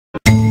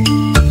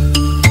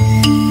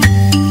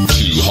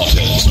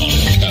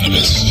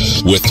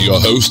with your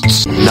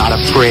hosts, Not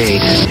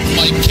afraid.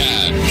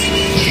 McCann.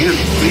 You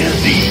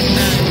busy.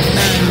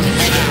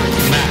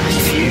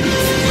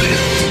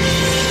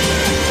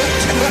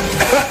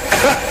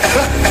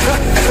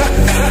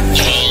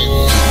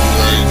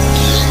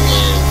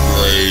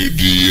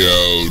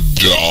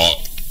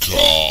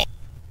 Radio.com.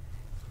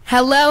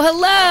 Hello,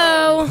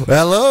 hello.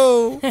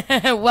 Hello.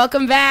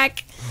 Welcome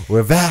back.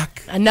 We're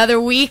back.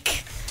 Another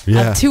week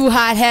of two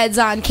hotheads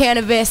on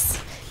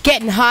cannabis,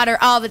 getting hotter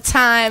all the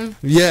time.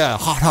 Yeah,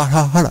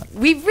 hot.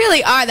 We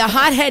really are. The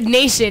hothead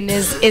nation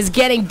is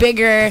getting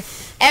bigger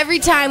every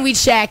time we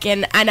check,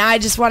 and I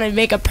just want to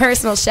make a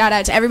personal shout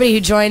out to everybody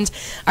who joined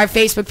our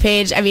Facebook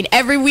page. I mean,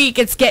 every week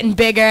it's getting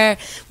bigger.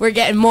 We're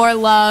getting more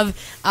love.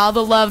 All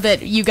the love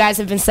that you guys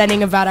have been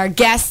sending about our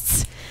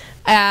guests.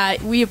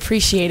 We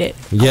appreciate it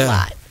a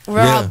lot. We're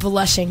all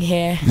blushing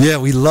here. Yeah,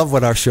 we love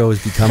what our show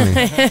is becoming.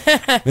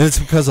 And it's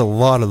because a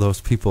lot of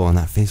those people on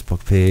that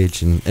Facebook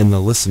page and the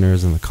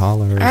listeners and the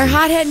callers. Our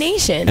Hothead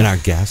Nation. And our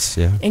guests,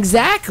 yeah.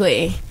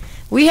 Exactly.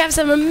 We have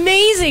some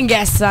amazing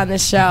guests on the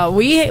show.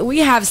 We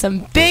have some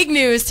big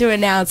news to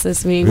announce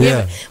this week. We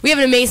have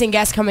an amazing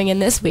guest coming in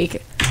this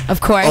week,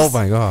 of course. Oh,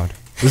 my God.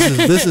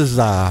 This is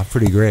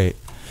pretty great.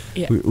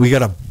 Yeah. We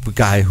got a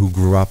guy who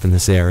grew up in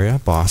this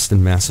area,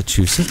 Boston,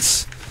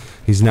 Massachusetts.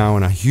 He's now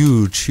in a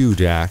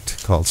huge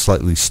act called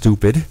Slightly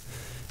Stoopid, and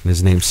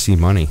his name's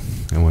C-Money,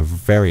 and we're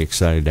very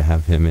excited to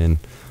have him in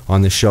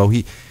on the show.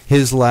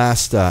 His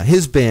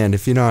band,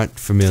 if you're not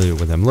familiar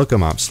with him, look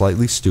him up,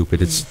 Slightly Stoopid.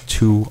 It's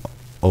 2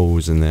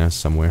 O's in there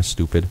somewhere,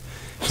 stupid.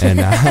 And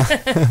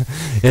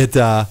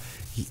the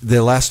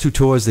last 2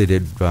 tours they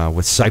did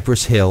with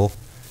Cypress Hill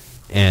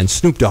and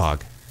Snoop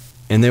Dogg.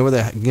 And they were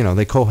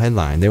they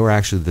co-headlined. They were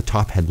actually the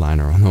top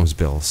headliner on those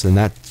bills, and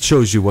that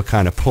shows you what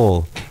kind of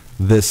pull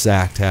this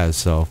act has.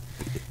 So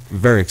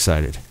very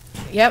excited.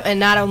 Yep, and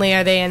not only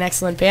are they an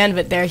excellent band,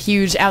 but they're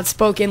huge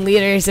outspoken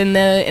leaders in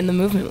the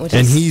movement,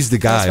 and he's the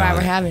guy. That's why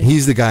we're having.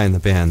 He's the guy in the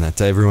band that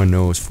everyone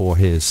knows for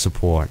his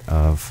support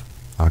of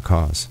our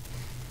cause.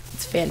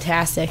 It's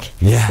fantastic.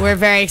 Yeah. We're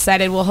very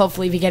excited. We'll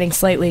hopefully be getting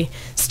slightly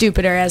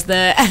stupider as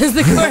the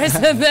course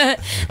of the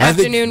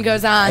afternoon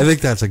goes on. I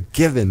think that's a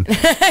given.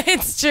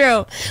 It's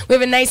true. We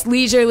have a nice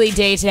leisurely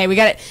day today. We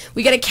got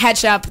to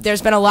catch up.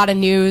 There's been a lot of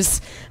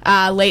news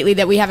lately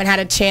that we haven't had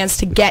a chance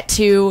to get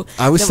to.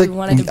 We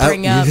wanted to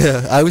bring up.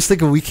 Yeah, I was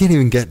thinking we can't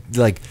even get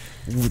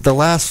the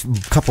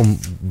last couple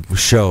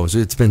shows.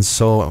 It's been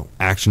so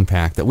action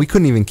packed that we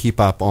couldn't even keep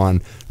up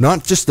on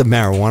not just the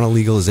marijuana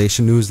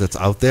legalization news that's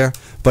out there,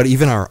 but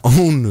even our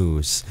own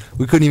news.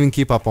 We couldn't even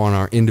keep up on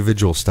our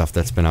individual stuff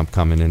that's been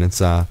upcoming, and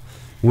it's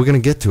we're gonna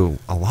get to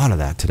a lot of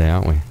that today,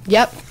 aren't we?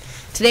 Yep.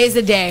 Today's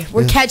the day.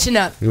 We're catching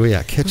up.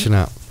 Yeah, catching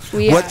up.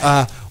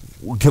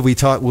 Can we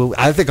talk? Well,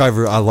 I think a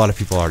lot of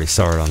people already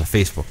saw it on the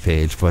Facebook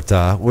page, but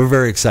we're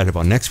very excited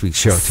about next week's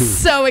show too.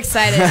 So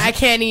excited! I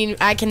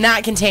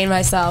cannot contain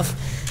myself.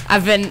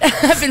 I've been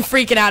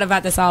freaking out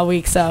about this all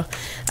week. So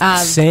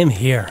same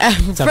here.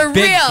 For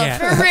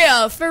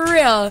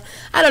real.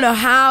 I don't know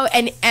how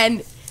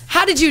and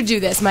how did you do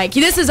this, Mike?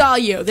 This is all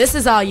you.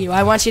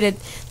 I want you to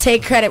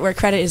take credit where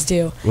credit is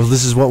due. Well,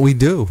 this is what we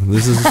do.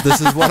 This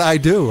is what I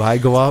do. I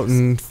go out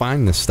and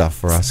find this stuff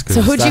for us.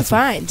 So who'd you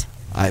find?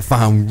 I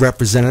found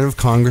Representative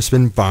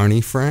Congressman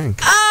Barney Frank.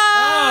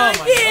 Oh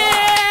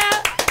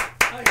yeah!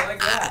 How do you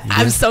like that?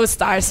 I'm so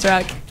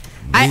starstruck.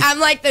 I'm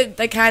like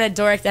the kind of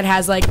dork that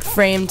has like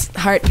framed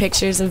heart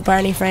pictures of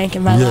Barney Frank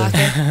in my locker.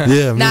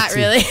 Yeah, not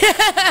really.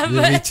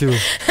 Yeah, me too.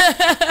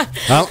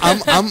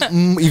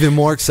 I'm even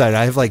more excited.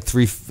 I have like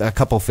a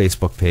couple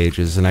Facebook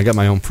pages, and I got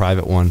my own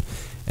private one.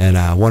 And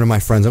one of my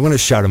friends, I'm going to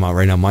shout him out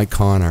right now, Mike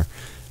Connor.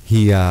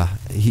 Maybe I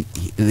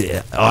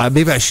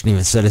shouldn't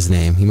even say his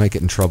name. He might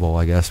get in trouble,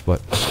 I guess.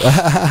 But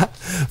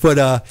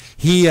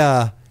he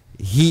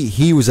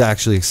was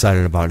actually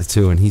excited about it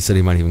too, and he said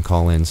he might even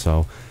call in.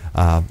 So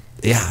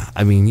yeah,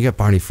 I mean, you got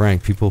Barney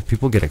Frank.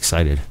 People get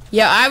excited.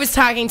 Yeah, I was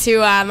talking to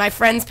my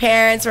friend's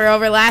parents were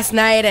over last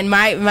night, and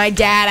my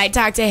dad. I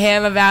talked to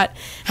him about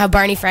how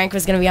Barney Frank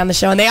was going to be on the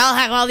show, and they all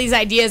have all these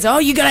ideas. Oh,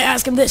 you got to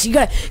ask him this.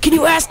 Can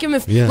you ask him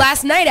if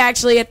last night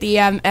actually at the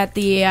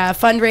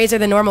fundraiser,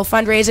 the NORML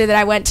fundraiser that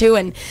I went to,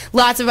 and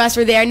lots of us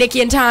were there.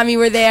 Nikki and Tommy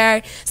were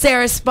there.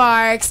 Sarah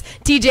Sparks,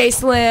 TJ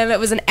Slim. It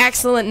was an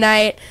excellent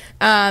night.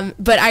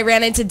 But I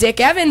ran into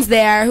Dick Evans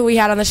there, who we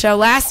had on the show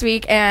last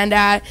week,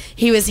 and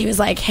he was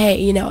like,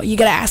 "Hey, you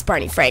got to ask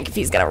Barney Frank if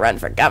he's going to run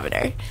for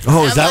governor."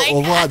 Oh, is that?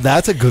 Well,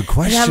 that's a good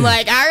question. And I'm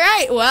like, all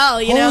right,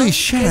 well, Holy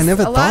shit, I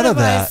never thought of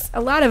that.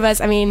 A lot of us.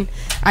 I mean,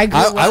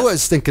 I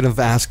was thinking of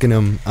asking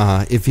him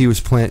if he was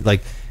planning,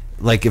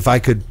 like if I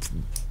could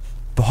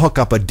hook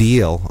up a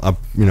deal,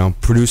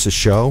 produce a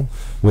show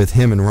with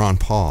him and Ron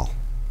Paul.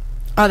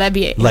 Oh, that'd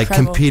be like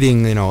incredible.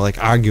 Competing,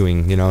 like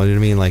arguing, you know what I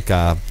mean, like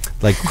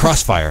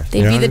crossfire.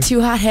 They'd be the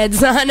two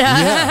hotheads on.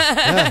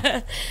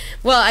 Yeah.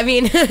 Well, I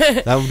mean,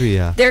 that would be.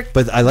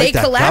 But I like they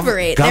that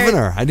collaborate.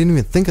 Governor. I didn't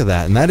even think of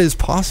that, and that is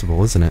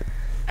possible, isn't it?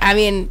 I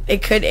mean,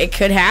 it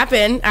could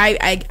happen.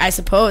 I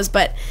suppose,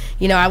 but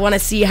I want to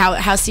see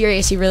how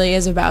serious he really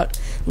is about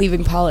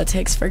leaving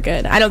politics for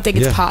good. I don't think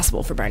it's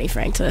possible for Barney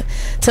Frank to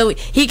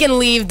he can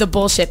leave the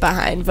bullshit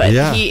behind, but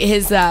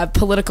his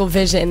political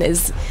vision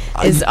is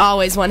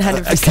always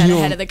 100%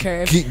 ahead of the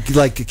curve.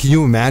 Can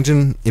you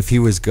imagine if he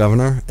was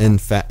governor in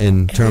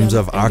terms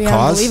of our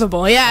cause?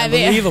 Unbelievable, yeah,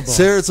 unbelievable.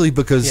 Seriously,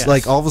 because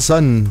like all of a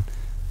sudden,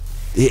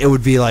 it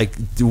would be like,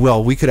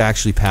 well, we could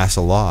actually pass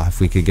a law if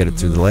we could get it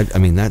through the I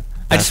mean that.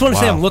 I just want to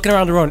say, I'm looking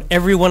around the room.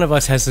 Every one of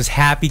us has this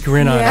happy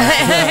grin on.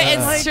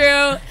 It's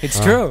true. It's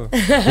true.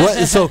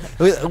 So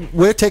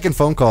we're taking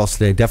phone calls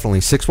today. Definitely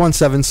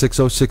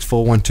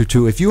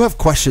 617-606-4122. If you have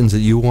questions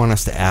that you want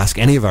us to ask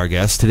any of our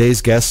guests,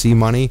 today's guest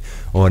C-Money,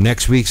 or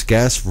next week's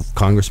guest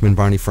Congressman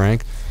Barney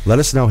Frank, let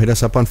us know. Hit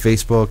us up on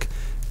Facebook.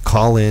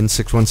 Call in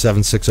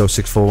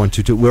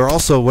 617-606-4122. We're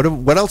also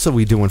what else are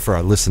we doing for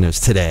our listeners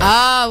today?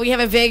 We have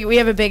a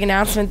big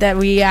announcement that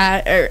we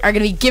are going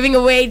to be giving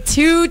away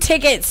 2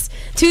 tickets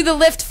to the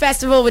Lift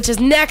Festival, which is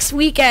next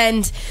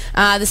weekend,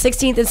 the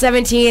 16th and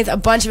 17th. A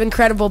bunch of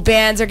incredible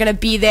bands are going to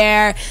be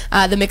there.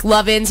 The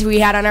McWilliams, who we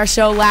had on our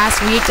show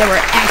last week, that were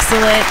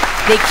excellent.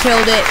 They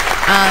killed it.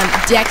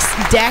 Dex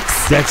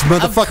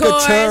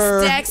motherfucking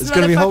Tur is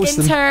going to be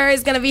hosting. Tur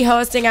is going to be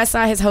hosting. I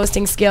saw his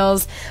hosting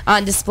skills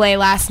on display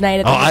last night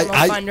at the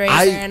fundraiser,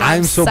 and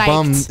I'm so psyched.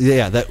 bummed.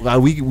 Yeah,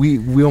 that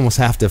we almost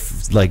have to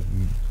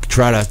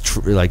try to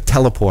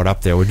teleport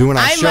up there. We're doing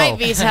our show. I might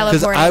be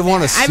teleporting. I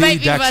want to see I might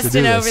be Dex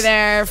busting over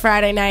there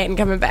Friday night and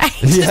coming back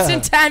just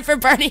in time for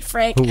Barney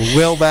Frank.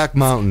 Whaleback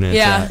Mountain.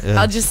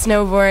 I'll just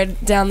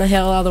snowboard down the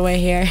hill all the way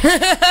here.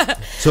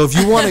 So if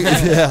you want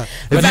to,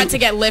 we're about to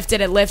get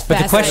lifted at Lift Fest.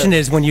 But the question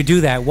is, when you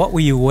do that, what will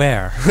you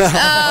wear?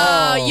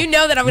 You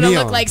know that I'm going to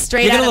look like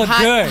straight out of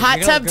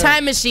Hot Tub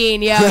Time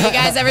Machine. Yo, you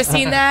guys ever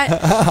seen that?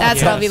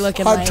 That's what I'll be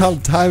looking like. Hot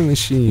Tub Time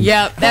Machine.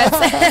 Yep,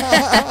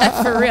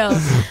 that's for real.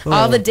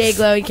 All the day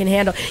glow you can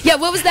handle. Yeah,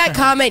 what was that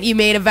comment you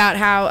made about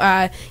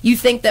how you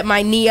think that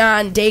my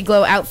neon day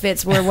glow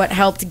outfits were what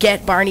helped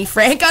get Barney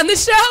Frank on the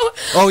show?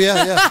 Oh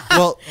yeah.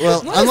 Well,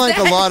 unlike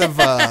a lot of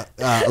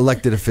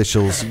elected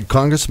officials,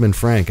 Congressman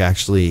Frank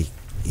actually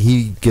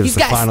he gives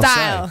the final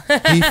say.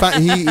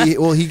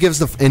 He gives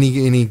the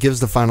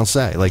final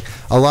say. Like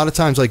a lot of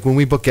times, like when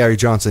we book Gary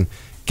Johnson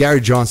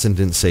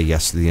didn't say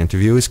yes to the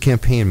interview. His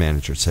campaign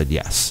manager said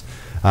yes.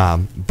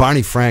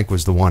 Barney Frank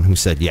was the one who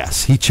said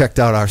yes. He checked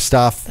out our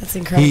stuff. That's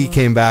incredible. He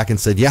came back and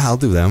said, "Yeah, I'll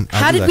do them."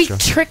 How did we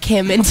trick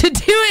him into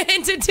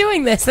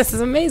doing this? This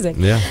is amazing.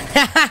 Yeah.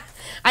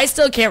 I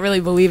still can't really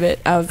believe it.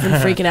 I've been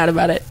freaking out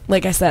about it,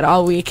 like I said,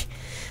 all week.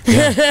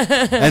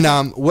 Yeah. And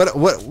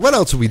what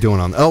else are we doing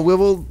on? Oh, we're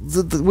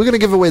gonna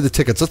give away the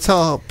tickets. Let's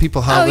tell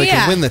people how they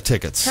can win the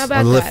tickets on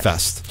the Lift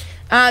Fest.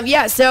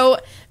 So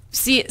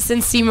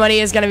since C-Money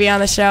is going to be on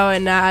the show,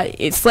 and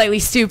it's Slightly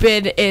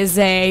Stoopid is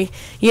they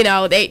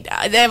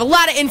have a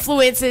lot of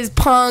influences: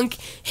 punk,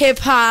 hip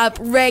hop,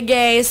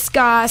 reggae,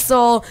 ska,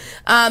 soul.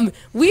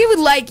 We would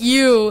like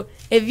you,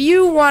 if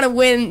you want to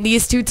win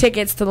these 2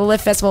 tickets to the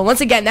Lift Festival.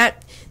 Once again,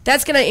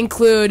 that's going to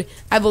include,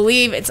 I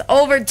believe, it's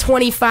over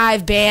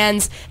 25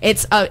 bands.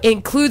 It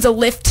includes a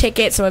lift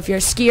ticket, so if you're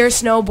a skier,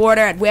 snowboarder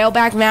at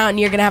Whaleback Mountain,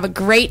 you're going to have a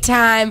great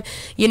time.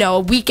 A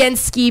weekend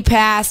ski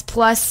pass,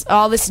 plus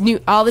all this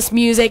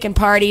music and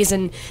parties,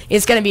 and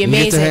it's going to be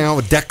amazing. You get to hang out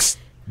with Dex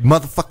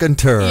motherfucking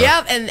Tur.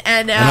 Yep,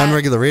 and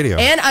Unregular Radio.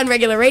 And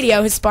Unregular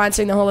Radio, who's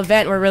sponsoring the whole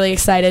event. We're really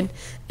excited.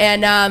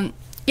 And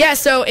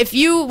so if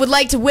you would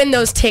like to win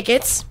those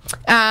tickets,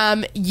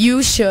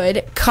 you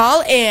should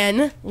call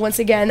in. Once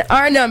again,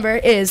 our number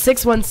is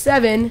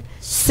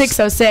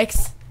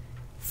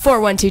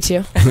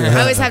 617-606-4122.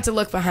 I always have to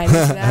look behind me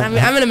for that. I'm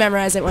going to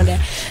memorize it one day.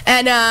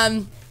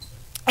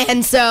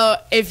 And so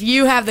if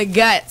you have the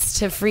guts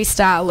to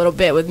freestyle a little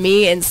bit with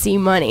me and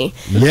C-Money,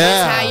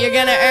 that's how you're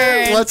going to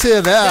earn Let's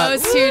hear that.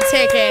 those 2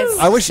 tickets.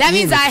 That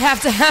means I have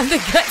to have the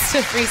guts to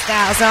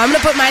freestyle. So I'm going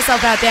to put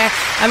myself out there.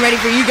 I'm ready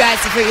for you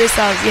guys to put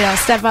yourselves,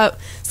 step up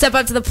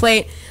to the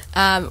plate.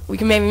 We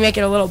can maybe make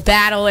it a little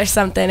battle or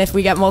something if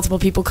we got multiple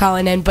people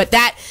calling in.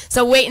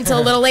 So wait until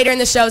a little later in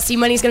the show.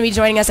 C-Money's going to be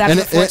joining us after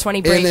the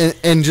 420 break.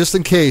 And just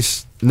in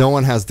case no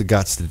one has the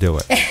guts to do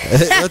it,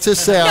 let's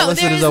just say our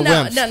listeners are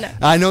wimps. No.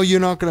 I know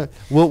you're not going to.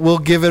 We'll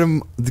give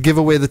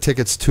away the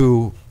tickets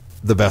to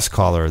the best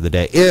caller of the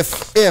day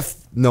if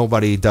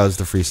nobody does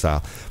the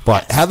freestyle.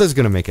 But Heather's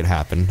going to make it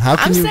happen.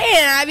 I'm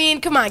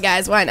saying, come on,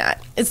 guys, why not?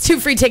 It's 2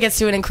 free tickets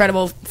to an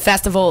incredible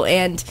festival,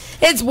 and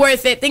it's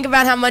worth it. Think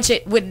about how much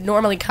it would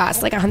normally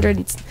cost, like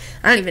 $100.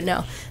 I don't even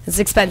know. It's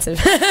expensive.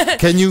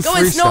 Can you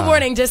going freestyle?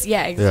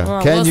 Snowboarding,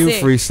 Well, Can you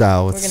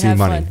freestyle with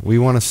C-Money? We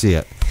want to see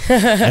it.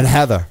 And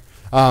Heather,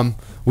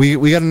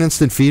 we got an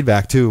instant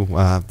feedback too.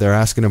 They're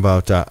asking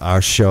about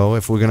our show.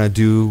 If we're gonna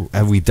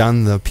have we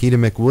done the Peter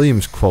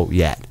McWilliams quote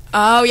yet?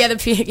 Oh yeah,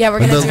 we're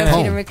gonna do a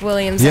Peter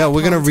McWilliams. Yeah,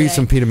 we're gonna read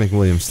some Peter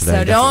McWilliams today.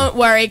 So don't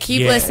worry,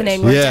 keep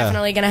listening. We're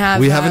definitely gonna have.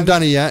 We haven't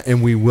done it yet,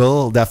 and we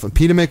will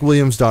definitely.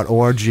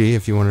 PeterMcWilliams.org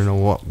if you want to know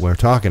what we're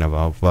talking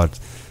about. But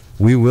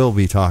we will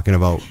be talking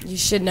about. You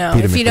should know.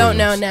 Peter if you McWilliams. don't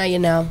know, now you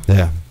know.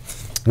 Yeah.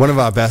 One of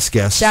our best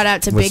guests. Shout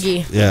out to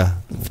Biggie. Yeah.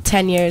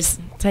 10 years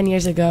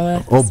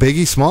ago. Oh,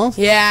 Biggie Smalls?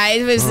 Yeah,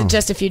 it was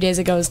just a few days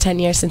ago. It was 10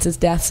 years since his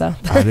death, so.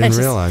 I didn't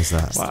realize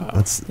that. Wow. I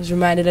was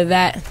reminded of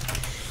that.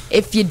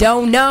 If you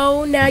don't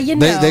know, now you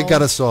know. They got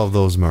to solve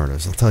those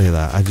murders. I'll tell you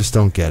that. I just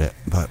don't get it,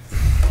 but.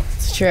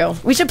 It's true.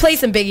 We should play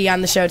some Biggie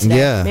on the show today.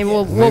 Yeah. Maybe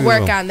we'll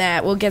work on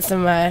that. We'll get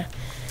some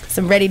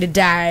Ready to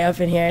Die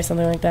up in here or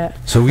something like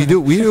that. So we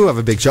do have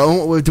a big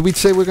show. Did we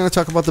say we're going to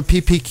talk about the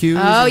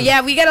PPQs? Oh,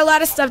 yeah. We got a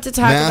lot of stuff to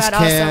talk about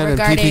also MassCann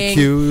regarding... and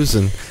PPQs.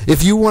 And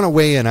if you want to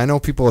weigh in, I know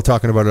people are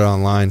talking about it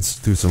online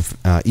through some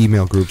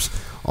email groups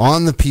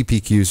on the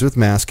PPQs with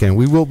MassCann.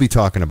 We will be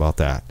talking about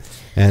that.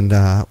 And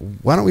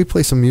why don't we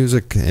play some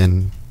music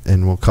and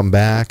we'll come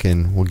back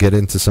and we'll get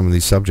into some of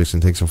these subjects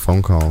and take some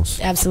phone calls.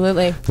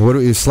 Absolutely. What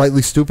are you,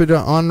 Slightly Stoopid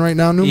on right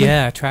now, Newman?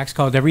 Yeah, track's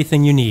called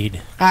Everything You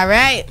Need. All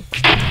right.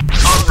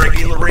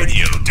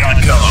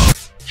 OnRegularRadio.com.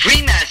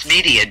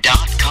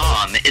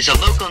 FreeMassMedia.com is a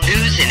local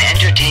news and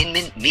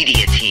entertainment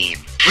media team.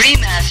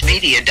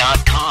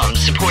 FreeMassMedia.com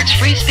supports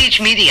free speech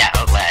media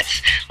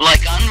outlets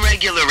like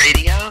Unregular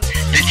Radio,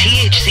 The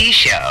THC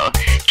Show,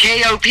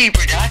 KOP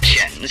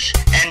Productions,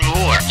 and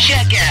more.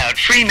 Check out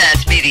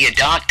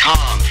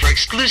FreeMassMedia.com for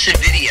exclusive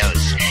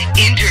videos,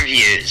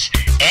 interviews,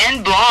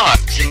 and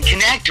blogs, and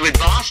connect with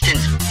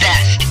Boston's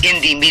best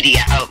indie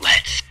media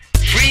outlets.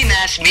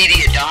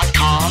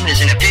 FreeMassMedia.com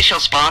is an official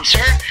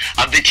sponsor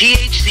of The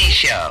THC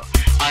Show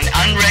on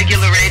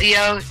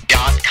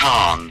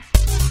UnregularRadio.com.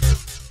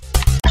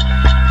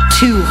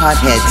 Two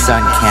hotheads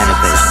on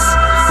cannabis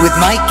with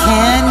Mike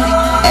Cann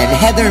and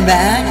Heather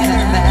Mack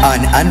on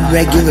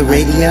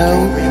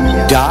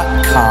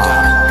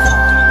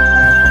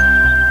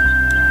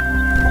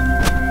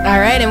UnregularRadio.com. All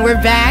right, and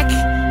we're back.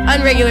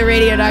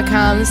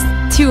 UnregularRadio.com's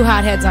Two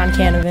Hotheads on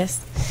Cannabis.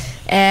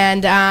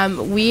 And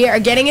we are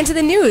getting into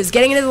the news,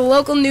 getting into the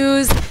local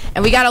news,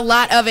 and we got a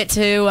lot of it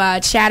to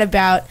chat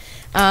about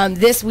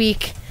this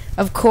week.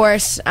 Of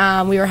course,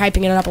 we were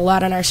hyping it up a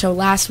lot on our show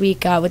last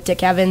week with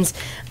Dick Evans,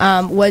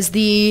 was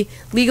the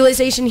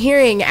legalization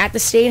hearing at the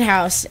State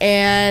House.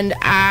 And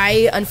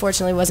I,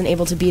 unfortunately, wasn't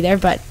able to be there,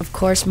 but, of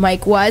course,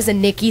 Mike was,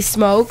 and Nikki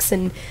Smokes,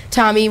 and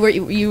Tommy,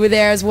 you were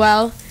there as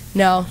well?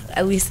 No,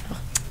 at least...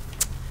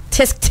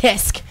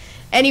 Tisk.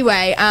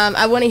 Anyway,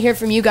 I want to hear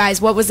from you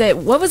guys. What was it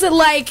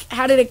like?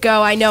 How did it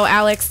go? I know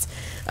Alex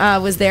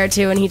was there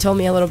too, and he told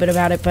me a little bit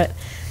about it, but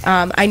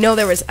I know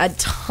there was a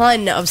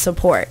ton of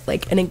support,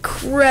 like an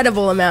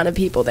incredible amount of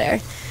people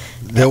there.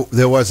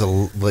 There was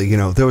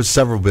there was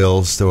several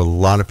bills. There were a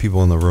lot of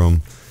people in the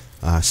room,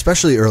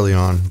 especially early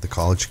on. A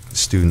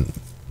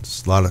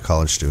lot of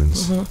college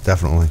students,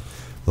 definitely.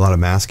 A lot of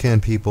MassCann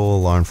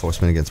people. Law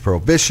Enforcement Against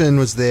Prohibition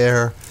was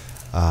there.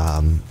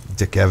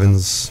 Dick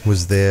Evans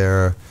was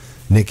there.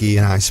 Nikki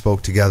and I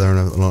spoke together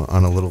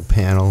on a little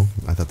panel.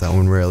 I thought that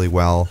went really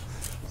well.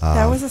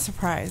 That was a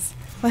surprise.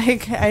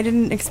 Like, I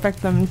didn't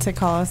expect them to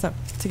call us up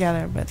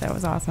together, but that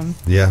was awesome.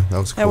 Yeah, that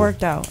was cool. That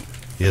worked out.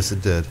 Yes,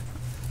 it did.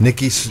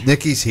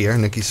 Nikki's here.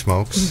 Nikki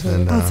Smokes.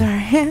 And,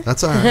 sorry.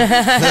 That's all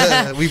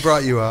right. We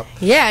brought you up.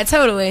 Yeah,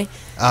 totally.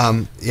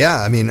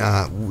 Yeah, I mean,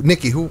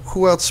 Nikki,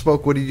 who else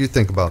spoke? What did you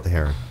think about the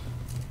hearing?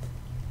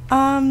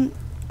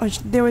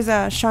 There was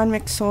Sean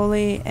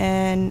McSorley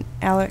and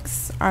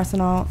Alex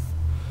Arsenault.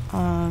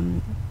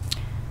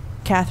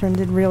 Catherine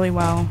did really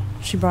well.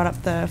 She brought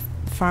up the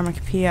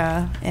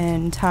pharmacopoeia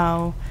and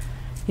how,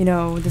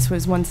 this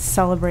was once a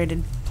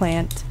celebrated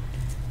plant.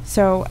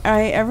 So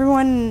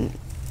everyone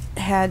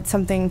had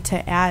something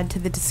to add to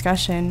the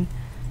discussion,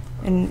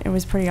 and it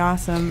was pretty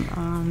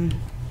awesome.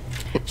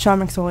 Sean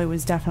McSorley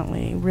was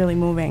definitely really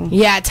moving.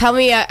 Yeah, tell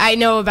me. I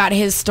know about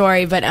his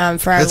story, but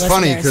for our listeners. It's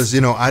funny because,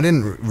 I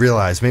didn't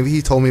realize. Maybe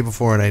he told me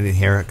before and I didn't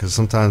hear it because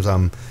sometimes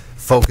I'm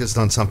focused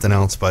on something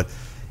else, but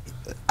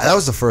that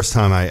was the first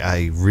time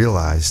I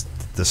realized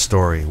the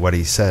story, what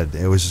he said.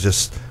 It was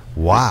just,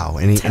 wow.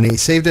 And he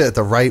saved it at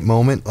the right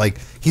moment. Like,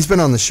 he's been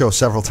on the show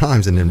several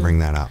times and didn't bring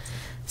that up.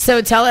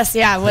 So tell us,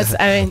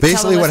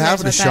 basically what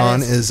happened to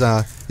Sean is,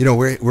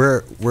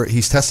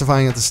 he's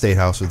testifying at the State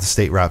House with the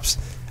state reps.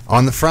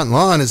 On the front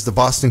lawn is the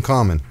Boston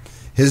Common.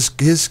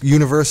 His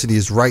university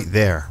is right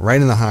there, right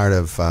in the heart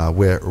of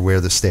where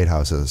the State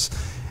House is.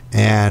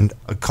 And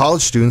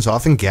college students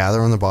often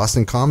gather on the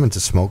Boston Common to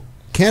smoke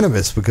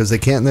cannabis because they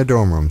can't in their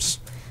dorm rooms.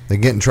 They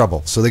get in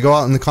trouble. So they go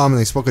out in the common,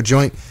 they smoke a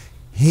joint.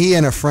 He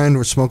and a friend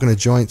were smoking a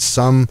joint.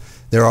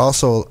 There are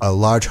also a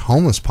large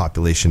homeless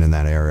population in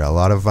that area. A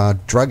lot of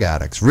drug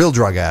addicts, real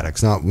drug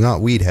addicts, not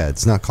weed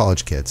heads, not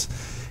college kids.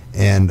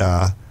 And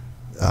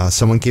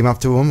someone came up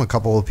to him, a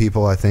couple of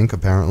people, I think,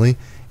 apparently,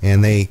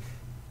 and they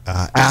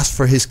asked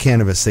for his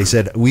cannabis. They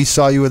said, "We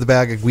saw you with a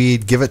bag of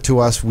weed. Give it to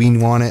us. We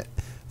want it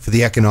for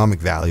the economic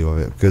value of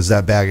it, because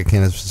that bag of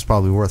cannabis is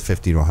probably worth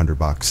 $50 to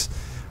 $100.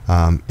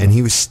 And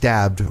he was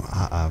stabbed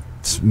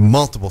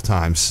multiple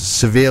times,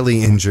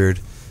 severely injured,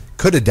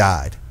 could have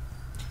died.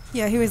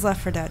 Yeah, he was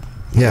left for dead.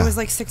 Yeah. It was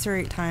like 6 or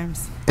 8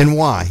 times. And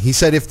why? He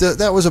said if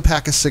that was a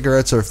pack of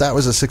cigarettes or if that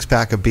was a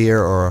 6-pack of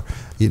beer,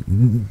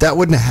 that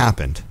wouldn't have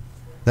happened.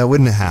 That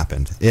wouldn't have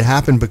happened. It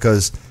happened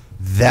because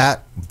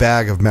that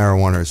bag of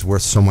marijuana is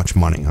worth so much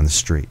money on the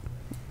street.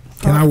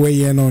 Can I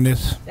weigh in on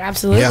this?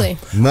 Absolutely.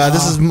 Yeah.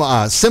 This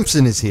is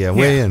Simpson is here.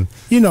 Weigh in.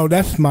 You know,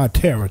 that's my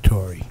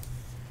territory,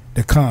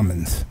 the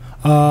Commons.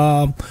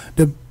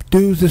 The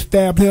dudes that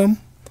stabbed him,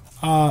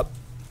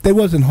 they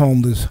wasn't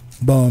homeless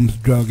bums,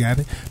 drug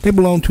addicts. They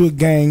belong to a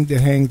gang that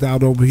hangs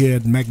out over here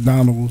at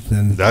McDonald's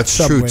and That's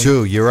Subway. true,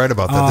 too. You're right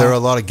about that. There are a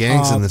lot of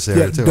gangs in this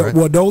area, too, right?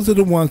 Well, those are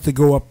the ones that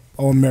go up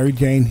on Mary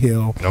Jane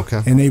Hill.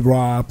 Okay. And they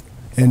rob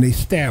and they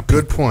stab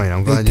Good people. point.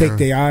 I'm They glad take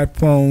their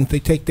iPhones. They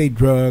take their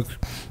drugs.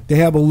 They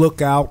have a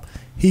lookout.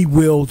 He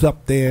wheels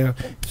up there,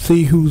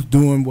 see who's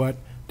doing what.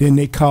 Then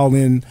they call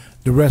in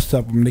the rest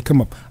of them. They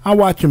come up. I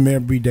watch them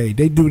every day.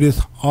 They do this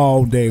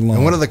all day long.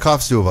 And what do the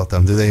cops do about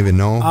them? Do they even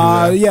know?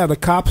 Yeah, the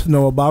cops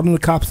know about them. The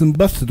cops have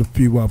busted a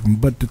few of them.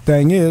 But the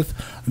thing is,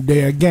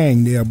 they're a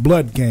gang. They're a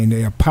blood gang.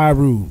 They're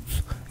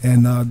Pyrus.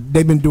 And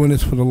they've been doing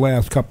this for the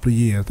last couple of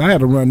years. I had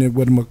to run in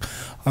with them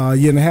a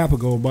year and a half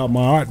ago about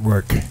my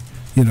artwork,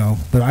 you know.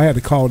 But I had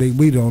to call their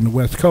leader on the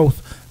West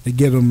Coast to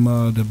get them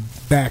to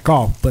back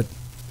off. But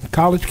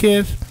college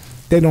kids,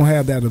 they don't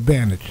have that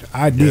advantage.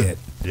 I did.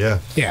 Yeah.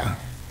 Yeah.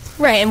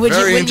 Right, and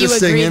Very wouldn't you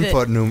interesting agree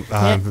input,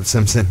 that,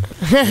 Simpson.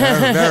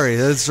 Very.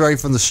 That's right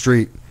from the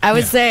street. I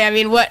would say, I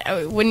mean,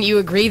 wouldn't you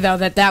agree though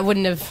that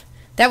wouldn't have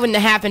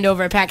happened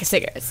over a pack of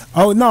cigarettes?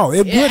 Oh no,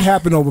 it would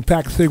happen over a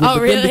pack of cigarettes, Oh,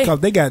 but really? then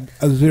because they got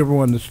a zero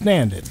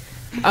understanding.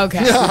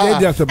 Okay. So they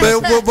just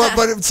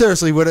But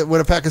seriously, would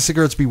a pack of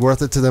cigarettes be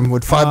worth it to them?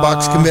 Would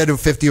 $5 compared to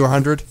 50 or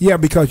 100? Yeah,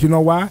 because you know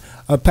why?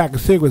 A pack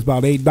of cigarettes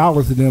about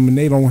 $8 to them, and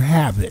they don't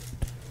have it.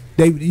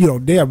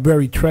 They are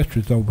very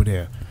treacherous over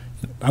there.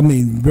 I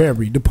mean,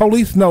 very. The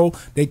police know.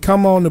 They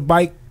come on the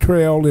bike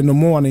trail in the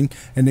morning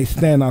and they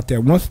stand out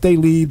there. Once they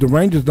leave, the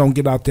Rangers don't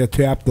get out there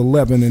till after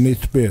 11 and they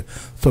spit.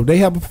 So they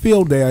have a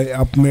field day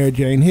up Mary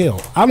Jane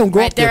Hill. I don't go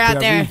up there for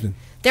that reason.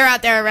 They're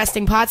out there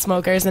arresting pot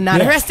smokers and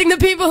not arresting the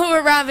people who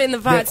are robbing the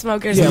pot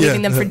smokers and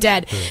leaving them for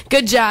dead.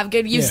 Good job.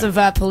 Good use of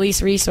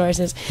police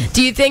resources.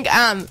 Do you think...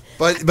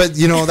 But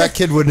you know, that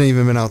kid wouldn't have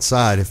even been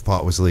outside if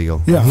pot was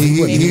legal. Yeah,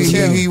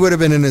 he would have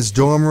been in his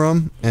dorm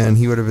room and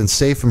he would have been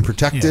safe and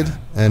protected.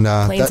 And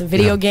playing some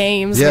video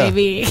games,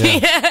 maybe.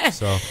 Yeah.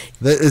 So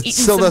it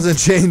still doesn't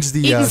change the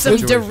eating some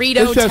situation.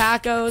 Dorito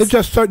tacos. It's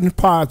just certain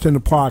parts in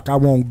the park I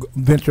won't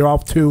venture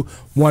off to.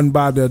 One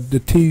by the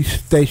T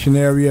station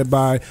area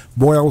by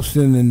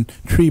Boylston and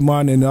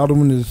Tremont, and the other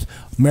one is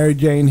Mary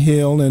Jane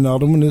Hill, and the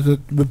other one is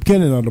at the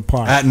beginning of the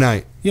park. At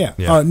night. Yeah.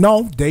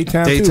 No,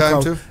 daytime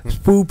too. It's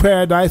Food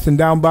Paradise and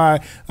down by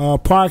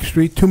Park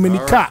Street, too many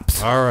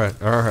cops. All right.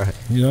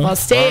 You know? Well,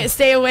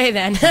 stay away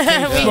then.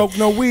 Smoke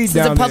no weed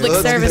down there. It's a public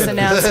service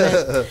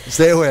announcement.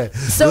 Stay away.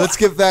 So let's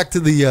get back to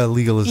the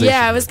legalization.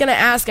 Yeah, I was going to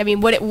ask, I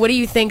mean, what do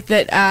you think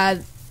that...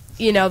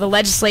 the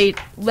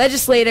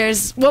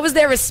legislators, what was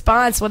their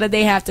response? What did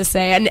they have to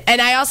say? And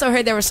I also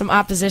heard there was some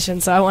opposition,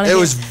 so I want to... It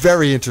was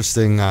very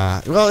interesting.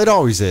 Well, it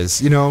always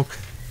is. You know,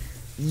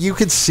 you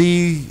could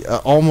see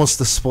almost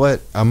the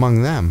split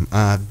among them.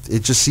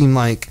 It just seemed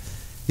like,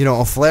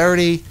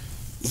 O'Flaherty,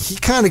 he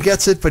kind of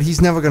gets it, but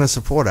he's never going to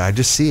support it. I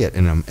just see it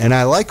in him. And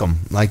I like him.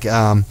 Like,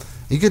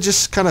 you could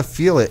just kind of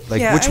feel it.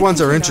 Like, which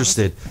ones are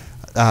interested?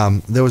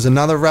 There was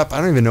another rep. I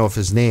don't even know if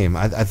his name.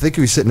 I think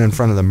he was sitting in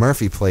front of the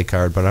Murphy play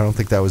card, but I don't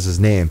think that was his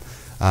name.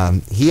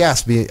 He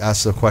asked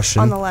us a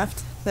question on the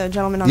left. The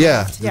gentleman on the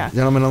left. Yeah, the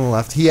gentleman on the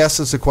left. He asked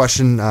us a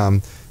question.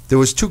 There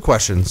was two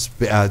questions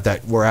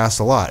that were asked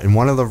a lot, and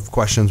one of the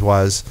questions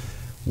was,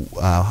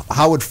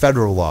 how would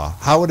federal law?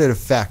 How would it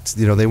affect?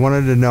 They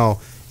wanted to know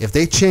if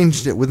they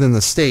changed it within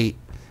the state.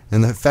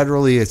 And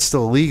federally, it's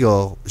still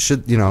illegal.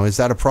 Is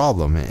that a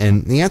problem?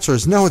 And the answer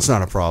is no, it's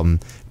not a problem.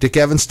 Dick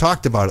Evans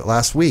talked about it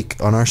last week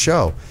on our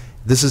show.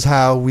 This is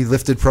how we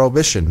lifted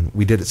prohibition.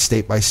 We did it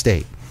state by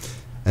state.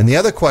 And the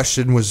other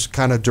question was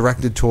kind of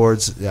directed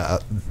towards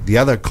the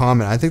other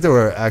comment. I think there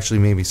were actually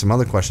maybe some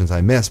other questions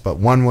I missed, but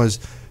one was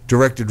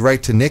directed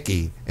right to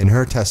Nikki in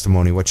her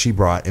testimony, what she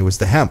brought. It was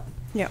the hemp.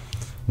 Yeah.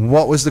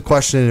 What was the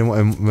question?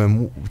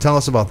 And tell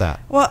us about that.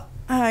 Well,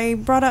 I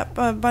brought up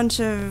a bunch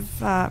of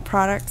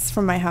products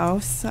from my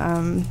house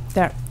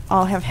that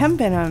all have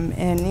hemp in them,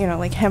 and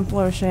like hemp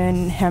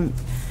lotion, hemp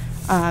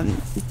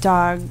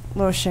dog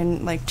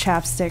lotion, like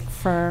chapstick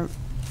for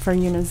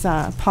Yuna's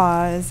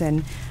paws,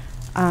 and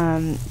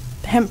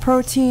hemp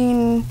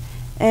protein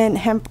and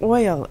hemp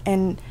oil.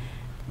 And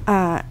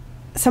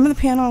some of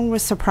the panel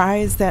was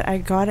surprised that I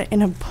got it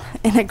in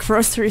a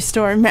grocery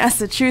store in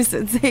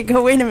Massachusetts. They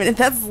go, wait a minute,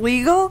 that's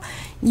legal?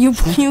 You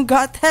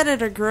got that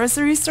at a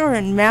grocery store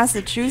in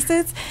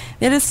Massachusetts?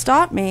 They just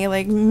stopped me,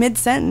 like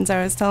mid-sentence.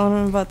 I was telling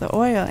them about the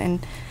oil, and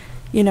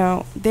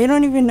they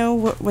don't even know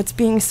what's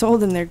being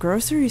sold in their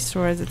grocery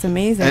stores. It's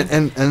amazing.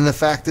 And the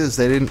fact is,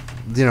 they didn't,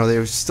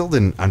 they still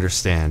didn't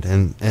understand.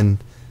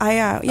 And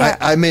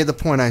I made the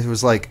point. I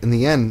was like, in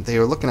the end, they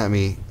were looking at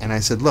me, and I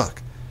said,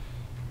 look,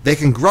 they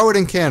can grow it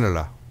in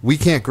Canada. We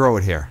can't grow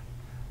it here.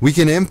 We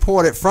can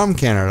import it from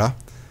Canada.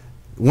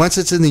 Once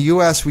it's in the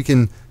U.S., we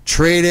can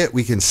trade it,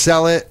 we can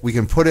sell it, we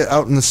can put it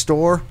out in the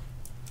store.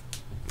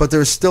 but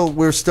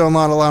we're still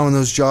not allowing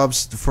those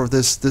jobs for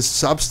this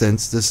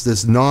substance,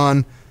 this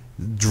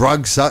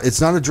non-drug.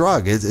 It's not a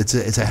drug.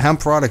 It's a hemp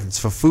product. It's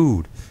for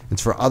food.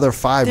 It's for other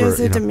fiber. There's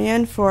a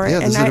demand for it. Yeah,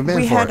 there's a demand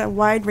we for had it. a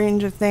wide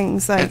range of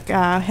things like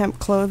hemp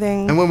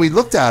clothing. And when we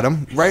looked at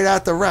him, right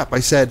at the rep,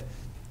 I said,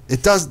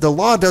 the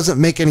law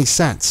doesn't make any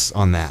sense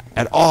on that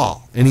at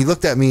all. And he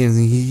looked at me and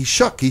he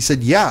shook. He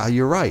said, yeah,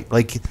 you're right.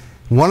 Like,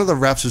 one of the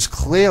reps was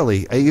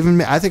clearly,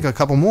 I think a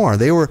couple more,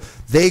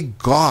 they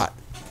got,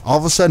 all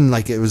of a sudden,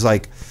 like, it was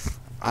like,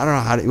 I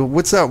don't know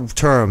what's that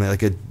term?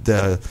 Like,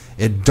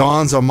 it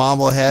dawns on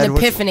Marblehead. An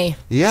epiphany.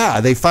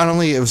 Yeah, they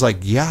finally, it was like,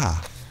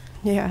 yeah.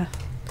 Yeah.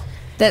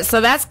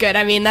 So that's good.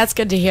 I mean, that's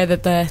good to hear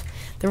that the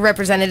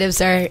representatives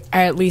are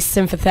at least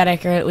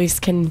sympathetic, or at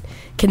least can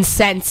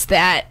sense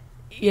that,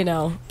 you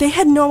know. They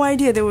had no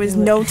idea there was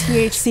no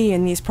THC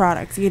in these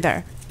products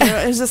either.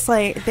 It was just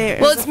like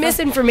it's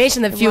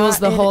misinformation that fuels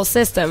the whole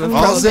system of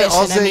all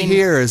prohibition. they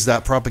hear is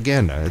that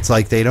propaganda. It's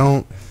like they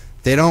don't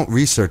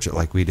research it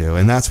like we do,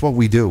 and that's what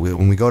we do.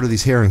 When we go to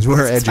these hearings,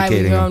 we're educating. That's why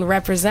we go them. and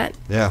represent.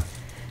 Yeah.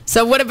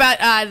 So what about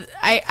I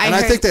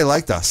think they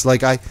liked us.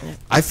 Like I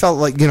felt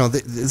like, you know,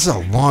 this is a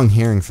long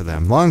hearing for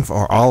them, long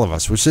for all of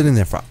us. We're sitting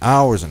there for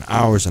hours and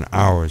hours and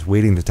hours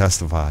waiting to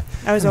testify.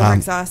 I was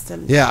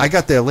overexhausted. Yeah, I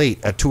got there late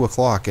at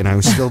 2:00, and I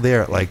was still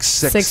there at like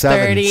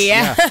 6:30. 6:30.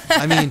 Yeah.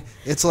 I mean,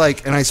 it's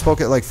like, and I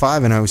spoke at like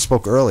 5, and I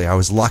spoke early. I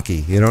was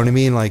lucky. You know what I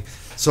mean? Like,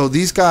 so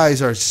these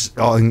guys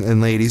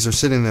and ladies are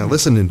sitting there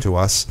listening to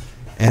us,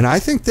 and I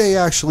think they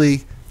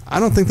actually. I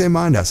don't think they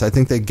mind us. I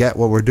think they get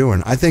what we're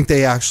doing. I think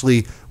they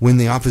actually, when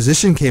the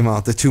opposition came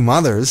out, the two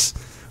mothers,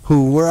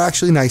 who were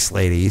actually nice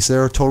ladies, they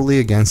were totally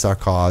against our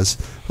cause,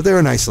 but they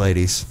were nice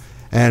ladies.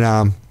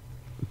 And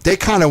they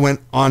kind of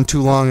went on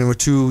too long and were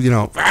too, you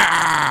know,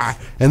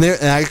 and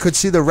I could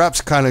see the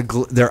reps kind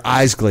of, their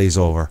eyes glaze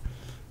over.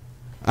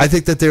 I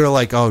think that they were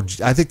like,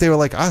 I think they were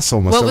like us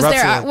almost. What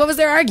was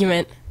their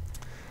argument?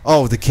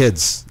 Oh, the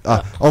kids.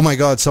 Oh, my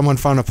God. Someone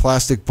found a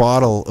plastic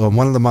bottle.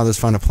 One of the mothers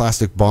found a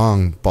plastic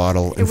bong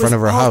bottle in front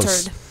of her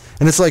house.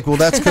 And it's like, well,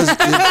 that's because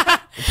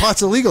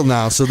pot's illegal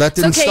now, so that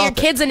didn't stop it. Your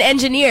kid's an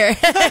engineer.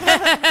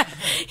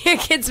 Your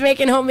kid's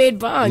making homemade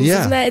bongs. Yeah.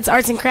 Isn't that? It's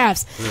arts and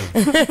crafts.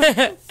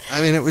 Yeah.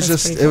 I mean, it was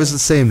it was the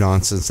same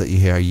nonsense that you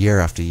hear year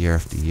after year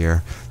after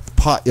year.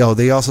 Pot.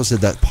 They also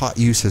said that pot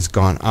use has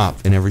gone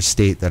up in every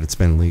state that it's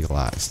been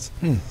legalized.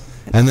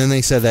 And then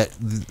they said that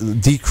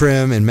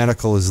decrim and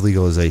medical is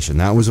legalization.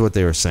 That was what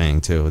they were saying,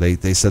 too.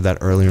 They said that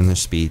earlier in their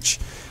speech,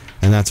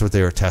 and that's what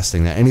they were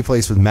testing, that any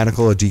place with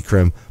medical or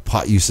decrim,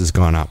 pot use has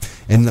gone up.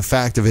 And the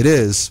fact of it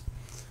is,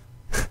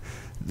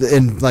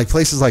 in like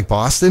places like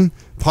Boston,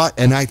 pot,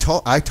 and I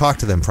talked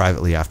to them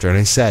privately after, and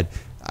I said,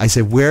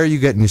 where are you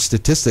getting your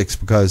statistics?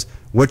 Because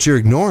what you're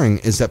ignoring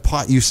is that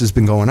pot use has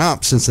been going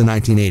up since the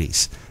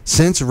 1980s.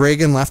 Since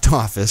Reagan left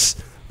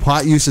office,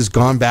 pot use has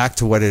gone back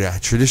to what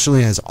it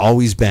traditionally has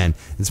always been.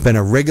 It's been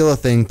a regular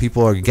thing.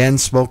 People are, again,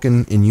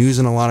 smoking and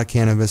using a lot of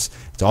cannabis.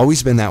 It's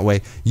always been that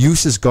way.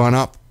 Use has gone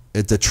up.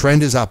 The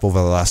trend is up over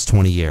the last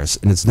 20 years,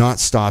 and it's not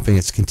stopping.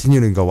 It's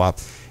continuing to go up.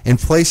 In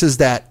places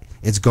that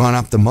it's gone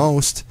up the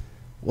most,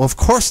 well, of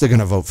course they're going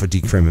to vote for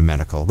decrim and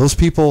medical. Those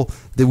people,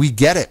 we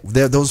get it.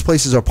 Those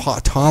places are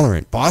pot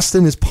tolerant.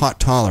 Boston is pot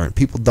tolerant.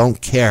 People don't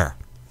care.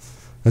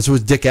 That's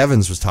what Dick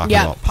Evans was talking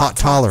about. Pot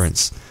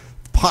tolerance.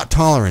 Pot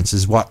tolerance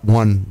is what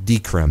won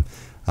decrim.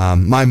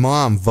 My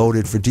mom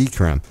voted for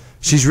decrim.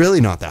 She's really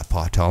not that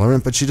pot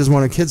tolerant, but she doesn't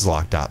want her kids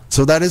locked up.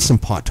 So that is some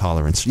pot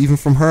tolerance, even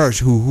from her,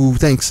 who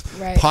thinks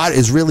pot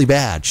is really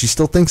bad. She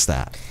still thinks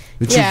that.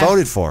 But she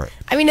voted for it.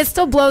 I mean, it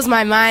still blows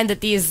my mind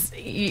that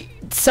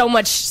so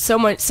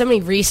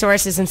many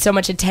resources and so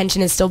much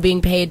attention is still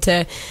being paid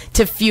to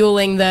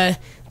fueling the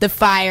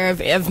fire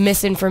of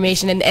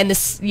misinformation and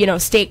the, you know,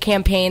 state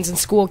campaigns and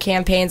school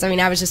campaigns. I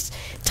mean, I was just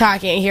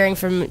hearing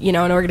from, you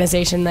know, an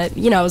organization that,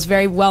 you know, is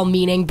very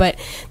well-meaning, but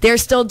they're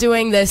still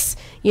doing this,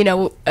 you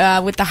know,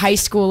 with the high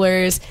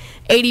schoolers.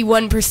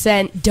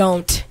 81%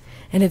 don't,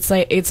 and it's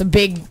like it's a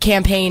big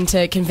campaign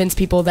to convince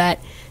people that,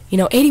 you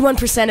know,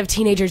 81% of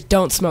teenagers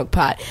don't smoke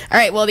pot. All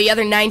right, well, the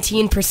other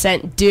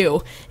 19%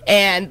 do.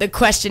 And the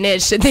question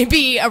is, should they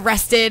be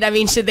arrested? I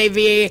mean, should they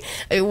be,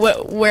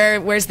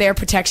 where's their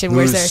protection?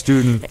 Where's their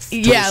student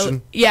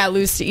tuition? Yeah,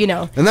 lose, you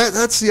know. And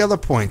that's the other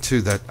point,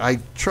 too, that I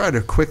try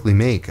to quickly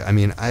make. I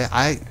mean,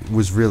 I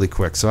was really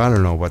quick, so I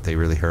don't know what they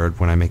really heard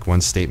when I make one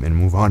statement and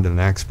move on to the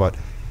next. But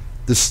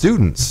the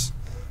students,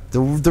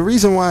 the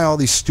reason why all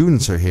these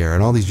students are here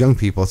and all these young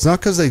people, it's not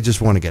because they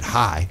just want to get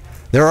high.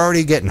 They're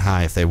already getting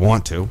high if they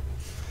want to.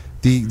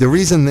 The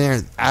reason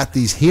they're at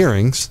these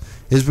hearings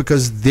is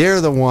because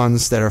they're the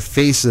ones that are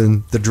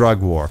facing the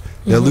drug war.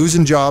 They're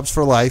losing jobs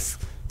for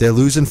life. They're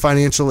losing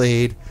financial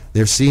aid.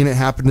 They're seeing it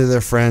happen to their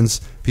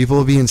friends. People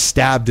are being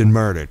stabbed and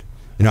murdered.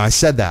 You know, I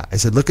said that. I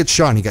said, look at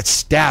Sean. He got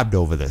stabbed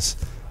over this.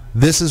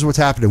 This is what's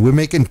happening. We're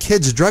making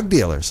kids drug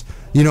dealers.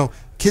 You know,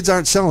 kids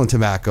aren't selling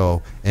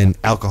tobacco and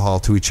alcohol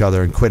to each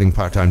other and quitting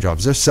part-time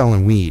jobs. They're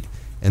selling weed.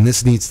 And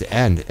this needs to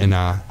end. And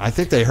I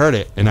think they heard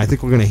it. And I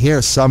think we're going to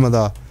hear some of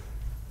the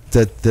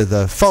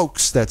the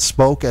folks that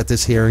spoke at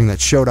this hearing that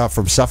showed up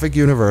from Suffolk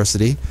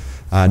University,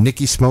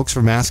 Nikki Smokes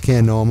from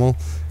MassCann NORML,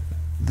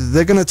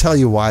 they're going to tell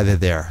you why they're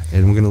there,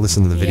 and we're going to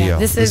listen to the video.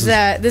 This is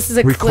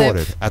a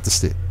recorded clip at the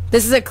state.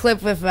 This is a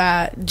clip with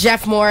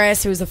Jeff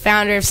Morris, who's the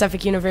founder of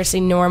Suffolk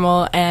University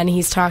NORML, and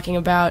he's talking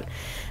about,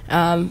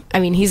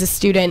 he's a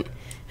student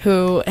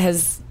who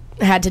has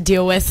had to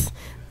deal with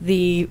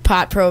the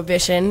pot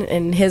prohibition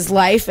in his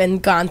life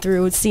and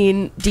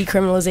seen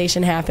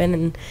decriminalization happen,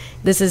 and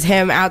this is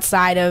him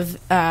outside of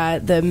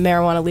the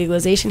marijuana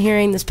legalization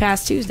hearing this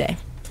past Tuesday.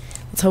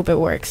 Let's hope it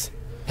works.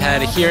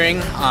 Had a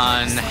hearing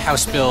on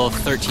House Bill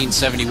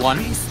 1371,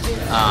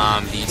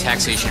 the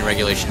taxation and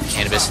regulation of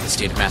cannabis in the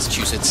state of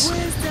Massachusetts,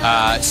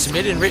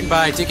 submitted and written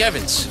by Dick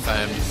Evans, if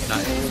I'm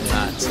not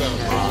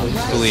wrong,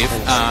 I believe.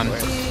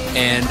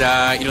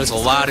 There's a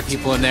lot of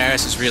people in there.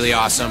 This is really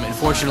awesome.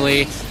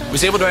 Unfortunately,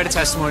 was able to write a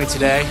testimony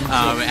today,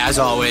 as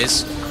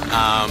always.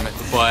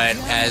 But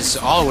as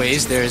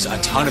always, there's a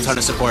ton of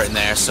support in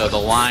there. So the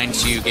line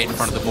to get in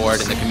front of the board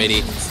and the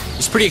committee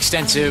is pretty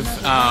extensive.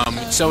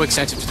 So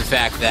extensive to the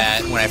fact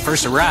that when I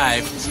first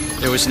arrived,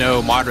 there was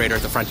no moderator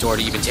at the front door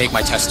to even take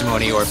my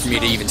testimony or for me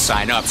to even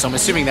sign up. So I'm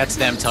assuming that's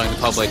them telling the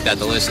public that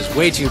the list is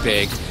way too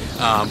big,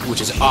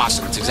 which is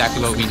awesome. It's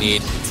exactly what we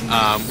need.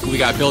 We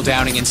got Bill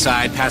Downing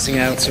inside passing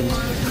out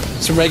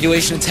some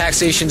regulation and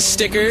taxation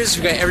stickers.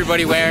 We got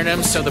everybody wearing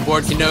them so the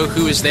board can know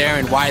who is there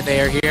and why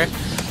they are here.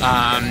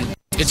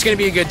 It's going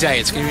to be a good day.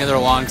 It's going to be another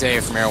long day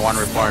for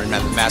marijuana reform in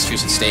the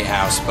Massachusetts State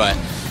House, but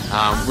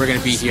we're going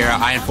to be here.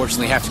 I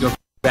unfortunately have to go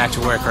back to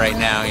work right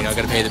now.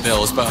 Got to pay the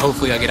bills, but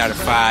hopefully I'll get out at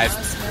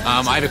 5.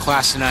 I have a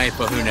class tonight,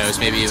 but who knows?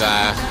 Maybe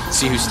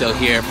see who's still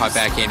here, pop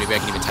back in. Maybe I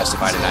can even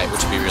testify tonight,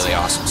 which would be really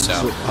awesome.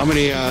 So how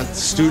many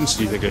students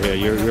do you think are here?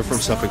 You're from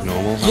Suffolk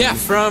NORML? Yeah,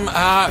 from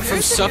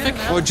Suffolk.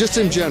 Or just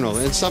in general,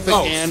 in Suffolk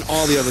and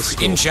all the other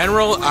schools? In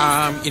general,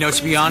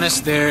 to be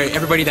honest,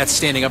 everybody that's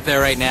standing up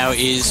there right now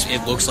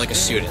it looks like a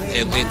student.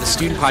 The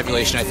student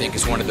population, I think,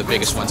 is one of the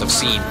biggest ones I've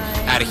seen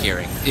at a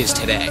hearing is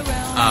today.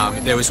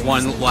 There was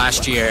one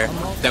last year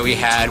that we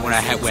had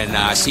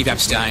when Steve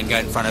Epstein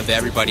got in front of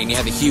everybody, and he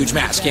had the huge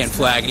MassCann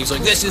flag, and he was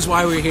like, "This is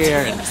why we're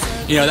here." And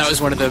that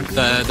was one of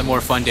the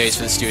more fun days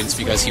for the students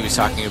because he was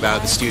talking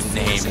about the student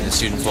name and the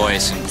student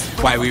voice and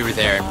why we were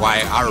there and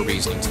why our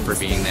reasonings for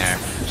being there.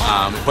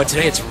 But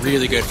today it's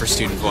really good for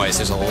student voice.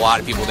 There's a lot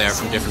of people there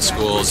from different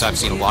schools. I've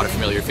seen a lot of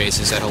familiar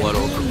faces. Said hello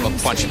to a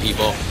bunch of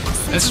people.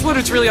 And this is what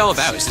it's really all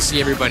about, is to see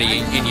everybody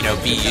in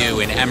BU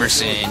and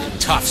Emerson and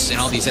Tufts and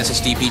all these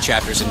SSDP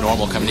chapters in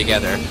NORML come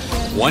together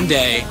one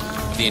day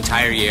the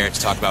entire year to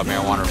talk about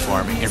marijuana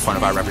reform in front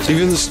of our representatives.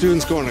 Even the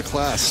students going to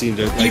class seem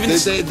to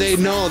they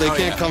know they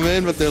can't come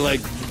in, but they're like,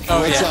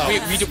 what's up?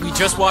 We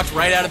just walked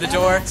right out of the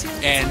door,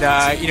 and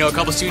a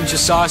couple students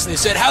just saw us and they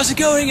said, "How's it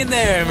going in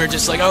there?" And we're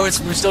just like, "Oh,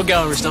 we're still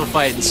going, we're still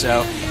fighting."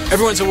 So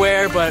everyone's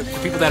aware, but the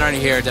people that aren't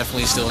here are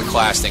definitely still in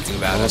class thinking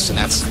about us, and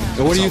that's.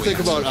 And what do you think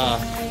about?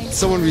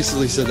 Someone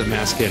recently said that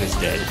MassCann is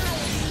dead.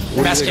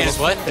 MassCann is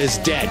what? Is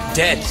dead.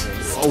 Dead.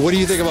 What do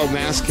you think about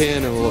MassCann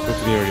and the local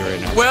community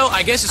right now? Well,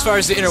 I guess as far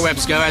as the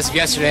interwebs go, as of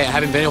yesterday, I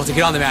haven't been able to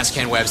get on the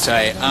MassCann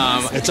website.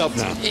 It's up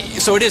now.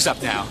 So it is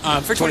up now.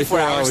 For 24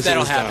 hours,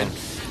 that'll happen.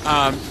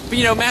 But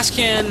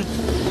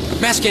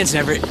MassCann's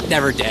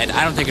never dead.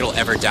 I don't think it'll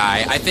ever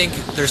die. I think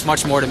there's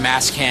much more to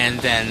MassCann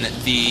than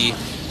the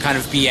kind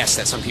of BS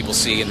that some people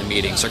see in the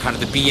meetings, or kind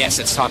of the BS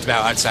that's talked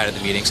about outside of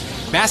the meetings.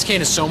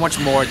 MassCann is so much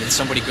more than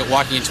somebody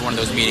walking into one of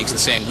those meetings and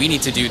saying, "We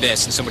need to do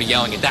this," and somebody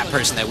yelling at that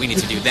person that we need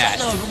to do that.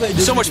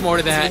 There's so much more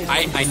to that.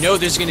 I know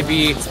there's going to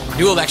be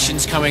new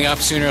elections coming up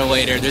sooner or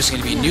later. There's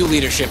going to be new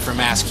leadership for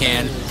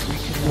MassCann,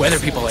 whether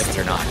people like it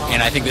or not.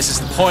 And I think this is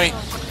the point,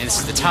 and this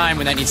is the time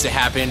when that needs to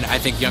happen. I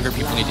think younger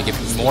people need to get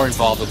more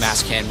involved with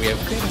MassCann.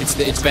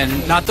 It's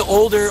been not the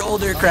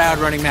older crowd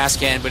running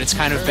MassCann, but it's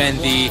kind of been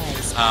the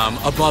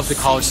above the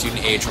college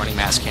student age running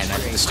MassCann. I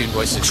think the student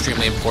voice is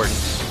extremely important,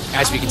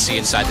 as we can see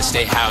inside the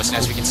State House, and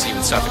as we can see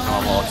with Suffolk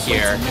NORML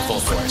here in full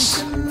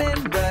force.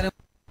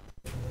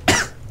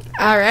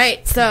 All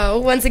right, so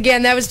once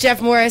again, that was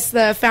Jeff Morris,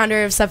 the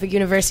founder of Suffolk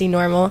University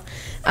NORML,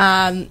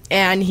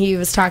 and he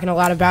was talking a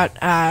lot about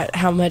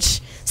how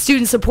much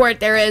student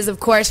support there is, of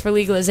course, for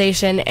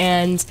legalization,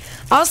 and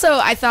also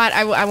I thought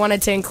I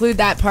wanted to include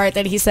that part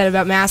that he said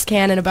about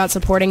MassCann and about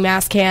supporting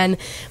MassCann.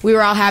 We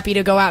were all happy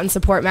to go out and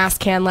support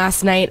MassCann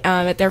last night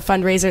at their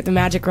fundraiser at the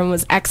Magic Room.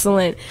 Was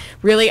excellent,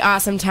 really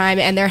awesome time,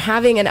 and they're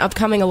having an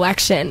upcoming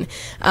election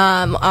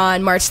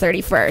on March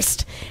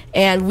 31st.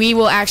 And we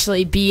will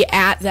actually be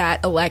at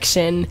that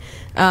election,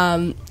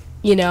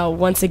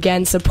 once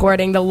again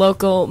supporting the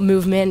local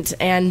movement,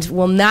 and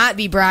will not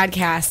be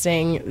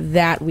broadcasting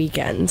that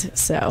weekend.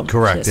 So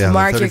correct. Just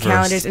mark your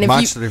calendars. And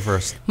March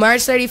 31st.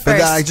 March 31st.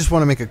 But I just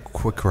want to make a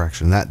quick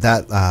correction. That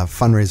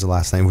fundraiser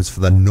last night was for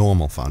the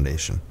NORML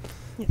Foundation.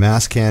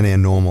 MassCann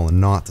and NORML are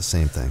not the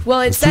same thing.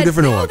 Well, it said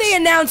they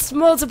announced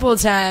multiple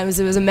times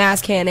it was a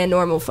MassCann and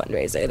NORML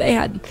fundraiser. They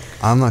had.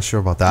 I'm not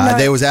sure about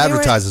that. It was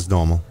advertised as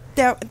NORML.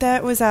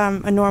 That was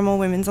a NORML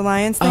Women's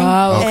Alliance thing.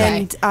 Oh,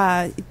 okay.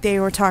 And they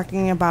were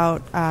talking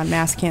about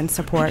MassCann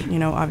support,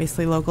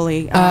 obviously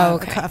locally.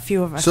 Okay. A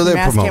few of us So from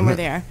they're MassCann promoting were it.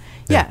 there.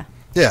 Yeah.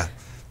 Yeah.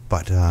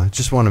 But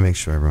just want to make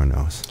sure everyone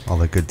knows all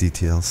the good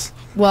details.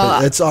 Well,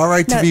 But it's all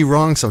right to be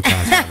wrong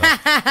sometimes.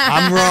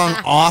 I'm wrong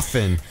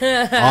often.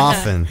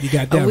 Often. You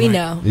got that we right.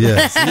 know.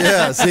 Yes.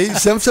 Yeah. See,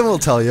 Simpson will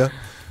tell you.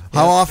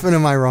 How often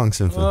am I wrong,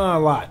 Simpson? A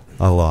lot.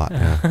 A lot.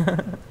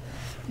 Yeah.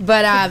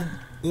 But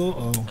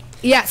Uh-oh.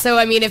 yeah. So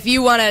I mean, if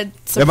you want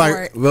to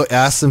support, Well,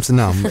 ask Simpson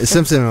now.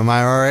 Simpson, am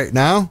I all right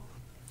now?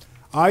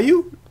 Are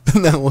you?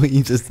 No, well,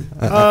 you just.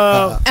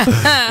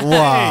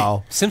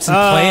 Wow. Simpson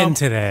playing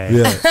today.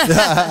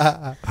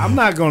 Yeah. I'm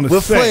not going to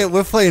We're say.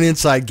 playing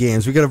inside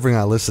games. We got to bring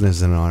our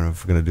listeners in on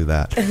if we're going to do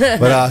that.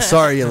 But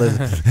sorry, you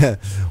listen.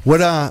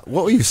 What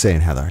were you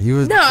saying, Heather?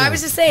 I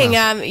was just saying,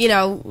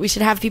 we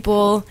should have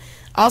people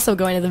also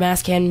going to the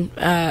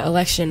MassCann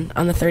election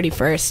on the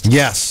 31st.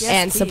 Yes.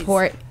 And please.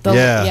 support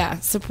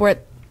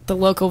support the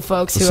local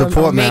folks who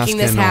Support are making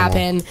this MassCann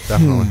happen.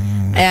 Normal.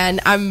 Definitely.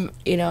 And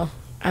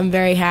I'm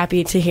very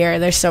happy to hear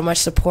there's so much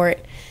support,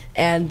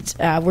 and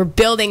we're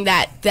building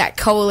that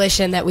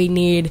coalition that we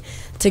need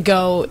to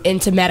go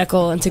into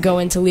medical and to go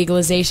into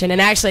legalization.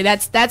 And actually,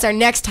 that's our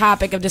next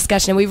topic of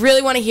discussion. We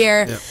really want to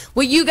hear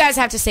what you guys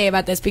have to say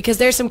about this, because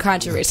there's some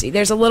controversy.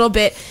 There's a little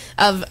bit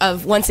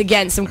of once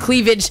again, some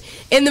cleavage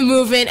in the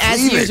movement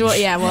as usual.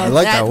 Yeah, well, I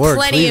like that word,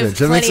 plenty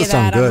cleavage. of It makes it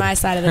sound that on good. my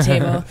side of the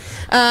table.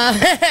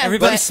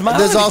 Everybody's smiling.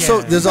 There's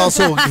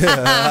also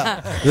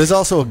again. there's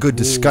also a good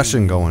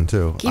discussion going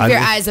too. Keep your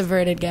eyes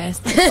averted, guys.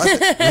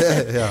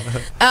 Yeah.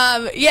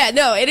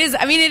 No, it is.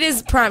 I mean, it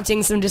is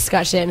prompting some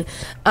discussion,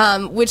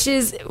 which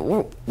is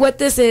what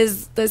this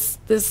is.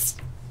 This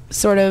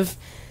sort of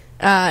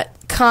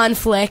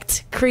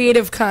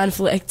creative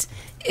conflict,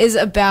 is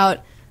about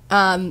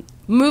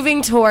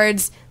moving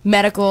towards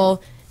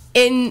medical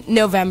in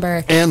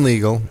November And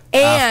legal.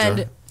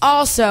 and after.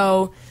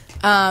 also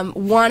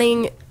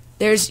wanting.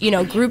 There's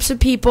groups of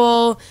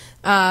people,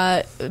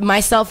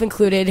 myself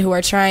included, who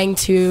are trying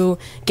to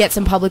get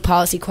some public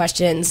policy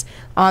questions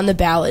on the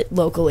ballot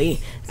locally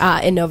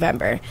in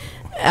November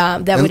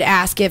that would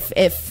ask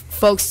if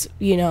folks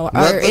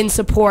are in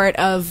support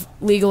of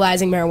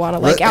legalizing marijuana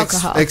like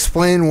alcohol.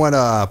 Explain what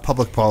a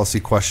public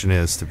policy question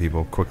is to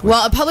people quickly.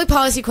 Well, a public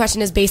policy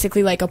question is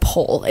basically like a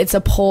poll. It's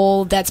a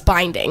poll that's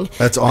binding.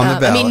 That's on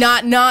the ballot. I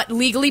mean, not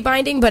legally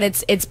binding, but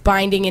it's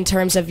binding in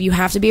terms of you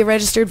have to be a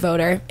registered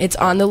voter. It's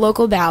on the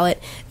local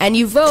ballot, and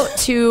you vote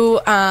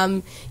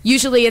to.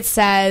 Usually, it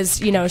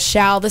says,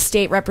 shall the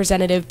state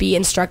representative be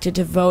instructed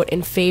to vote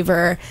in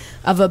favor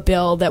of a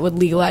bill that would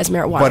legalize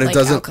marijuana but it like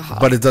doesn't. alcohol.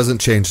 But it doesn't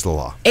change the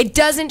law. It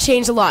doesn't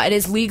change the law. It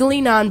is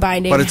legally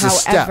non-binding. But it's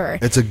however, a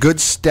step. It's a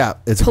good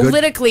step. It's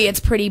politically, it's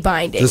pretty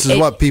binding. This is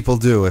what people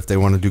do if they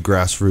want to do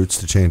grassroots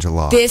to change a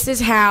law. This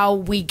is how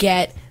we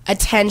get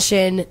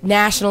attention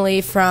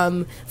nationally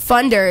from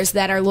funders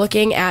that are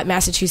looking at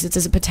Massachusetts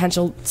as a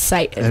potential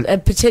site, a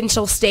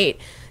potential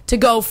state to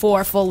go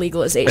for full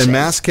legalization. And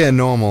MassCann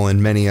NORML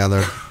and many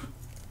other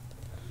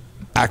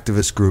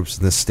activist groups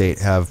in the state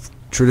have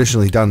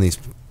traditionally done these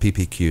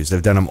PPQs.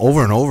 They've done them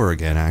over and over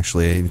again,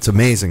 actually. It's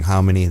amazing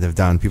how many they've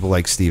done. People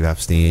like Steve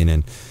Epstein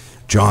and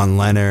John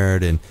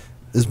Leonard, and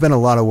there's been a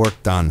lot of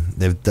work done.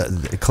 They've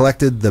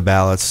collected the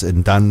ballots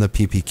and done the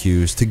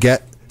PPQs to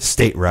get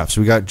state reps.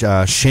 We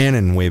got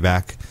Shannon way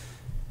back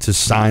to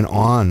sign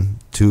on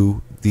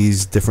to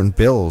these different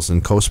bills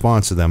and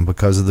co-sponsor them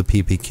because of the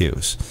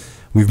PPQs.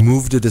 We've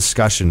moved a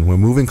discussion. We're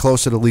moving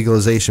closer to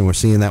legalization. We're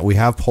seeing that we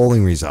have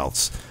polling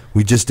results.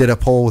 We just did a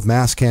poll with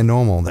MassCann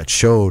NORML that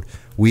showed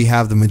we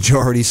have the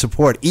majority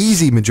support,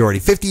 easy majority,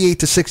 58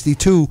 to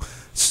 62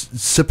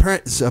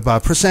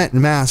 percent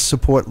mass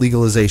support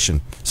legalization,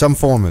 some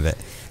form of it,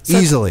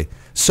 easily.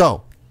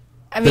 So,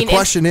 the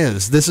question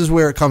is, this is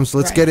where it comes.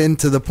 Let's get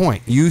into the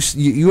point.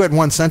 You had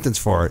one sentence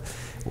for it.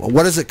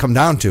 What does it come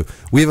down to?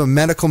 We have a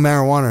medical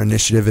marijuana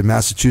initiative in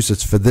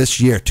Massachusetts for this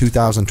year,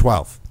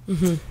 2012.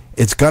 Mm-hmm.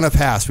 It's going to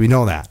pass. We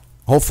know that.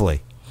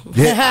 Hopefully.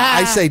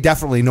 I say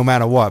definitely no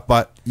matter what,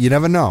 but you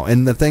never know.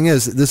 And the thing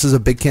is, this is a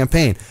big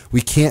campaign.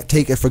 We can't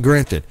take it for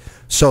granted.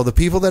 So the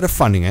people that are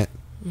funding it,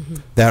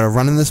 that are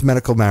running this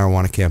medical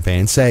marijuana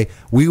campaign, say,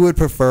 we would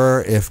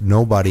prefer if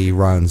nobody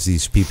runs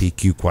these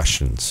PPQ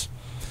questions,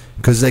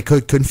 because they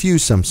could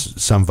confuse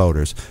some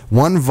voters.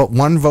 One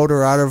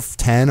voter out of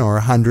 10 or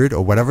 100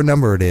 or whatever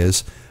number it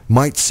is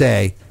might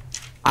say,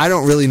 I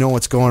don't really know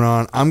what's going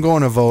on. I'm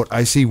going to vote.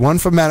 I see one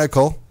for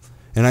medical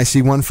and I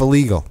see one for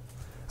legal.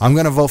 I'm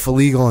going to vote for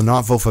legal and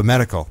not vote for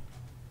medical.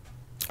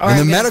 And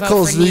the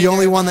medical is the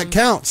only one that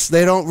counts.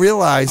 They don't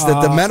realize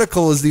that the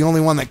medical is the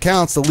only one that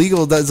counts. The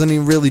legal doesn't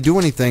even really do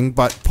anything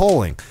but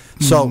polling.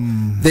 So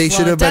they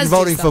should have been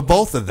voting for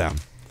both of them.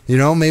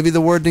 Maybe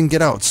the word didn't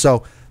get out.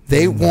 So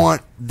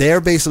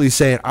they're basically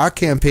saying our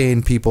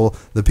campaign people,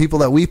 the people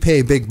that we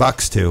pay big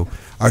bucks to,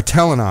 are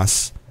telling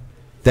us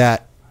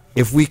that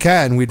if we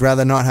can, we'd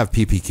rather not have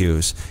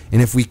PPQs.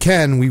 And if we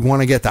can, we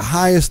want to get the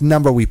highest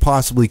number we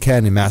possibly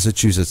can in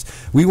Massachusetts.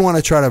 We want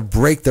to try to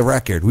break the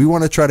record. We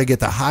want to try to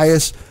get the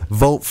highest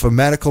vote for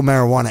medical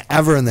marijuana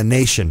ever in the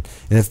nation.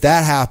 And if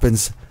that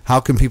happens, how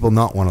can people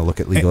not want to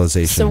look at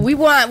legalization? So we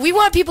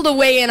want people to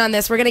weigh in on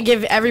this. We're going to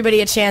give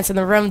everybody a chance in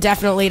the room,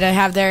 definitely, to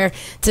have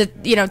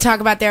talk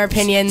about their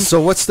opinions.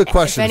 So what's the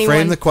question?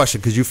 Frame the question,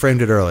 because you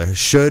framed it earlier.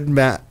 Should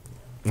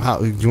how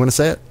do you want to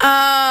say it?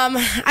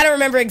 I don't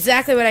remember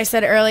exactly what I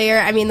said earlier.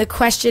 I mean, the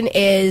question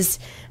is,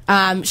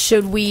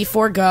 should we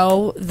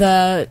forego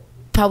the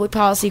public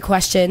policy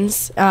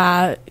questions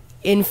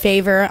in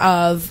favor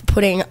of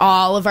putting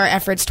all of our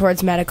efforts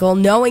towards medical,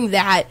 knowing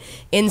that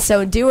in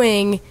so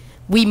doing,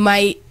 we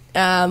might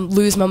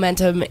lose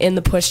momentum in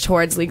the push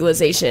towards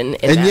legalization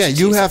in Massachusetts.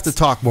 You have to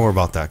talk more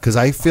about that, because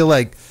I feel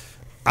like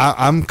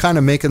I'm kind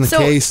of making the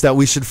case that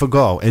we should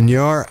forgo, and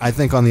you're, I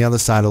think, on the other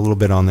side a little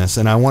bit on this,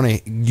 and I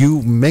want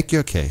you make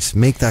your case.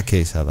 Make that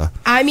case, Heather.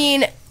 I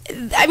mean,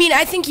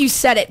 I think you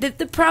said it.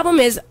 The problem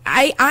is,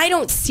 I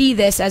don't see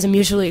this as a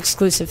mutually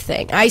exclusive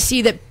thing. I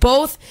see that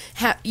both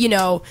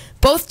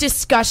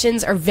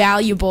discussions are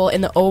valuable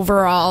in the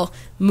overall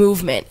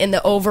movement, in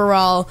the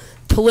overall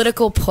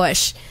political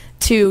push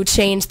to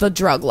change the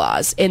drug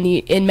laws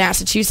in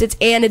Massachusetts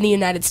and in the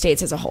United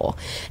States as a whole.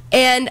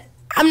 And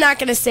I'm not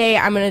going to say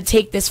I'm going to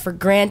take this for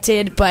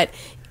granted, but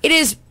it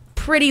is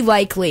pretty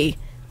likely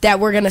that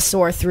we're going to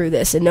soar through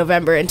this in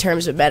November in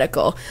terms of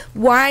medical.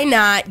 Why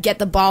not get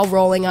the ball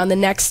rolling on the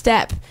next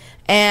step?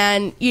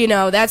 And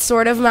that's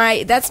sort of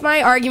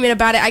my argument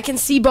about it. I can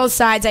see both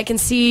sides. I can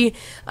see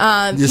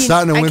you're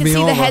starting to win me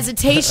over. the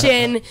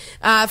hesitation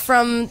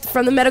from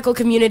the medical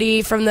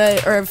community, from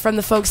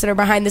the folks that are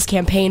behind this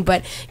campaign.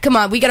 But come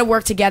on, we got to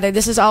work together.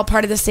 This is all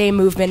part of the same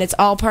movement. It's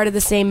all part of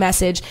the same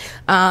message.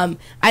 I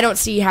don't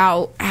see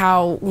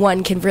how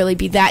one can really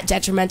be that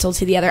detrimental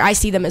to the other. I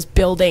see them as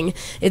building.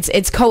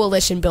 It's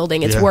coalition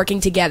building. It's working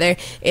together.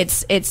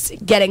 It's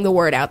getting the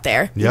word out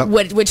there.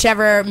 Yep.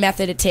 Whichever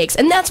method it takes,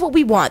 and that's what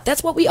we want.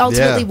 That's what we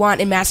ultimately want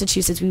in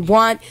Massachusetts. We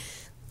want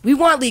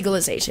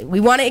legalization. We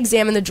want to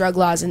examine the drug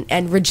laws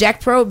and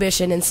reject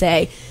prohibition and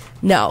say,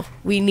 no,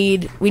 we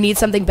need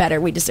something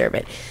better. We deserve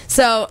it.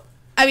 So,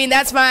 I mean,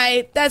 that's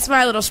my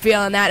little spiel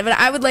on that. But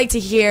I would like to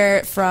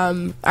hear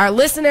from our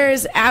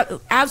listeners.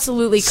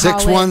 Absolutely,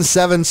 call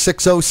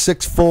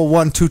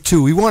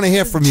 617-606-4122. We want to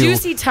hear from you.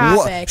 Juicy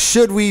topic.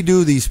 Should we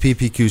do these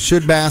PPQs?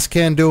 Should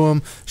MassCann do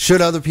them?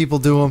 Should other people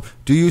do them?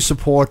 Do you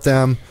support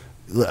them?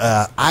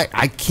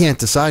 I can't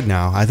decide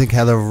now. I think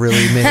Heather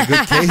really made a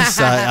good case.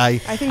 I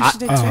think she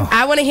did too.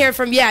 I want to hear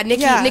from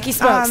Nikki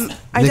Smokes.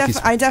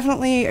 I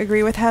definitely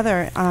agree with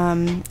Heather.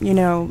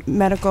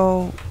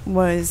 Medical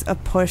was a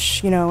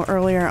push,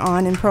 earlier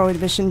on in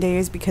prohibition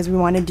days because we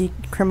want to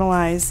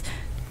decriminalize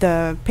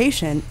the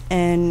patient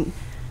and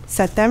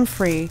set them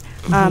free.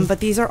 But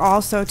these are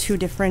also two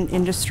different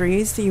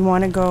industries. So you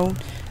want to go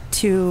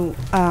to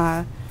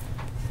a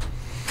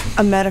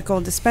medical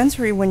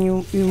dispensary when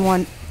you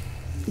want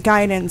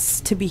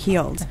guidance to be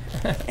healed,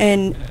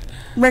 and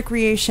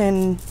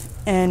recreation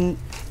and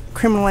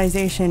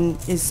criminalization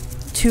is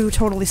two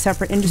totally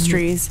separate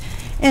industries.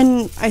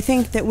 And I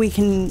think that we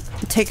can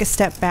take a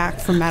step back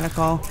from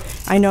medical.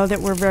 I know that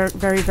we're very,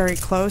 very, very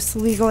close to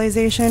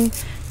legalization,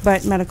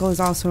 but medical is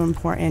also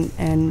important,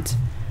 and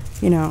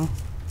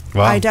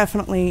Wow. I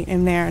definitely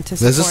am there to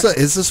support.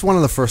 Is this one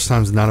of the first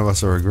times none of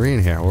us are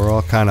agreeing here? We're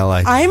all kind of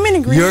like... I'm in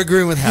agreement. You're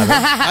agreeing with Heather.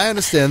 I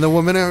understand. The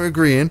women are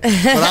agreeing. But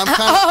I'm kind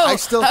of... I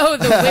still... Oh,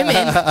 the women.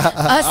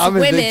 Us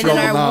women and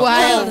our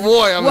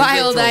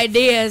wild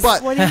ideas.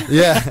 But,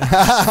 yeah.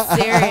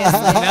 Seriously.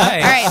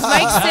 Nice. All right,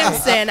 Mike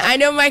Simpson. I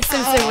know Mike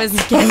Simpson was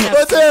getting up.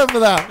 Let's hear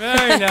for that.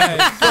 Very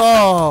nice.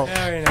 Oh.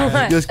 Very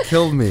nice. You just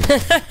killed me.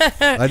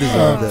 I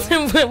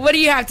deserved it. What do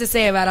you have to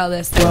say about all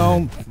this?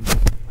 Well,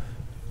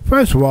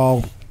 first of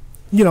all,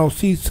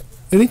 see,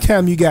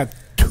 anytime you got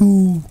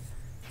two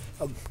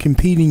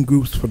competing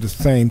groups for the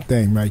same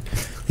thing, right,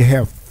 you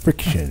have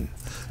friction.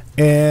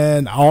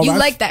 And all you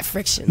like that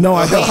friction. No,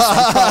 I don't.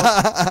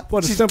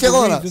 For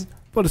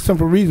the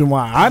simple reason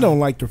why I don't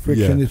like the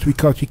friction is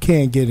because you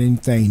can't get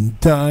anything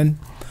done.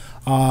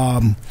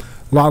 A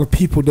lot of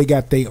people, they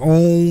got their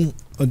own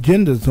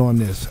agendas on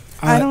this.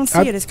 I don't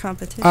see it as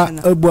competition,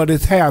 though. But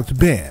it has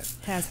been.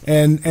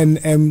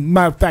 And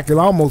matter of fact, it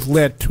almost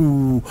led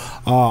to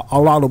a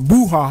lot of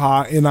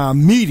brouhaha in our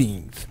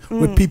meetings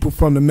with people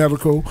from the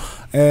medical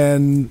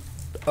and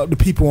the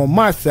people on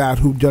my side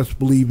who just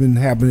believe in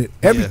having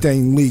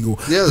everything legal.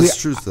 Yeah, there's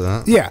truth to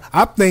that. Yeah,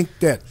 I think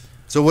that.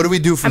 So what do we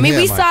do from here,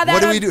 we Mike? saw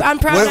that on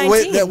Prop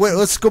 19. Wait,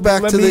 let's go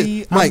back to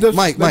the... Mike,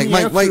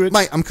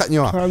 I'm cutting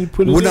you off.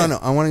 No,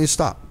 I want you to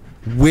stop.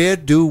 Where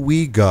do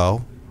we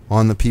go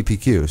on the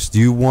PPQs? Do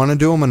you want to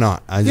do them or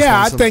not?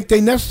 I think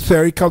they're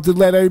necessary because to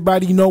let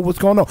everybody know what's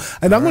going on.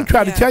 And I'm going to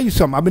try to tell you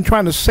something. I've been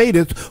trying to say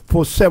this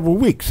for several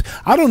weeks.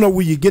 I don't know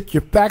where you get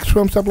your facts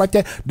from, stuff like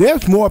that.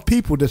 There's more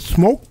people that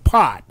smoke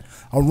pot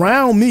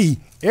around me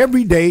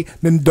every day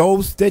than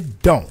those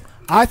that don't.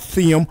 I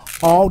see them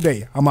all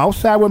day. I'm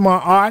outside with my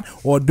art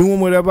or doing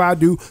whatever I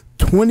do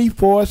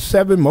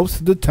 24/7 most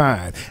of the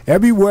time.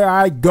 Everywhere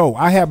I go,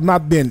 I have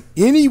not been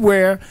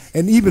anywhere,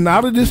 and even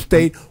out of this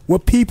state, where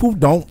people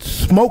don't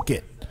smoke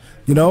it.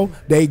 You know,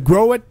 they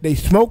grow it, they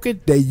smoke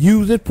it, they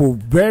use it for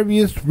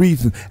various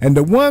reasons. And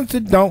the ones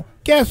that don't,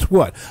 guess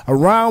what?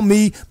 Around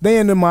me,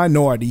 they're in the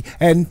minority,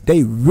 and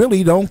they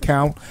really don't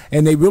count,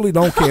 and they really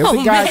don't care. Oh,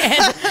 man.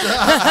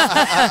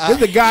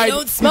 There's a guy. You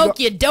don't smoke,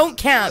 you don't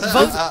count.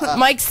 Vote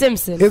Mike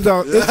Simpson. It's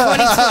a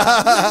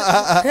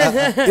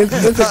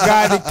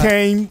guy that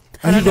came.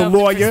 He's a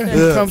lawyer.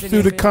 He comes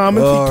through the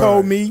comments. He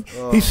told me,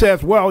 he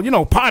says, well, you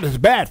know, pot is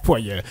bad for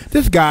you.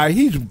 This guy,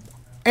 he's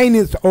ain't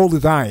as old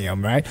as I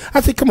am, right?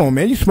 I said, come on,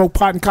 man, you smoke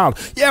pot in college.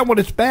 Yeah, well,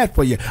 it's bad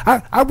for you.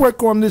 I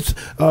work on this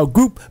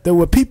group that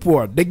where people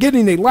are, they're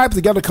getting their lives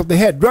together because they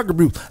had drug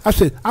abuse. I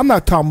said, I'm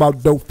not talking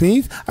about dope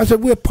fiends. I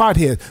said, we're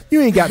potheads.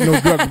 You ain't got no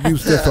drug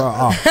abuse that's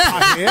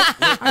pothead.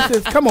 I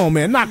said, come on,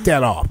 man, knock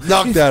that off.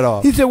 Knock that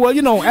off. He said, well,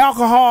 you know,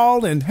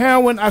 alcohol and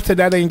heroin. I said,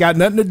 that ain't got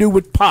nothing to do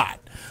with pot.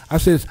 I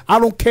says, I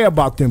don't care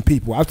about them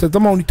people. I said,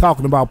 I'm only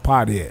talking about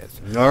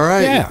potheads. All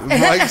right. Yeah.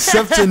 Mike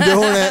Simpson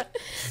doing it.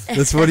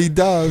 That's what he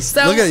does.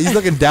 So, look at he's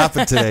looking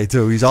dapper today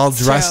too. He's all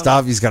dressed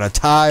up. He's got a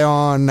tie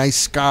on, nice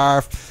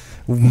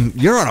scarf.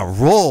 You're on a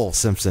roll,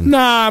 Simpson.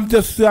 Nah, I'm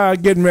just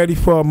getting ready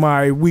for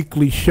my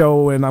weekly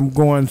show, and I'm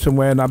going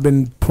somewhere, and I've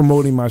been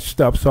promoting my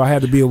stuff, so I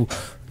had to be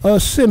a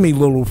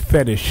semi-little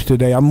fetish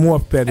today. I'm more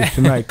fetish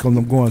tonight because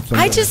I'm going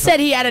somewhere. I just said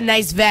he had a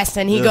nice vest,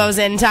 and he goes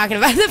in talking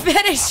about the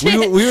fetish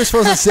shit. We were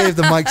supposed to save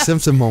the Mike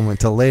Simpson moment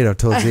till later,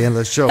 towards the end of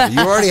the show. But you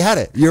already had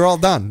it. You're all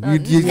done. You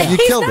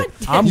killed it.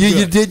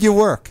 You did your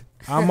work.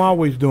 I'm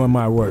always doing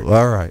my work.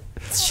 All right.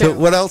 So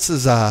what else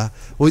is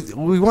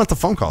we want the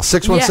phone call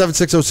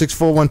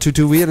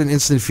 617-606-4122. We had an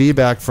instant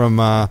feedback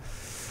from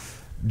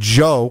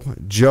Joe.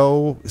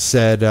 Joe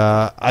said,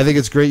 I think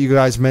it's great you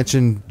guys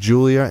mentioned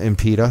Julia and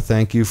Peter.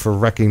 Thank you for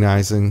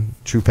recognizing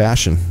true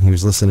passion. He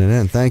was listening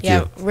in. Thank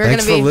you.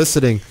 Thanks for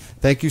listening.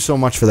 Thank you so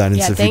much for that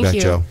instant feedback,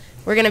 Joe.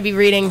 We're going to be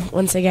reading,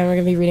 once again, we're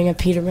going to be reading a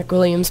Peter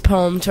McWilliams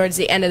poem towards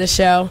the end of the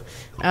show.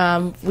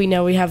 We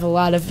know we have a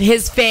lot of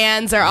his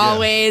fans are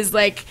always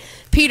like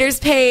Peter's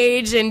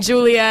page and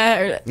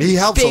Julia. He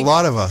helps a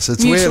lot of us.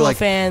 It's weird. Like,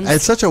 fans.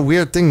 It's such a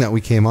weird thing that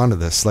we came onto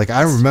this. Like,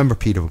 I remember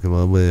Peter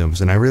McWilliams,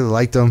 and I really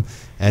liked him.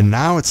 And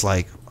now it's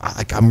like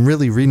I'm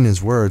really reading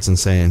his words and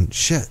saying,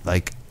 shit,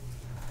 like,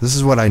 this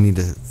is what I need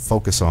to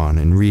focus on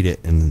and read it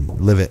and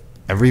live it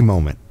every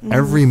moment. Mm-hmm.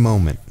 Every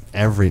moment.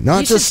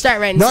 Not just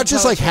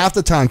like half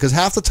the time, because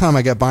half the time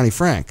I get Bonnie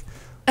Frank.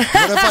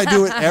 What if I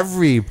do it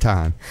every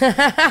time?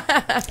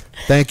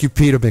 Thank you,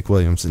 Peter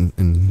McWilliams,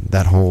 and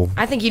that whole...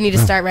 I think you need to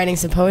start writing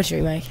some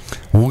poetry, Mike.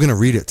 Well, we're going to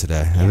read it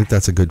today. I think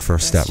that's a good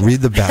first step. True.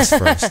 Read the best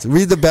first.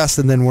 Read the best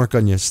and then work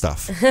on your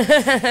stuff.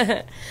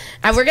 And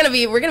we're gonna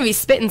be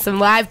spitting some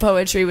live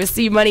poetry with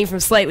C-Money from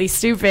Slightly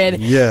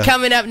Stoopid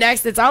coming up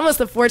next. It's almost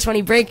the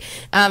 420 break,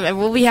 and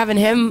we'll be having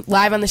him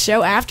live on the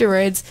show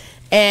afterwards.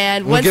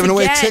 And we're giving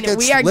away tickets,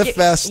 we are Lift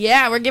Fest.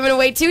 Yeah, we're giving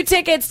away 2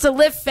 tickets to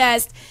Lift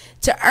Fest.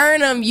 To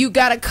earn them, you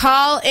gotta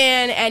call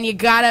in and you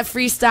gotta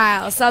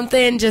freestyle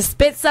something. Just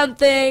spit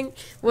something,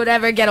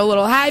 whatever. Get a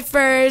little high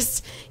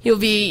first. You'll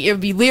be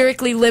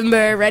lyrically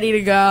limber, ready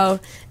to go,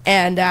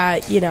 and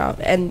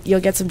and you'll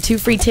get some 2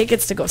 free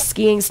tickets to go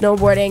skiing,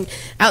 snowboarding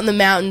out in the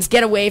mountains.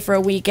 Get away for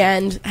a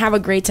weekend. Have a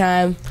great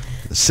time.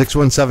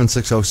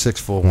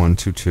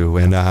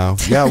 617-606-4122, and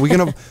we're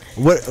gonna.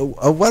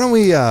 Why don't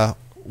we?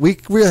 We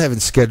really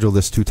haven't scheduled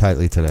this too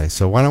tightly today,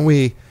 so why don't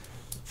we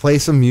play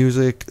some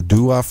music,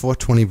 do our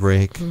 420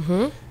 break,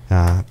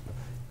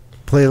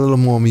 play a little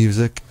more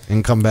music,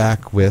 and come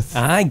back with.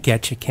 I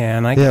get you,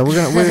 Can.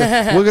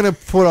 We're gonna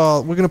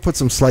put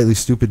some Slightly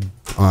Stoopid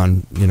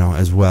on,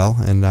 as well,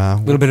 and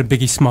a little bit of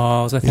Biggie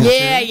Smalls. I think.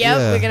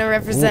 We're gonna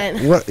represent.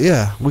 We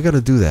got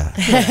to do that.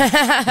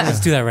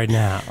 Let's do that right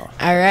now.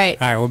 All right,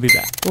 we'll be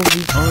back.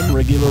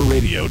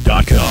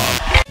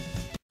 OnRegularRadio.com.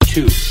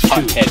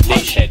 Hothead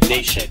Nation,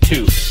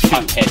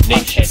 Hothead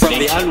Nation. From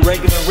the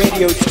Unregular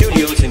Radio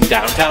Studios in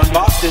downtown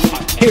Boston,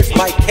 here's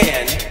Mike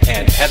Cann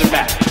and Heather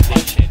Mack.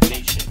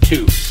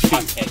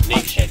 Hothead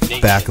Nation.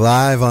 Back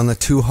live on the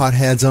 2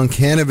 Hotheads on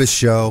Cannabis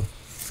show.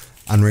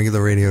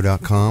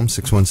 UnregularRadio.com,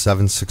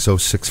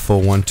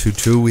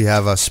 617-606-4122. We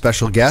have a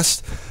special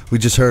guest. We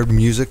just heard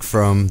music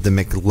from the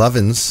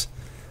McLovins,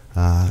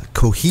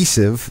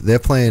 Cohesive. They're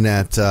playing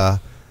at the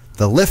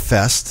Lift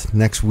Fest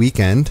next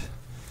weekend,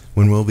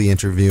 when we'll be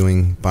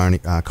interviewing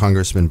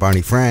Congressman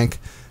Barney Frank.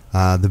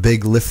 The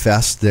big Lift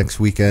Fest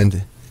next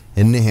weekend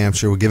in New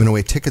Hampshire. We're giving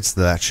away tickets to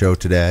that show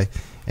today.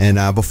 And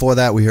before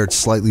that, we heard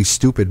Slightly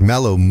Stoopid,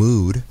 Mellow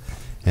Mood.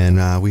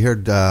 And we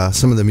heard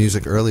some of the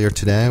music earlier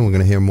today, and we're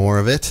going to hear more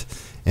of it.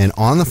 And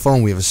on the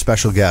phone, we have a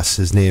special guest.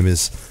 His name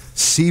is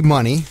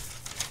C-Money.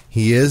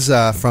 He is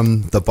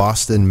from the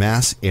Boston,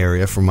 Mass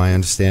area, from my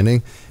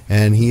understanding.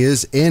 And he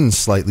is in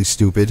Slightly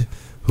Stoopid,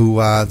 who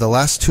the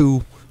last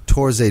 2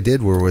 tours they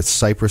did were with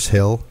Cypress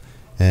Hill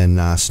and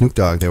Snoop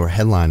Dogg. They were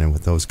headlining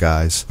with those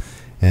guys,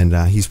 and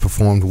he's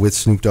performed with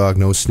Snoop Dogg,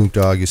 knows Snoop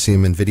Dogg. You see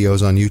him in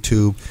videos on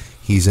YouTube.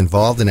 He's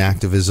involved in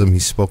activism.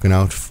 He's spoken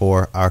out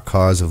for our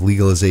cause of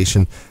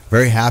legalization.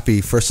 Very happy.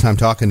 First time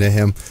talking to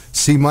him.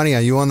 C-Money,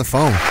 are you on the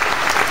phone?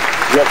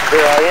 Yes, sir,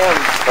 I am.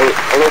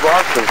 Hello,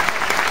 Boston.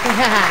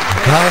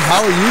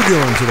 How are you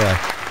doing today?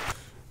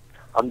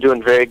 I'm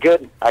doing very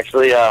good.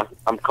 Actually,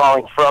 I'm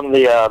calling from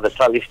the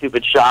Slightly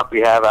Stoopid shop we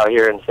have out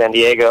here in San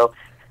Diego,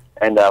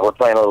 and we're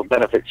playing a little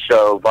benefit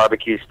show,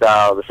 barbecue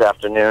style, this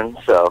afternoon.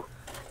 So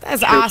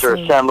that's troops awesome. are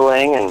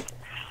assembling, and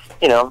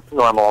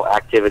normal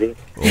activity.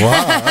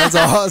 Wow, that's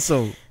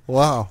awesome.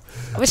 Wow.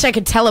 I wish I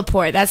could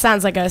teleport. That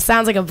sounds like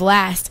a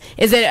blast.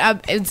 Is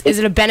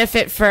it a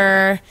benefit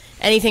for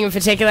anything in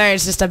particular?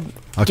 It's just a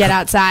get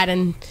outside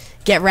and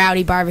get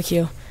rowdy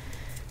barbecue.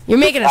 You're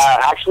making us.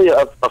 Actually,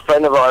 a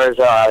friend of ours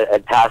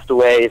had passed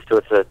away,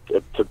 so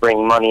it's to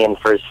bring money in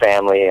for his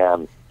family.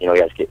 He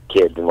has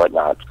kids and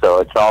whatnot, so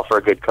it's all for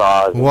a good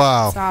cause.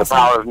 Wow. The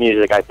power of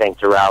music, I think,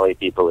 to rally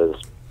people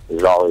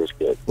is always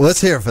good. Well,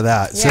 let's hear it for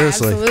that. Yeah,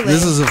 Seriously. absolutely.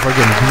 This is a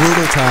freaking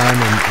brutal time,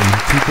 and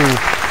people,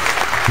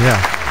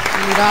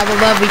 We need all the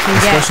love we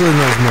can get. especially in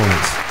those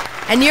moments.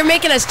 And you're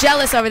making us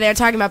jealous over there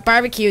talking about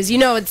barbecues.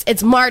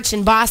 It's March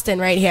in Boston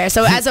right here.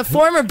 So as a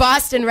former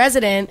Boston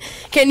resident,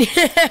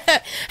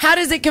 how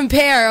does it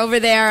compare over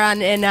there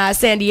in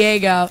San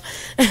Diego?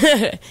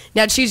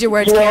 Now choose your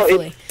words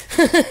carefully.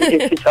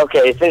 It's okay.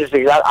 It's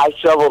interesting. I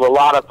shoveled a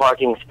lot of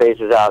parking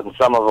spaces out in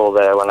Somerville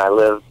there when I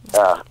lived.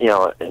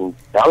 And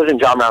I was in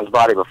John Brown's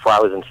Body before I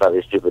was in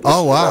Slightly Stoopid.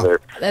 Oh, wow. Another,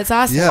 that's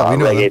awesome. Yeah, we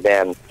know reggae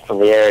band from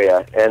the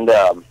area. And,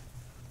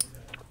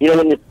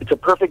 when it's a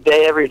perfect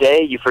day every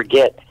day, you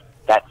forget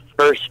that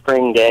first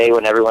spring day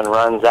when everyone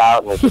runs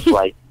out and it's just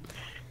like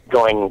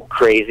going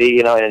crazy,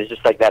 and it's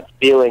just like that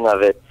feeling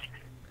of it.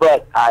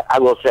 But I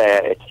will say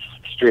it's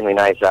extremely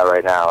nice out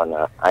right now,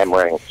 and I'm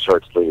wearing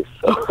short sleeves.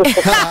 So.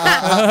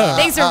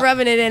 Thanks for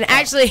rubbing it in.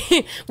 Actually,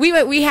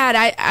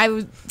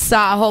 I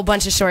saw a whole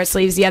bunch of short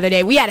sleeves the other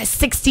day. We had a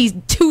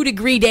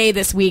 62-degree day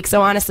this week,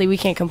 so honestly, we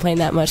can't complain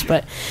that much.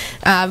 But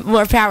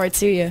more power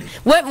to you.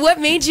 What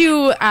made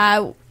you?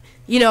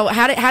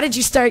 How did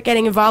you start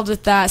getting involved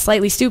with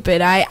Slightly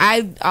Stoopid?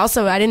 I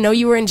didn't know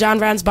you were in John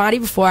Brown's Body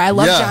before. I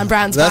love John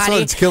Brown's Body. That's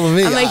what's killing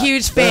me. I'm a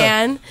huge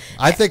fan.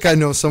 I think I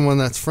know someone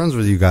that's friends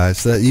with you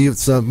guys.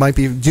 That might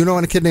be. Do you know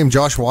a kid named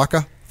Josh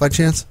Walker by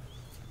chance?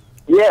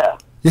 Yeah.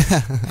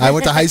 Yeah, I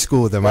went to high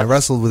school with him. I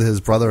wrestled with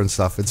his brother and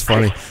stuff. It's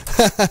funny.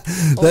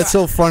 That's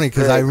so funny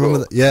because I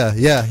remember.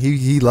 Cool.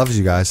 He loves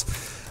you guys.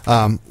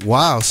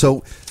 Wow.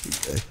 So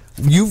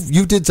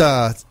you did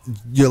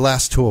your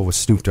last tour with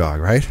Snoop Dogg,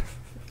 right?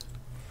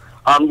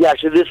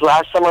 Actually, this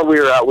last summer we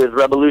were out with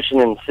Revolution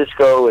and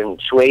Cisco and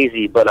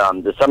Swayze, but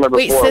the summer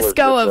before Wait,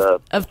 Cisco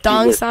was of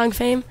Thong Song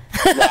fame?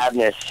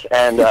 Madness,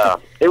 and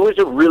it was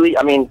a really,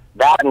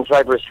 that and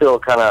Cypress Hill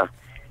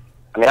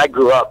I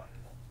grew up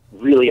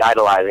really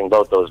idolizing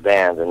both those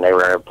bands, and they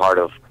were a part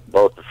of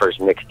both the first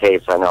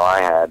mixtapes I know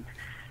I had,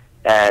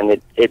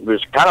 and it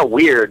was kind of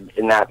weird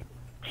in that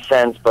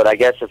sense, but I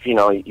guess if,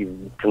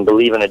 you can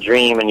believe in a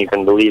dream and you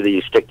can believe that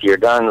you stick to your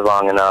guns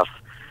long enough,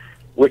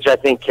 which I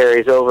think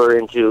carries over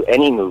into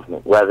any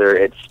movement, whether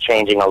it's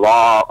changing a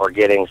law or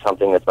getting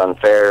something that's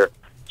unfair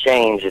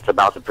changed. It's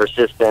about the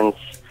persistence,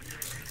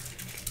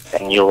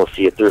 and you'll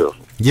see it through.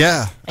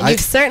 Yeah. And you've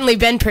certainly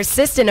been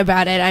persistent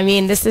about it.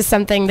 This is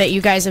something that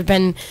you guys have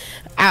been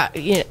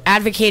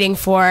advocating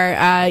for,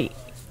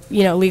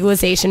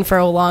 legalization for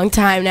a long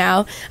time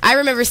now. I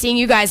remember seeing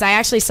you guys. I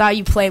actually saw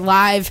you play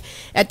live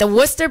at the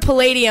Worcester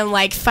Palladium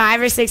like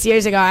 5 or 6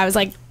 years ago. I was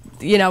like,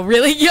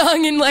 really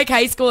young in like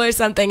high school or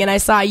something, and I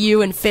saw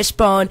you and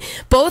Fishbone.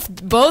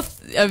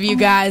 Both of you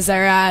guys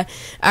are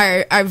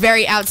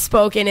very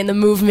outspoken in the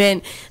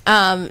movement.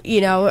 Are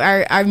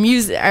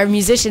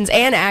musicians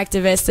and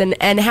activists.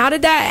 And how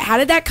did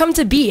that come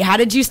to be? How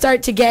did you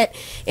start to get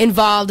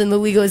involved in the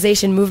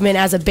legalization movement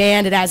as a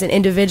band and as an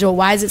individual?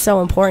 Why is it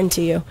so important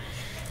to you?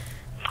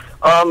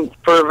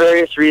 For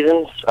various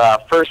reasons.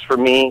 First, for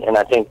me, and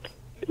I think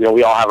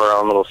we all have our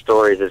own little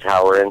stories as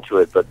how we're into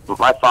it, but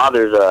my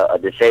father's a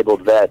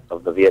disabled vet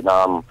of the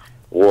Vietnam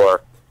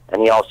War,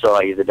 and he's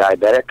a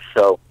diabetic,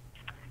 so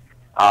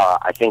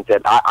I think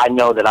that I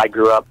know that I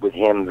grew up with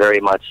him very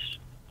much,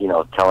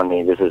 telling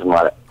me this is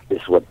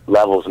what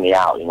levels me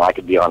out. I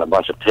could be on a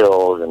bunch of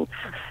pills, and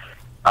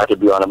I could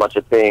be on a bunch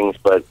of things,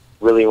 but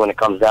really when it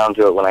comes down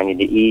to it, when I need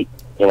to eat,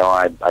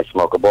 I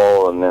smoke a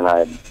bowl, and then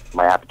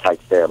my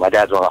appetite's there. My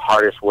dad's one of the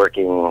hardest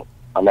working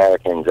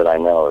Americans that I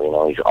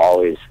know. He's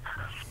always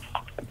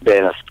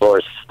been a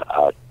source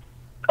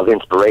of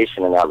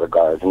inspiration in that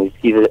regard, and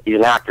he's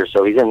an actor,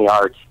 so he's in the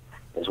arts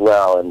as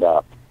well. And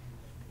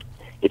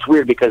it's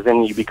weird because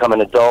then you become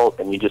an adult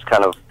and you just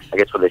kind of, I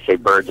guess what they say,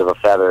 birds of a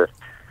feather.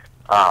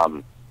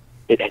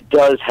 It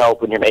does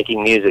help when you're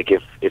making music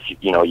if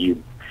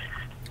you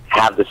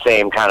have the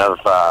same kind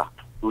of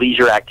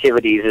leisure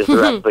activities as the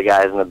rest of the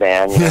guys in the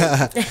band.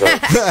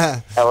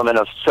 The element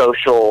of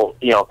social,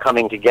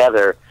 coming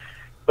together.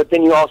 But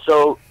then you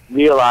also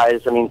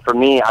realize, for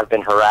me, I've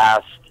been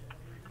harassed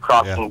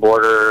crossing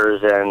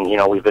borders, and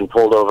we've been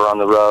pulled over on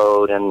the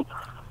road, and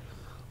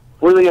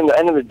really, in the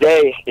end of the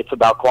day, it's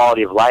about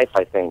quality of life,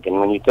 I think. And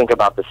when you think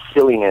about the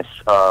silliness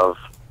of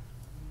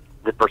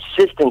the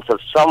persistence of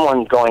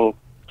someone going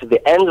to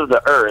the ends of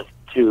the earth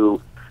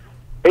to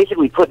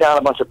basically put down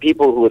a bunch of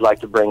people who would like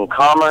to bring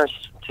commerce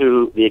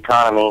to the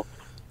economy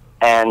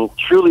and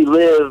truly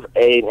live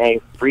in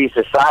a free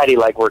society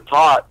like we're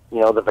taught,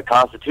 that the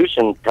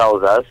Constitution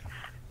tells us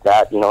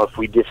that, if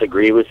we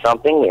disagree with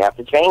something, we have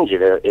to change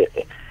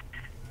it.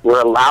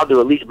 We're allowed to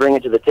at least bring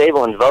it to the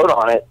table and vote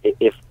on it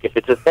if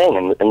it's a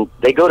thing. And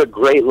they go to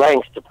great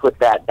lengths to put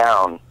that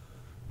down.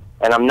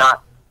 And I'm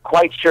not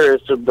quite sure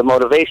as to the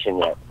motivation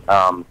yet.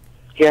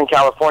 Here in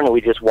California,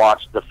 we just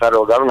watched the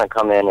federal government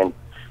come in and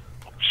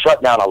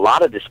shut down a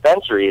lot of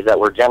dispensaries that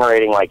were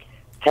generating like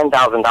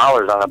 $10,000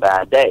 on a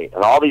bad day.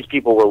 And all these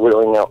people were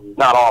willing,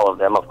 not all of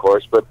them, of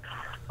course, but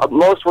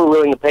most were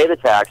willing to pay the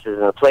taxes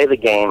and to play the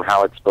game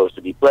how it's supposed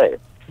to be played.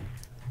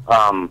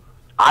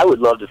 I would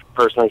love to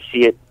personally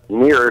see it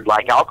mirrored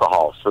like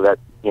alcohol, so that,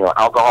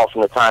 alcohol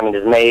from the time it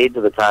is made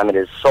to the time it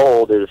is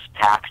sold is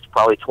taxed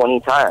probably 20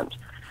 times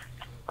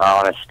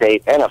on a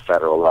state and a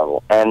federal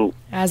level. And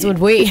as would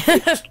we.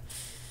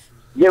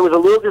 Yeah, it was a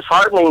little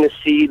disheartening to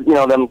see,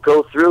 them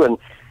go through, and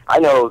I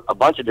know a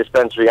bunch of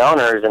dispensary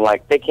owners, and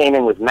they came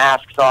in with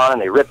masks on,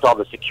 and they ripped all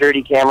the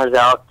security cameras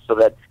out so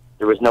that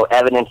there was no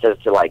evidence as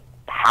to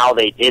how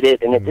they did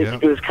it, and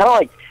it was kind of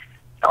like,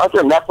 aren't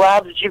there meth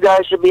labs that you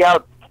guys should be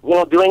out,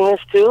 doing this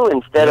too,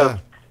 instead of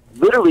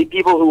literally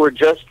people who were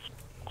just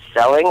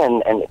selling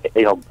and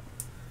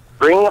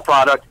bringing a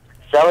product,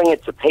 selling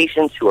it to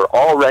patients who are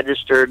all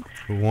registered.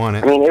 Who want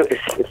it? I mean,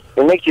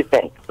 it makes you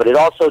think, but it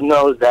also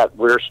knows that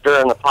we're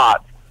stirring the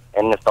pot,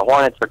 and if the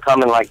hornets are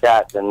coming like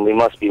that, then we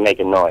must be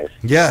making noise.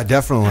 Yeah,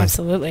 definitely.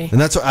 Absolutely. And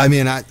that's what, I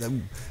mean, I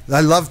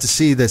love to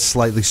see this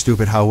Slightly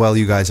Stoopid, how well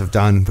you guys have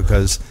done,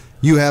 because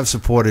you have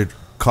supported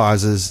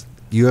causes,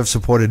 you have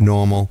supported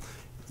NORML,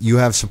 you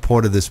have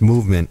supported this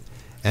movement,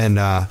 and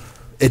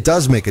it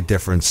does make a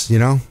difference,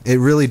 It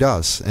really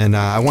does. And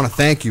I want to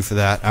thank you for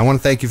that. I want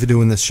to thank you for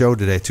doing this show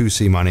today, too,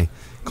 C-Money,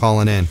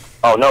 calling in.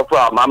 Oh, no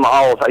problem.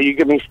 You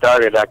get me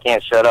started, I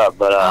can't shut up,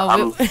 but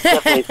I'm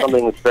definitely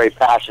something that's very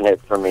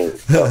passionate for me.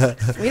 So.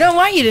 We don't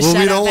want you to shut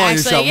up, we don't want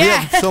you to shut. Yeah. We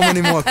have so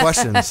many more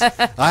questions.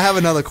 I have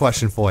another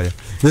question for you.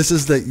 This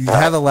is you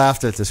Heather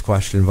laughed at this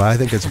question, but I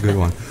think it's a good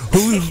one.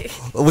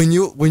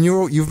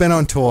 You've been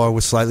on tour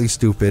with Slightly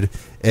Stoopid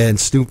and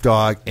Snoop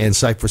Dogg and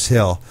Cypress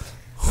Hill.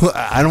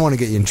 I don't want to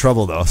get you in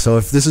trouble, though, so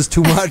if this is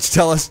too much,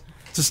 tell us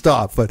to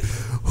stop. But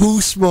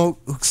who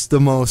smokes the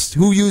most,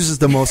 who uses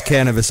the most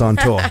cannabis on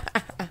tour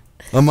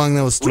among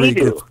those three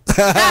groups?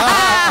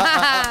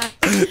 Yeah.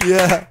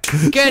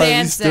 Good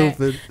answer.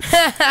 Stupid.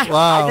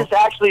 Wow. I just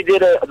actually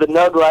did the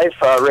Nug Life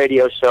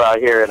radio show out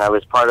here, and I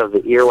was part of the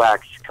Earwax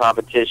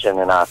competition,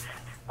 and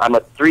I'm a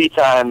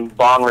 3-time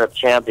Bong Rip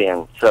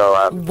champion, so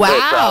I'm very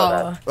proud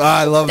of that.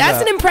 I love that.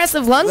 That's an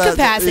impressive lung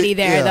capacity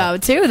there, though,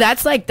 too.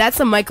 That's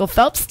a Michael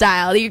Phelps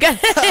style. You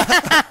got.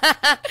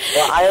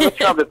 Well, I am a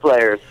trumpet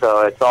player,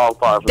 so it's all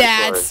part of the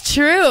story. That's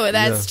true.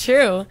 That's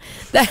true.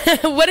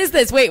 What is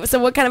this? Wait, so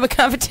what kind of a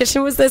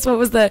competition was this? What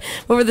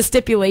were the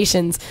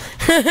stipulations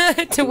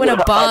to win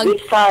a bong?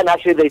 This time,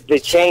 actually, they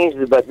changed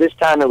it, but this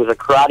time it was a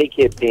Karate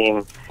Kid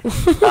theme.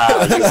 You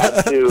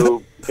had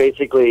to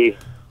basically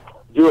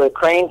do a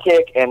crane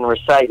kick and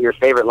recite your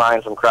favorite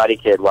line from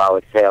Karate Kid while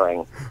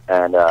exhaling.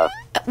 And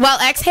while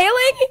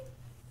exhaling?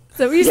 Is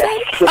that what you said?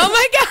 Oh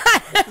my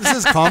God! This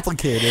is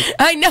complicated.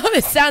 I know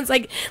this sounds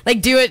like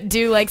do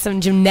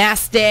some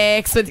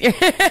gymnastics with your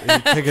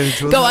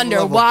go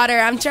underwater.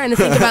 I'm trying to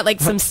think about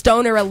some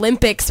stoner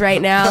Olympics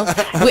right now.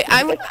 Wait,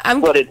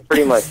 I'm what it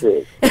pretty much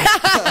is. All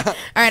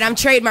right, I'm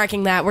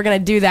trademarking that. We're gonna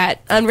do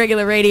that on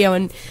regular radio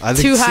and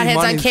 2 hotheads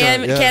on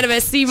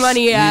Cannabis.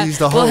 C-Money.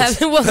 We'll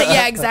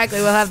have exactly.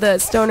 We'll have the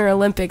stoner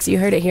Olympics. You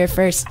heard it here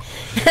first.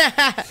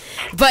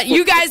 But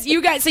you guys.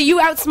 So you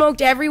outsmoked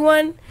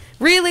everyone,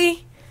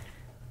 really?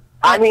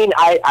 I mean,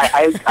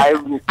 I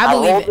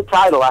hold the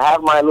title. I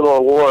have my little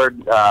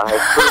award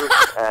as proof,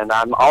 and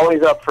I'm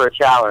always up for a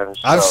challenge.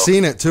 So. I've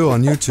seen it too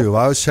on YouTube.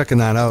 I was checking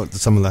that out,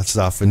 some of that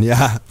stuff, and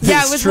I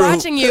was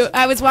watching you.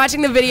 I was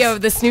watching the video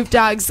of the Snoop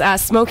Dogg's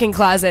smoking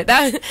closet.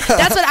 That's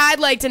what I'd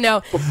like to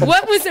know.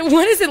 What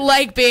is it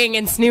like being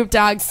in Snoop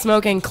Dogg's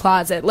smoking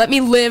closet? Let me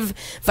live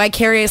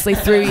vicariously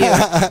through you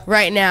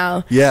right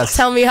now. Yes.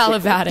 Tell me all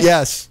about it.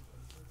 Yes.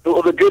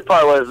 Well, the good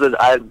part was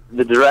that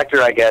the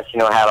director, I guess,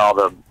 had all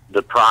the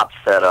props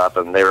set up,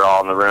 and they were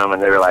all in the room,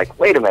 and they were like,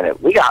 "Wait a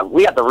minute, we got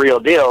the real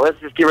deal. Let's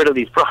just get rid of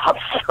these props."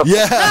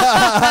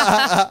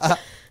 Yeah.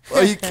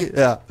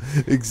 Yeah,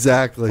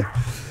 exactly.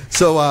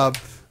 So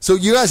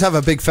you guys have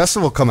a big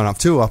festival coming up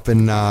too, up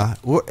in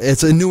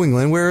it's in New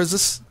England. Where is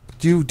this?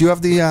 Do you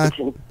have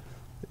the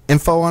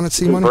info on it,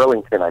 C-Money?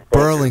 Burlington, I think.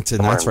 Burlington,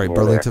 that's right,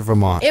 Burlington,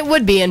 Vermont. It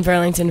would be in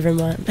Burlington,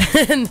 Vermont.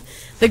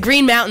 The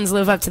Green Mountains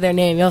live up to their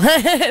name.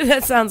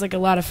 That sounds like a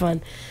lot of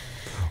fun.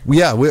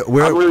 Yeah, I'm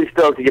really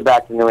stoked to get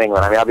back to New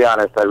England. I mean, I'll be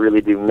honest, I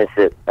really do miss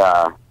it.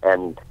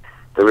 And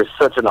there was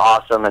such an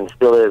awesome, and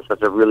still is,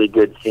 such a really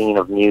good scene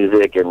of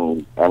music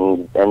and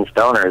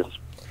stoners.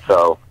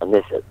 so I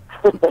miss it.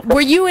 Were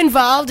you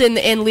involved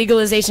in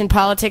legalization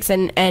politics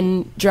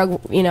and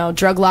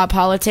drug law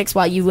politics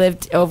while you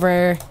lived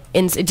over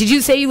in? Did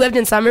you say you lived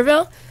in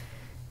Somerville?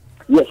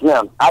 Yes,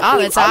 ma'am.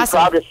 Actually, that's awesome.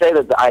 I'm proud to say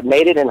that I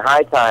made it in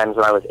High Times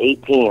when I was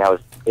 18. I was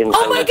in.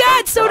 Oh my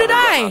God! So did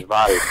I.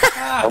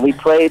 And we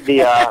played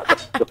the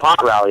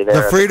pot rally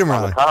there. The Freedom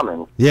Rally. On the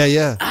Common. Yeah,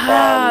 yeah.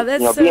 Ah,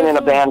 that's so being in a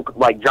cool. band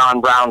like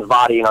John Brown's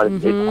Body,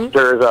 it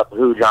stirs up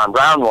who John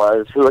Brown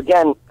was. Who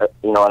again,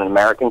 an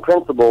American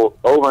principle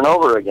over and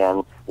over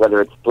again.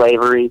 Whether it's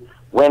slavery,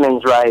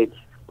 women's rights,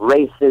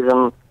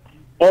 racism,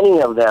 any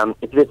of them,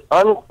 if it's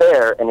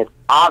unfair and it's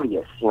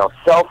obvious,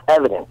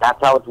 self-evident, that's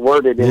how it's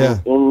worded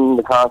in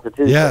the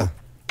Constitution. Yeah.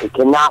 It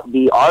cannot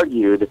be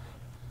argued,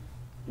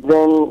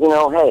 then,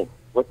 hey,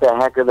 what the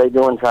heck are they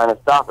doing trying to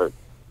stop it?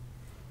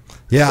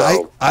 Yeah,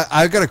 So,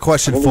 I've got a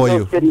question in for a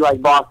you. city like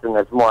Boston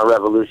that's more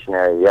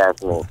revolutionary, you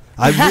ask me.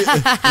 I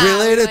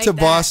related to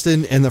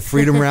Boston and the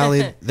Freedom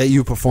Rally that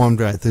you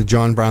performed at the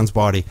John Brown's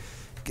Body.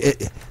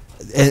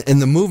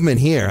 And the movement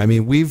here, I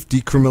mean, we've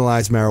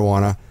decriminalized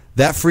marijuana.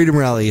 That Freedom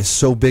Rally is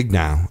so big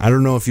now. I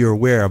don't know if you're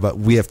aware, but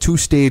we have 2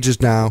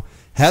 stages now.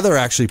 Heather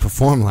actually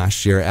performed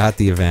last year at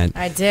the event.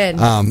 I did.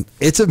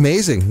 It's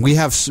amazing. We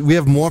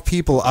have more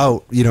people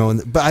out,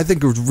 but I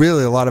think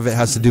really a lot of it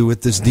has to do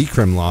with this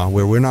decrim law,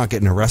 where we're not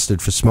getting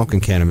arrested for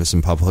smoking cannabis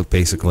in public,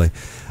 basically.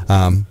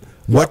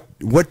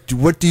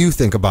 What do you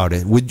think about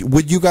it?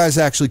 Would you guys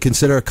actually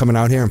consider coming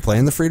out here and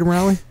playing the Freedom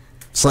Rally?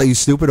 Slightly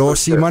Stoopid or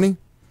C-Money?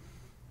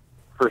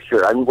 For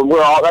sure. I mean,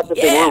 that's the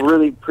thing. We're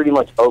really pretty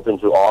much open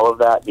to all of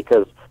that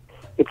because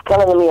it's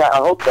kind of, I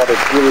hope that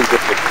it's really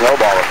just a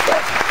snowball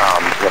effect.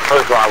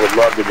 First of all, I would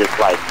love to just,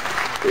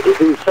 it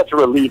was such a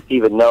relief to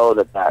even know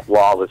that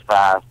law was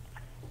passed.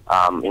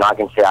 I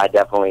can say I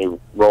definitely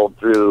rolled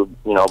through,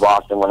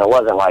 Boston when it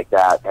wasn't like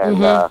that.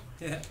 And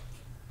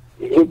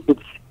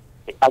it's,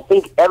 I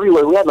think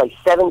everywhere, we had like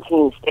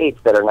 17 states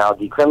that are now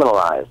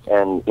decriminalized.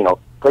 And,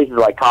 places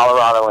like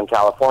Colorado and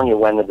California,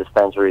 when the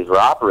dispensaries were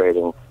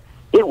operating,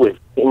 it was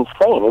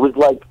insane. It was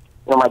like,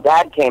 my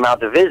dad came out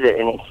to visit,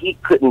 and he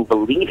couldn't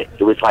believe it.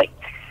 It was like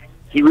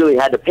he really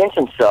had to pinch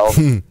himself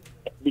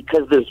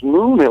because this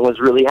movement was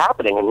really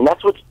happening. And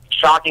that's what's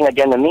shocking,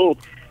 again, to me,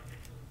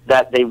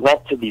 that they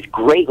went to these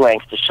great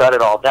lengths to shut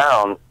it all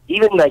down.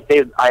 Even like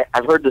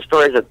I've heard the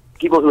stories of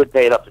people who had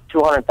paid up to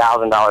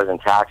 $200,000 in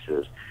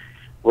taxes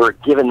were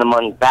given the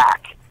money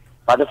back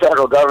by the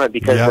federal government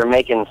because they're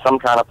making some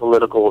kind of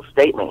political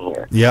statement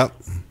here. Yep.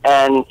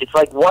 And it's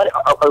like, what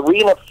are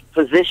we in a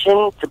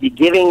position to be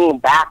giving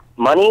back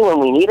money when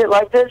we need it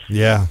like this?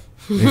 Yeah,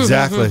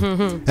 exactly.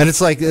 And it's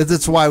like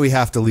that's why we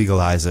have to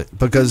legalize it,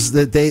 because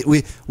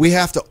we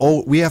have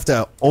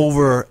to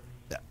over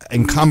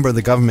encumber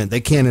the government.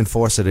 They can't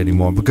enforce it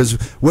anymore because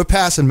we're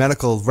passing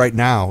medical right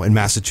now in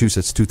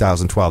Massachusetts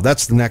 2012.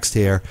 That's the next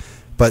here,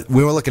 but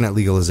we were looking at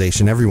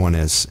legalization. Everyone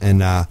is,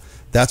 and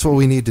that's what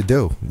we need to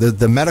do.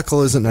 The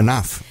medical isn't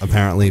enough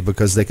apparently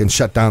because they can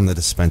shut down the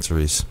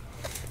dispensaries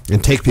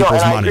and take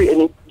people's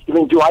money. I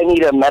mean, do I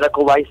need a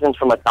medical license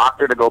from a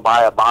doctor to go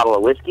buy a bottle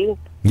of whiskey?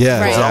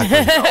 Yeah,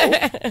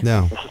 exactly.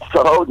 No.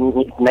 So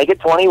make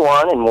it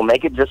 21, and we'll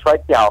make it just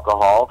like the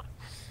alcohol.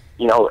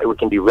 It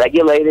can be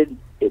regulated.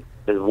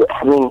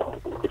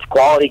 It's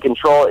quality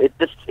control. It's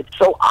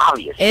so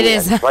obvious. It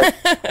is. And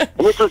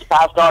this was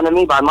passed on to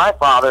me by my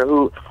father,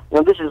 who,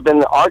 this has been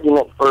the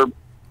argument for.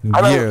 I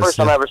remember the first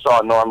time I ever saw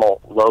a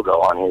NORML logo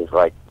on his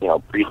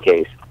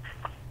briefcase.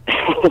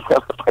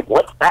 Like,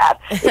 what's that?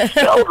 It's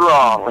spelled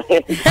wrong.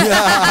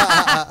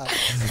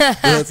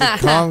 That's a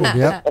common,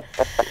 yep.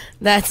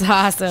 That's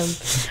awesome.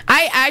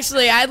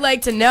 I'd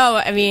like to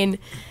know,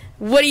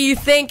 what do you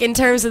think in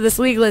terms of this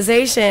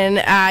legalization?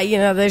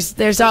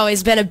 There's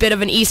always been a bit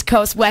of an East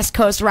Coast, West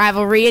Coast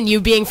rivalry, and you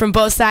being from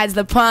both sides of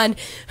the pond,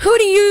 who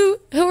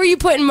are you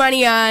putting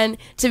money on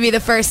to be the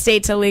first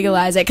state to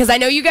legalize it? Because I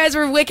know you guys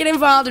were wicked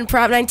involved in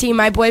Prop 19.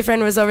 My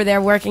boyfriend was over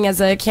there working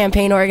as a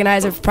campaign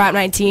organizer for Prop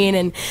 19,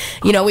 and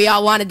we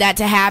all wanted that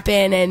to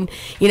happen, and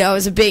it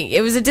was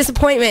a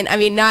disappointment.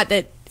 Not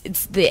that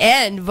it's the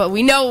end, but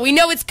we know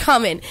it's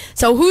coming.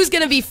 So who's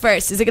going to be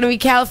first? Is it going to be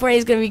California?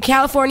 Is it going to be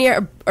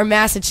California or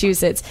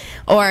Massachusetts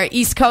or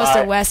East Coast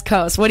or West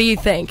Coast? What do you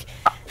think?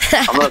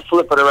 I'm going to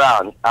flip it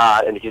around,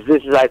 and because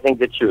this is, I think,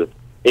 the truth.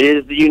 It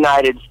is the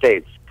United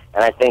States,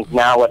 and I think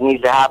now what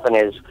needs to happen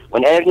is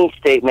when any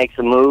state makes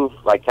a move,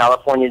 like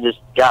California just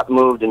got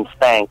moved and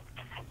spanked,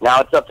 now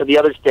it's up to the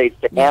other states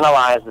to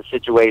analyze the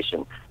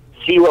situation,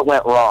 see what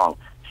went wrong,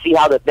 see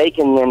how that they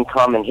can then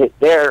come and hit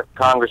their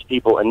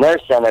congresspeople and their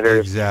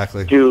senators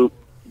to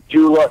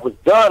do what was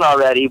done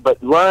already,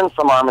 but learn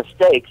from our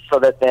mistakes so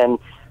that then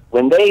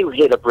when they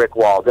hit a brick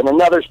wall, then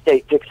another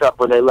state picks up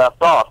where they left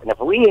off. And if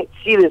we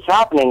see this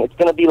happening, it's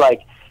going to be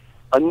like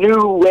a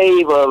new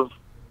wave of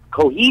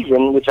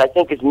cohesion, which I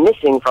think is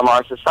missing from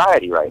our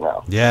society right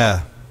now.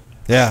 Yeah,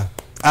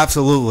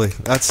 absolutely.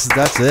 That's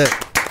it.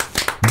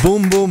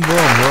 Boom, boom, boom.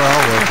 We're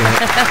all working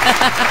it.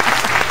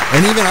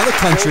 And even other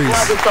countries.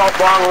 It's all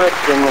Bong rich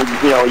and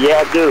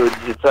dudes.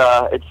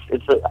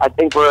 I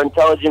think we're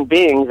intelligent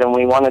beings, and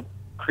we want to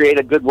create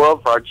a good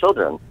world for our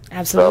children.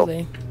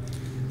 Absolutely.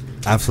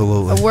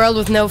 Absolutely. A world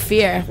with no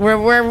fear. We're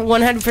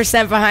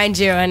 100% behind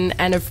you,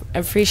 and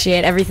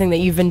appreciate everything that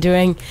you've been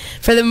doing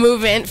for the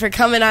movement, for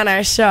coming on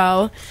our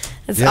show.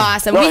 It's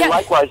awesome. No,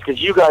 likewise,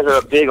 because you guys are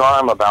a big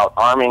arm about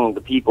arming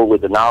the people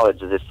with the knowledge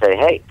to just say,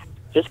 hey,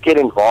 just get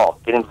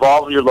involved. Get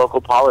involved with your local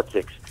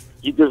politics.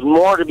 There's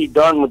more to be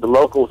done with the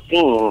local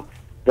scene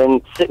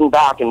than sitting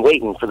back and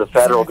waiting for the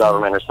federal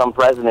government or some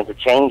president to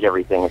change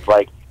everything. It's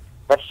like,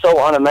 that's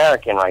so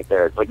un-American right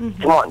there. It's like,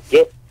 come on,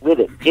 get with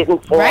it. Get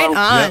informed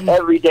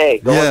every day.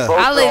 Go and vote.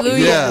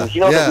 Hallelujah. You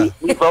know that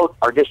we vote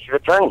our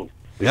district attorneys.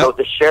 We vote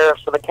the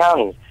sheriffs of the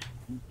counties.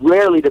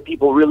 Rarely do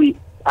people really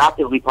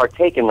actively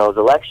partake in those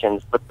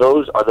elections, but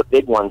those are the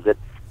big ones that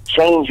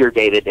change your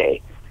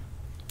day-to-day.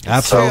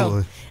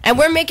 Absolutely. And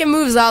we're making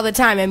moves all the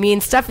time. I mean,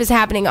 stuff is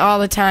happening all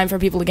the time for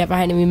people to get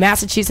behind. I mean,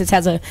 Massachusetts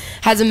has a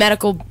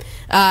medical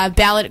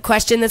ballot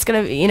question that's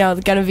gonna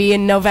be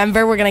in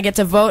November. We're gonna get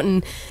to vote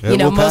and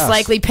most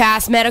likely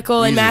pass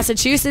medical in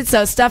Massachusetts.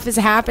 So stuff is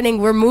happening.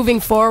 We're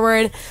moving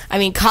forward. I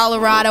mean,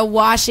 Colorado,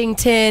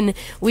 Washington.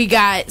 We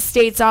got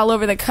states all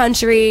over the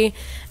country.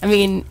 I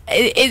mean,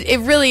 it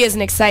really is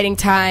an exciting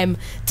time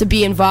to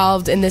be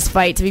involved in this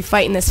fight, to be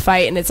fighting this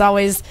fight, and it's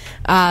always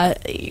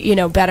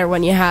better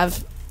when you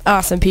have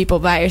awesome people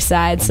by your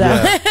side. So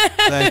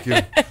thank you.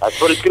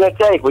 That's what it's going to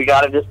take. We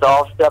got to just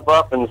all step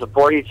up and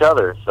support each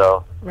other.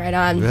 So right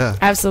on.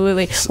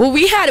 Absolutely. Well,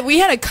 we had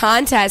a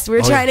contest. We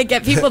were trying to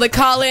get people to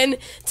call in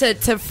to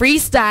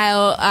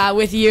freestyle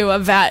with you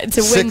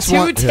to win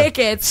 2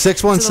 tickets.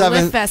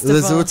 617.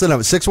 Festival. What's the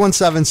number?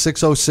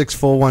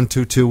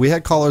 617-606-4122. We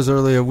had callers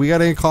earlier. We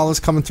got any callers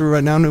coming through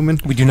right now,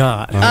 Newman? We do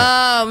not.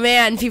 Oh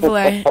man, people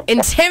are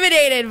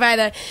intimidated by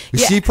the.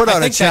 She put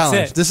out a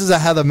challenge. This is a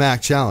Heather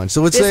Mack challenge.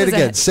 So let's say it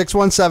again.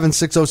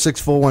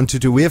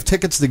 617-606-4122. We have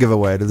tickets to give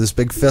away to this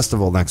big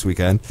festival next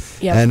weekend.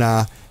 Yep.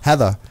 And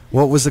Heather,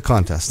 what was the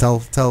contest?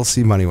 Tell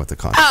C-Money what the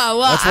contest. Oh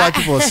well, that's why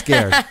people are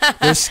scared.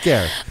 They're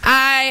scared.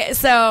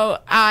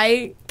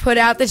 I put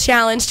out the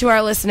challenge to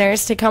our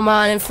listeners to come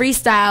on and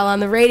freestyle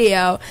on the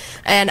radio,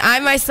 and I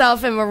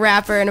myself am a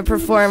rapper and a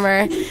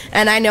performer,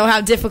 and I know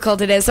how difficult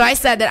it is. So I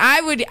said that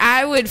I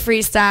would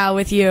freestyle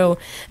with you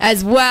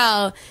as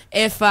well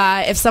if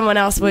someone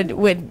else would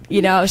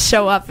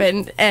show up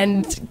and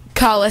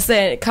call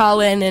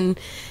in and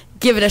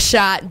give it a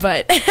shot,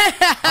 but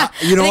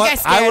you know I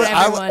scared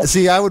everyone.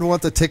 I would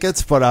want the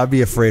tickets, but I'd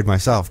be afraid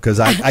myself because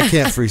I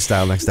can't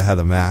freestyle next to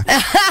Heather Mack.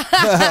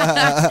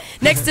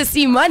 Next to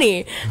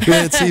C-Money.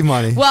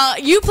 C-Money. Well,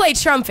 you play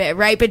trumpet,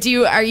 right? But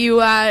are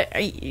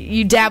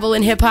you dabble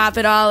in hip hop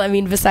at all? I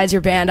mean, besides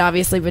your band,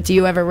 obviously, but do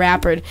you ever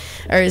rap or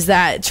is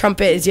that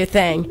trumpet is your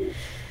thing?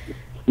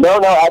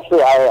 No,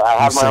 actually, I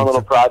have my own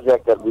little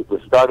project that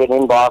was started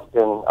in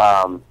Boston,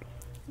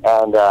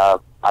 and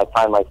I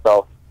find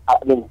myself. I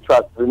mean,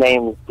 trust, the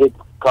name did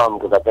come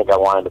because I think I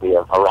wanted to be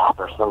a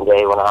rapper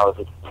someday when I was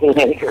a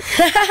teenager.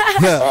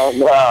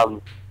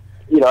 And,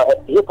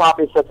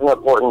 hip-hop is such an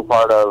important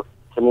part of,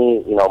 to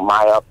me,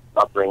 my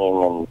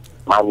upbringing and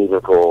my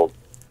musical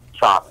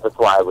chops. That's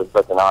why it was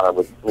such an honor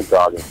with Snoop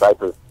Dogg and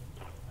Cypress.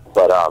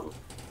 But,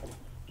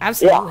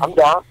 absolutely. Yeah, I'm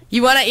down.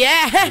 You want to,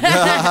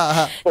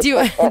 do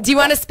you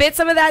want to spit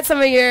some of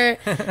your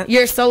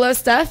solo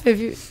stuff?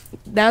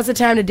 Now's the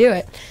time to do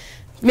it.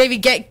 Maybe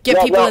get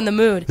people in the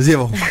mood. Does he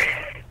have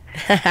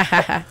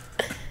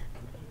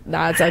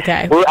No, it's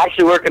okay. We're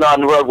actually working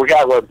on. We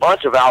got a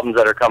bunch of albums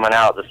that are coming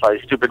out. The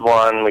Slightly Stoopid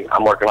one.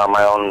 I'm working on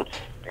my own.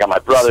 I got my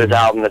brother's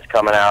album that's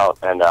coming out,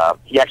 and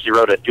he actually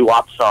wrote a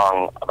doo-wop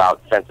song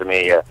about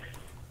Sensimilla.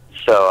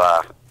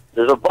 So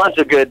there's a bunch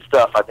of good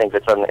stuff I think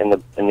that's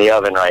in the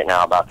oven right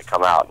now about to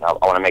come out, and I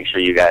want to make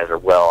sure you guys are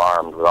well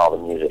armed with all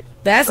the music.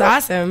 That's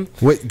awesome.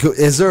 Wait,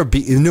 is there a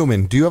beat,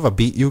 Newman? Do you have a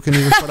beat you can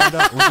even put on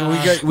that?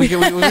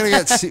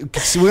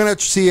 We're gonna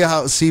see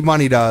how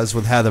C-Money does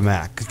with Heather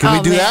Mack. Can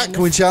we do that?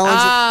 Can we challenge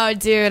it? Oh,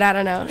 dude, I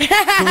don't know.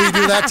 Can we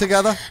do that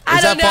together?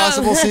 Is that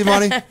possible,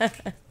 C-Money?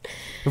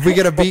 If we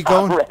get a beat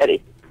going, I'm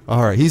ready.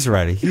 All right, he's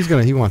ready.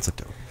 He wants it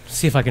to.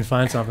 See if I can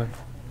find something.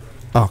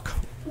 Oh,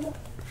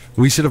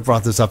 we should have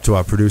brought this up to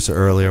our producer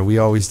earlier. We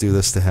always do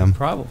this to him.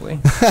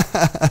 Probably.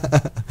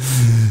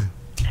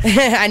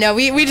 I know.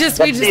 We just.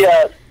 That's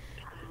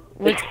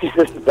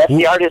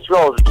the artist's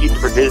role, to keep the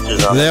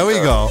producers on. There we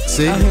go.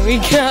 See? Here we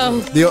go.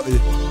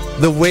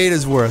 The wait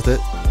is worth it.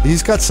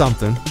 He's got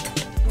something.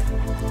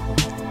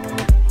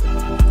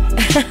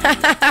 All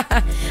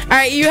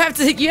right, you have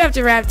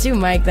to rap too,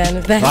 Mike.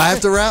 Then I have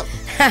to rap.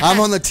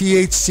 I'm on the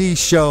THC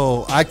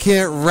show. I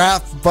can't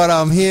rap, but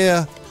I'm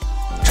here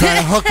trying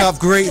to hook up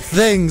great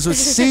things with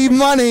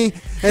C-Money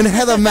and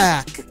Heather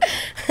Mack.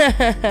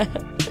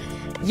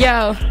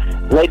 Yo.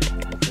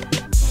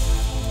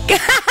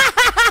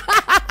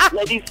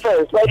 Ladies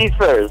first.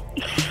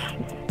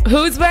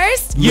 Who's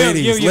first?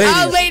 Ladies.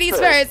 Oh, ladies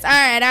first. All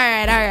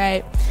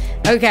right.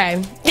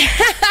 Okay.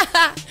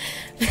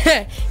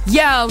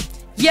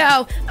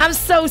 Yo, I'm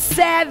so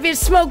savage,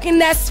 smoking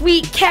that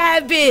sweet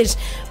cabbage.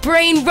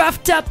 Brain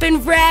roughed up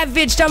and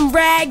ravaged, I'm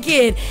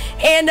ragged,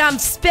 and I'm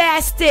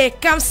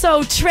spastic, I'm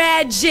so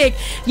tragic.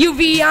 You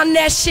be on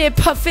that shit,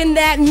 puffing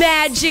that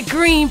magic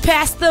green.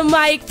 Pass the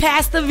mic,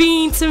 pass the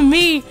bean to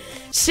me.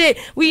 Shit,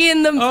 we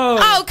in the...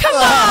 Oh, come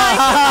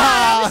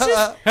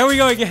on! Here we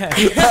go again.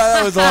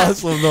 That was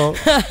awesome, though.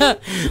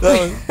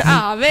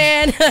 Oh,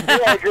 man.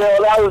 Yeah, girl,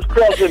 that was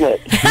crushing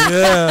it.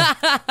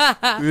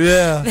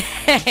 Yeah.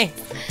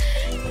 Thanks.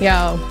 Yo.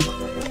 All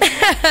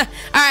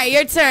right,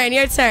 your turn.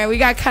 We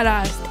got cut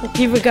off.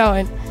 Keep it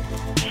going.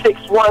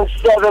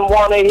 617,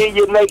 wanna hear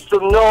you make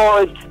some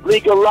noise.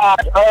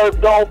 Legalize herb,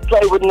 don't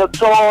play with no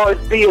toys.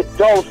 Be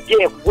adults,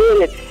 get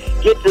with it.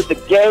 Get to the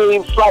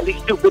game, slightly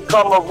stupid,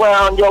 come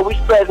around. Yo, we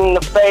spreading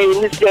the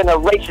fame. This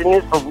generation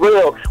is for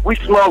real. We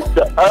smoke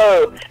the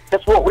herb.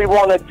 That's what we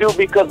want to do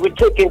because we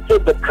kicking to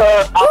the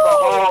curb.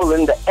 Alcohol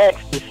and the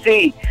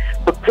ecstasy.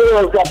 The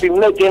pills that be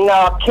making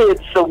our kids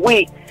so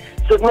weak.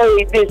 So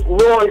may this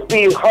noise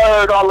be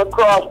heard all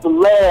across the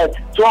land.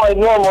 Join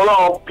NORML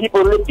on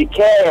people if you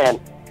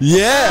can.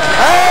 Yeah.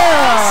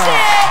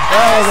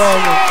 That was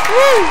awesome.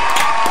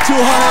 Two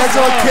Hotheads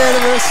on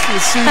Cannabis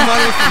with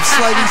C-Money from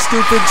Slightly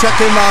Stoopid. Check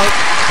him out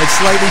at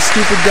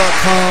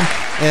slightlystoopid.com.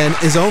 And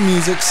his own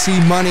music,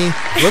 C-Money.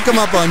 Look him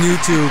up on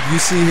YouTube. You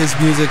see his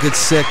music. It's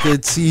sick.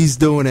 He's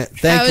doing it.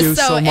 Thank you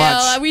so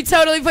much. We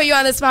totally put you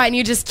on the spot, and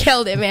you just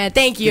killed it, man.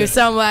 Thank you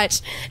so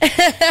much. Hey,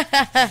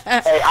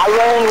 I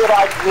learned what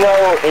I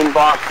know in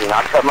Boston.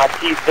 I cut my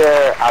teeth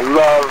there. I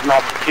love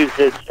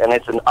Massachusetts, and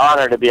it's an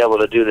honor to be able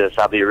to do this.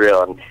 I'll be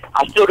real. And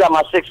I still got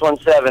my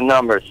 617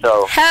 number,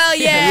 so. Hell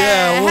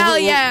yeah. Hell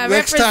yeah.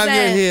 Next time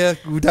you're here,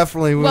 we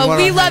definitely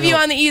we love you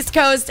on the East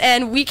Coast,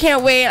 and we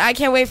can't wait. I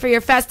can't wait for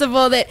your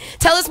festival.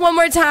 Tell us one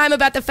more time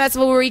about the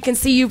festival where we can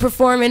see you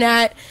performing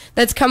at.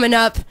 That's coming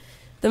up,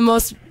 the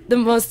most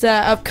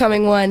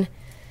upcoming one.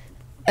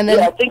 And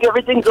then I think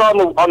everything's on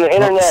the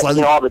internet.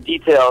 You know, all the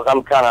details.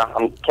 I'm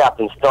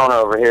Captain Stoner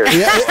over here.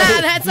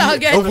 That's all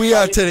good. We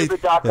are today.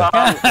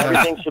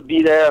 Everything should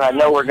be there, and I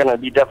know we're gonna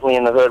be definitely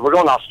in the hood. We're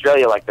going to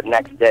Australia like the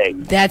next day.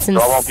 That's insane.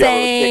 So I won't be able to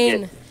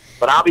kick it.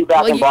 But I'll be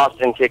back in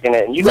Boston kicking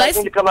it. And you guys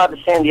need to come out to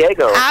San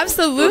Diego.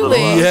 Absolutely.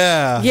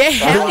 Yeah. Yeah,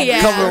 hell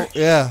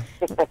yeah.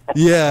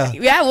 Yeah.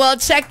 Yeah, well,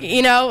 check,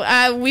 we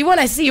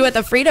want to see you at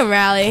the Freedom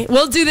Rally.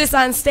 We'll do this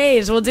on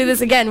stage. We'll do this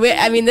again.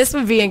 This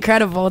would be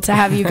incredible to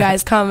have you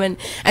guys come and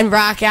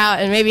rock out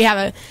and maybe have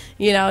a,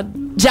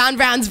 John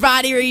Brown's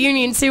Body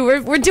reunion, too.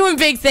 We're doing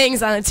big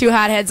things on the Two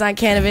Hotheads on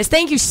Cannabis.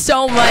 Thank you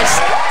so much,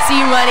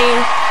 C-Money.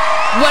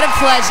 What a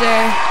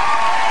pleasure.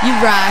 You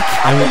rock.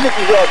 I think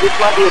this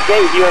might be a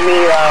date. You and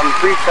me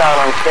freestyle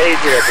on stage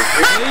here at the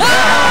Freedom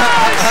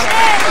Rally.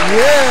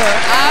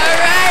 Yeah. All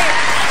right.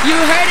 You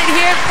heard it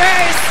here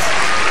first.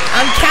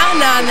 I'm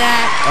counting on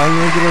that.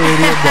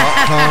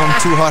 Unregularradio.com.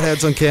 Two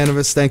Hotheads on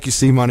Cannabis. Thank you,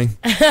 C-Money.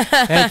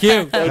 Thank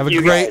you.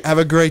 Have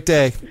a great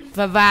day.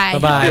 Bye-bye.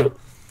 Bye-bye.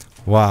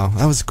 Wow,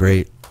 that was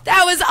great.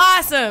 That was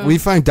awesome. We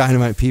find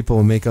dynamite people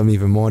and make them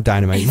even more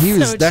dynamite.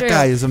 That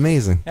guy is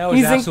amazing. That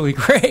was absolutely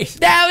great.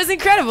 That was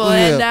incredible.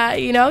 Yeah.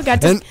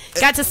 And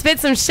got to spit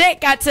some shit,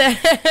 got to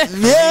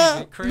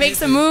make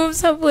some moves,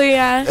 hopefully.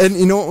 And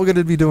you know what we're going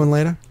to be doing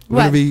later?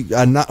 We're going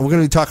to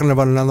be talking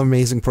about another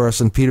amazing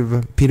person, Peter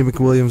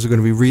McWilliams. We're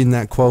going to be reading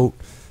that quote.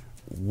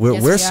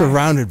 We're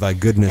surrounded by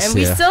goodness and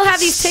we still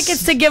have these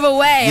tickets to give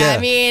away. Yeah. I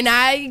mean,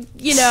 I'm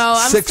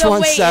still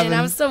waiting.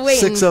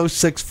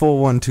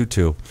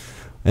 607-606-4122.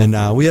 And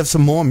we have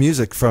some more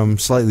music from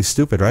Slightly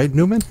Stoopid, right,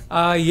 Newman?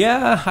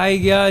 Yeah,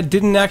 I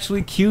didn't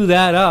actually cue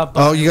that up.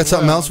 Oh, you got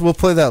something else? We'll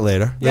play that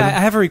later. Yeah, I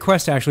have a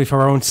request actually for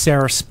our own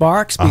Sarah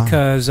Sparks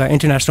because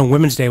International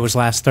Women's Day was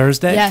last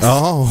Thursday. Yes.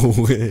 Oh,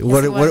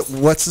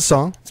 what's the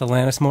song? It's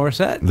Alanis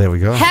Morissette. There we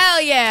go.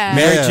 Hell yeah.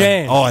 Mary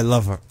Jane. Oh, I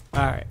love her.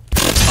 All right.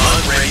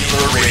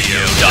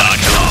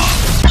 UnregularRadio.com.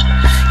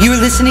 You're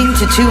listening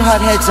to Two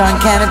Hotheads on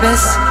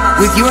Cannabis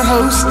with your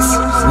hosts,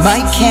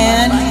 Mike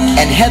Cann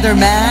and Heather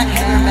Mack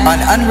on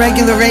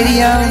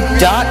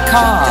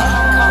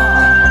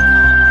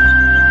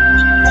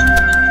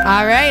UnregularRadio.com.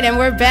 All right, and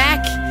we're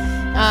back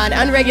on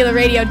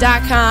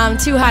UnregularRadio.com,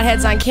 Two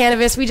Hotheads on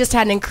Cannabis. We just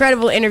had an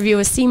incredible interview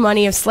with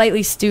C-Money of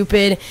Slightly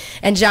Stoopid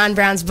and John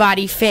Brown's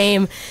Body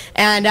fame.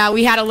 And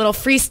we had a little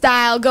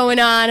freestyle going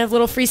on, a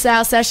little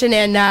freestyle session.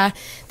 And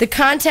the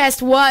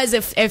contest was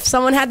if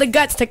someone had the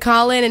guts to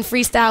call in and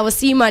freestyle with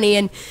C-Money.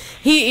 And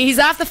he's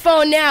off the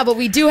phone now, but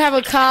we do have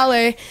a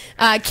caller,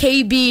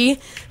 KB,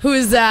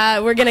 who's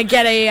we're going to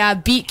get a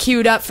beat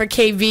queued up for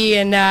KB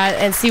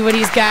and see what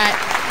he's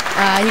got.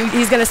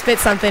 He's going to spit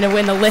something to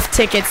win the lift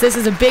tickets. This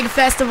is a big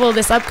festival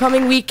this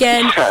upcoming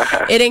weekend.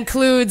 It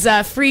includes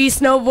free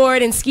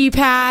snowboard and ski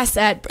pass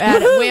at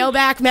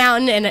Whaleback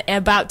Mountain and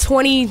about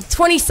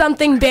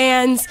 20-something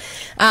bands.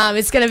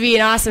 It's going to be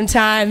an awesome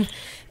time.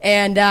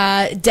 And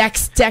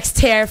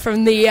Dexter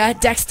from the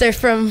Dexter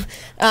from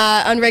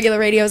Unregular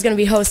Radio is going to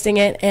be hosting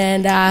it,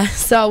 and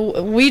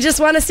so we just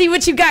want to see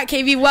what you got,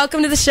 KB.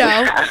 Welcome to the show.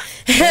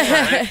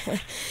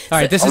 All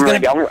right, this is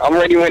ready. I'm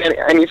ready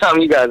anytime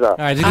you guys are. All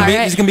right,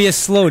 this is gonna be a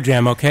slow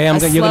jam, okay?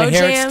 You're gonna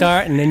hear it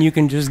start, and then you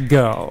can just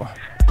go.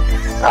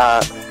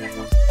 All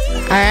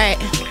right.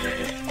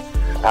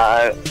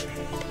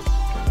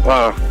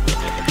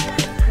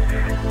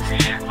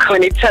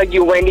 Couldn't tell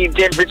you any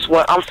difference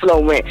when I'm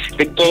flowing.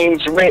 The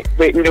game's red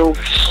with new.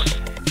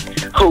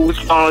 Who's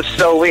on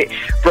so it?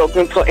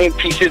 Broken, putting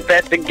pieces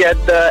back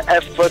together.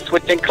 Efforts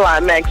switching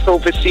climax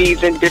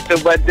overseas in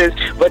different weathers.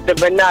 Whether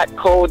or not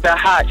cold or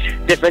hot.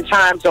 Different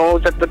time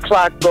zones at the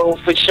clock go.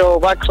 For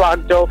sure, I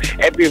clock though.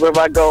 Everywhere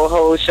I go,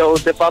 whole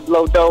shows. If I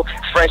blow though,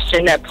 fresh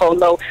in that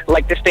polo.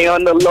 Like to stay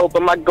on the low,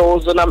 but my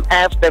goals when I'm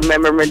after.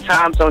 Remembering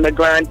times on the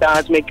grind,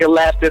 dines making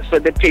laughter. For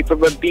the paper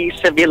of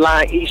beast, every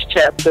line, each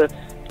chapter.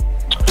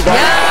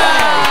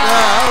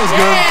 That was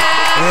good.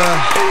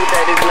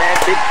 That is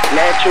magic,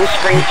 natural,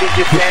 strange,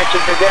 just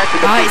natural disaster.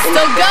 Oh, he's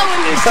still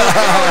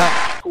going.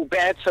 Cool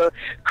batter,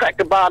 crack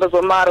the bottles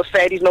with model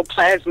fatties, no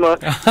plasma.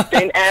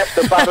 Then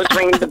after bottles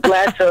drain the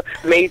blaster,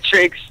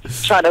 matrix,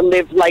 try to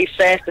live life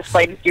fast,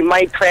 despite if you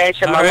might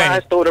crash. And my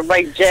lines throw the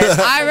right jab.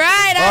 All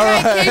right,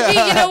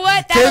 KB, you know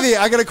what? KB,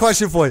 I got a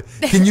question for you.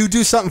 Can you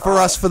do something for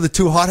us for the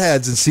two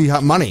hotheads and see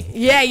how money?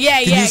 Yeah.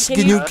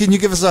 Can you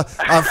give us a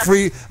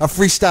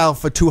freestyle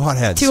for two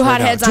hotheads? Two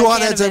hotheads on Two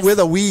hotheads with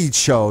a weed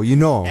show, you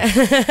know. So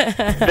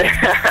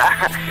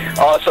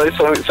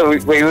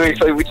wait,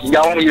 so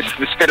y'all want me to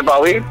spit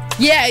about weed?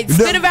 Yeah,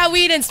 spit about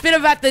weed and spit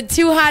about the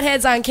two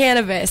hotheads on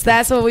cannabis.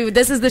 That's what we.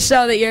 This is the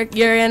show that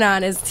you're in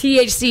on. Is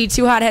THC,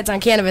 two hotheads on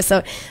cannabis.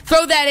 So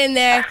throw that in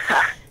there.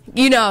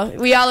 You know,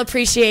 we all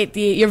appreciate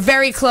you're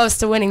very close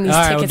to winning these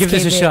tickets. All right, we'll give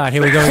this a shot.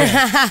 Here we go.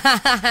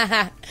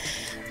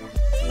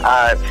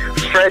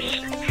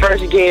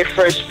 Fresh gear,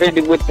 fresh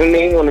fitted with the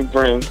name on the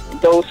brim.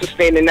 Those who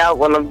standing out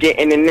while I'm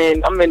getting it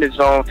in, I'm in the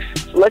zone.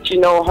 Let you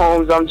know,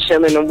 Holmes, I'm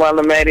chilling, and while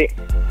I'm at it,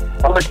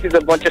 all I see is a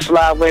bunch of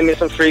fly women,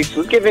 some freaks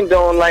who's giving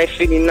doing life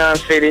 59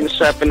 fitted and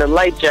strapping a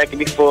light jacket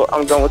before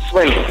I'm going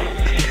swimming.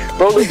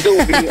 Roll a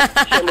doobie,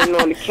 chilling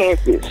on the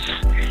campus.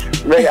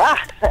 Right,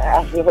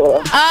 we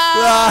love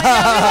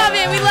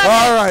it.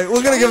 All right,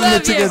 we're gonna give them the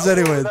tickets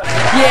anyway.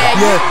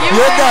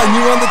 You're done.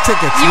 You won the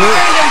tickets. You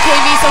earned them,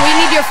 KB. So we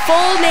need your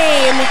full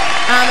name.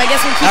 I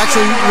guess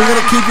we're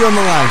gonna keep you on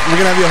the line. We're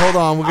gonna have you hold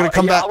on. We're gonna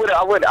come back.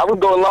 I would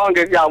go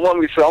longer if y'all want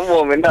me, so I'm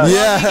warming up.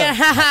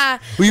 Yeah.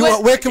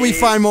 Where can we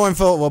find more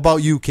info about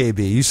you,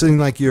 KB? You seem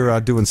like you're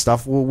doing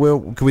stuff.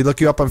 Can we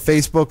look you up on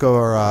Facebook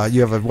or you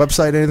have a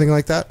website, anything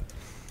like that?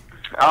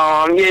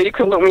 Yeah, you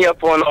can look me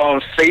up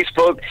on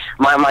Facebook.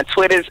 My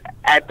Twitter's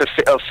at the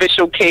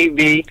official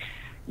KB.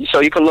 So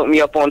you can look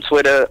me up on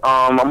Twitter.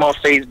 I'm on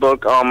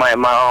Facebook. My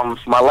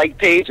like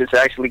page is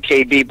actually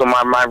KB, but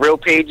my real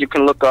page you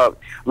can look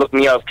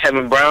me up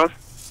Kevin Brown.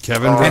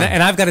 Kevin Brown.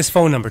 And I've got his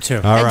phone number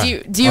too. All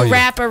right. Do you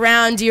rap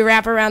around? Do you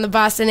rap around the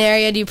Boston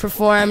area? Do you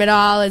perform at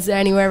all? Is there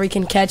anywhere we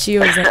can catch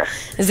you?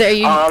 Is there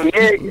you? I've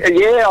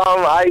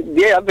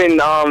been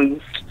I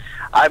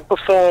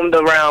performed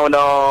around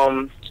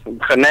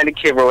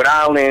Connecticut, Rhode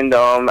Island.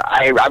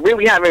 I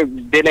really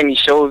haven't did any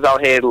shows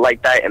out here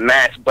like that in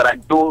Mass, but I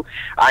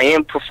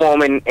am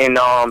performing in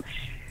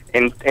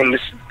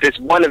this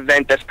one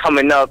event that's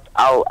coming up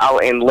out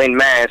in Lynn,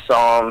 Mass.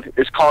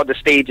 It's called The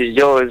Stage Is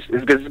Yours.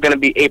 It's going to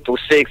be April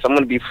 6th. I'm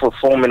going to be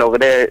performing over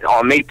there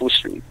on Maple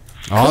Street.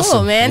 Awesome.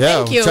 Cool, man. Yeah,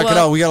 thank you. Check it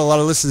out. We got a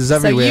lot of listeners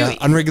everywhere.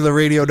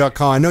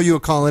 Unregularradio.com. I know you were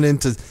calling in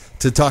to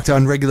talk to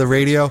Unregular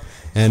Radio.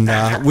 And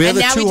we're and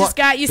the now two we just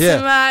got you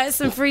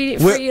some free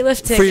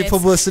lift tickets. Free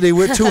publicity.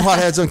 We're two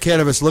hotheads on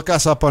cannabis. Look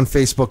us up on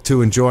Facebook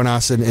too and join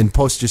us and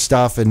post your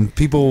stuff. And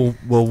people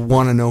will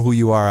want to know who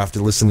you are after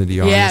listening to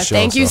you on this show.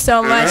 Thank you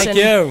so much. Thank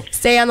you.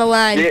 Stay on the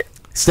line. Yeah.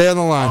 Stay on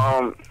the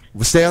line.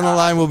 We'll stay on the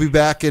line. We'll be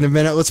back in a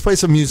minute. Let's play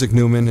some music,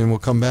 Newman, and we'll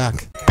come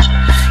back.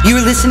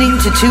 You're listening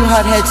to Two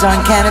Hotheads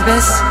on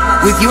Cannabis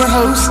with your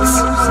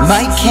hosts,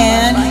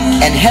 McCann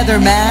and Heather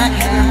Mack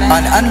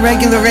on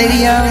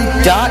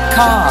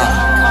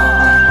UnregularRadio.com.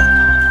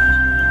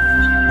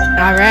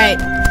 All right.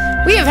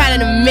 We have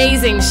had an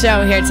amazing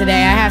show here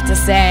today, I have to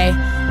say.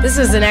 This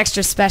is an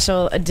extra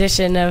special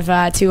edition of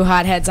Two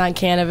Hotheads on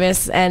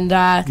Cannabis, and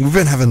we've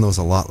been having those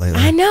a lot lately.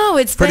 I know,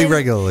 it's pretty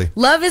regularly.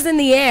 Love is in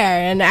the air,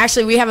 and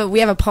actually we have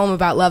a poem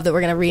about love that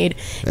we're going to read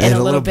in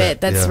a little bit.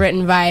 That's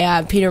written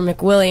by Peter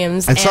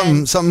McWilliams, and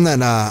something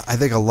that I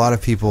think a lot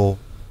of people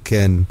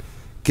can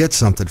get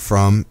something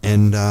from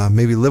and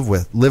maybe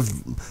live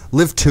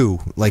to,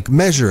 like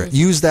measure it.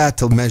 Use that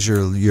to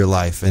measure your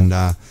life, and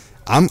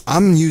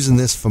I'm using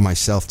this for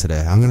myself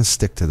today. I'm going to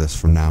stick to this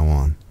from now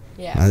on.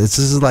 Yeah. This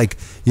is like,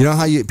 you know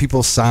how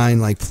people sign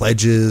like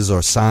pledges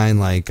or sign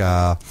like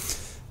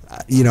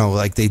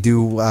like they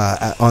do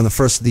on the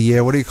first of the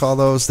year. What do you call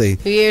those? New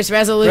Year's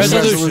resolution.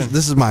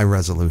 This is my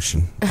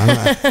resolution.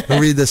 I'm going to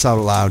read this out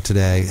loud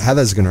today.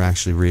 Heather's going to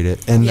actually read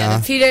it. And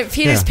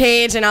Peter's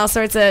page and all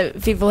sorts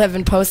of people have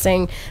been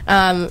posting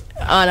on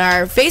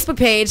our Facebook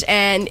page,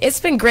 and it's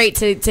been great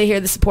to hear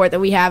the support that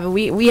we have. And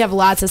we have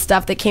lots of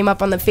stuff that came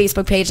up on the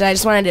Facebook page that I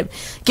just wanted to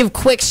give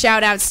quick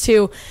shout outs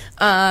to.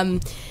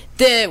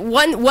 The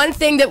one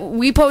thing that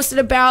we posted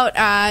about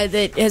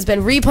that has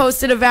been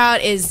reposted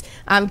about is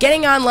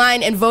getting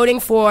online and voting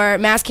for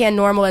MassCann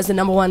NORML as the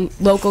 #1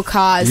 local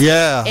cause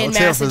in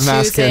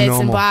Massachusetts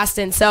and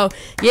Boston. So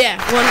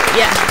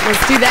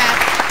let's do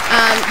that.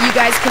 You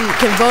guys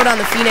can vote on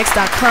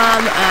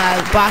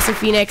thephoenix.com. Boston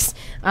Phoenix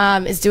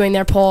is doing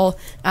their poll.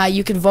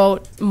 You can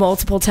vote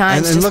multiple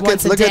times. And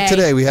just look at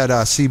today. We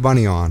had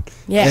C-Money on.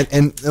 Yeah.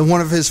 And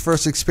one of his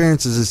first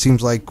experiences, it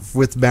seems like,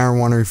 with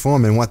marijuana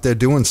reform and what they're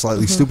doing,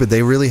 Slightly Stoopid,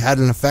 they really had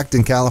an effect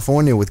in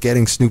California with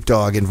getting Snoop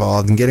Dogg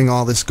involved and getting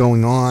all this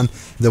going on.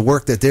 The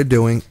work that they're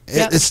doing.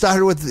 It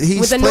started with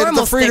played at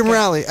the Freedom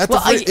Rally. At the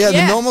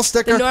NORML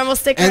sticker. The NORML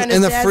sticker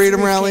and the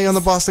Freedom Rally on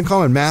the Boston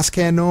Common.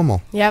 MassCann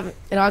NORML. Yep.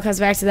 It all comes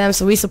back to them,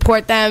 so we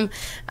support them.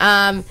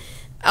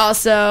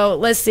 Also,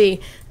 let's see.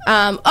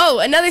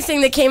 Another thing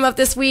that came up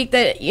this week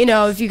that,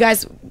 if you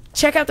guys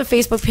check out the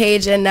Facebook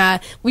page,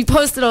 and we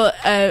posted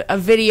a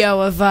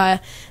video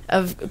of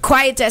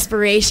Quiet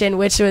Desperation,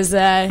 which was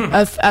a You're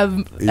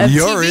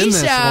TV in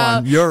this show.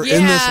 one. You're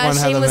in this one, Heather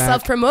shameless Mack.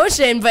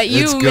 self-promotion, but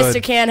you,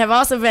 Mr. Can, have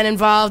also been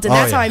involved, and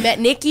that's how I met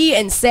Nikki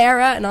and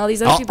Sarah and all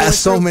these other people.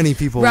 So many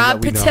people.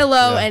 Rob that we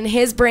Patillo know. and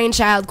his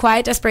brainchild,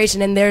 Quiet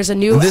Desperation, and there's a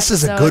new And this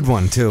is a good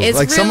one, too. It's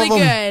like really some of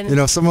them,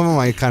 good. Some of them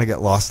I kind of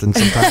get lost in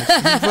sometimes.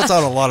 He puts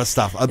out a lot of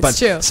stuff, but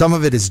true. some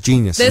of it is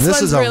genius. This and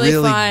this is a really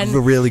fun.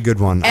 really good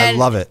one. And I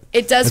love it.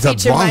 It does It's a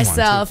feature Bong one,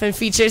 myself and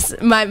features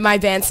my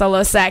band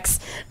Solo Sex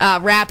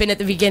rapping at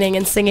the beginning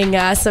and singing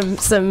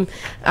some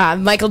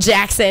Michael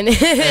Jackson.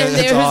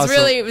 It was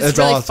really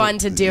awesome. fun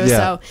to do. Yeah.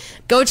 So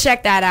go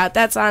check that out.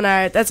 That's on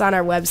our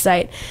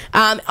website.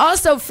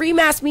 Also,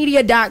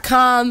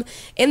 freemassmedia.com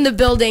in the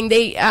building.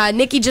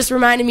 Nikki just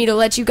reminded me to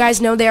let you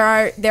guys know there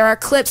are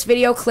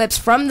video clips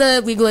from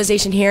the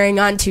legalization hearing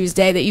on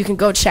Tuesday that you can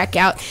go check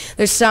out.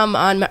 There's some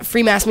on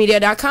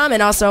freemassmedia.com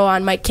and also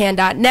on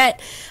MikeCann.net.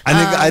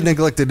 I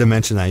neglected to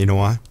mention that. You know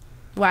why?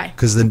 Why?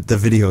 Because the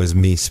video is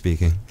me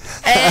speaking.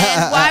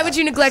 And why would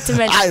you neglect to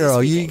mention? I don't know.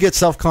 You get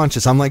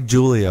self-conscious. I'm like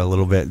Julia a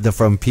little bit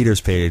from Peter's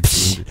page.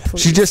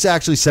 She just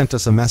actually sent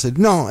us a message.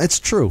 No, it's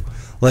true.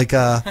 Like,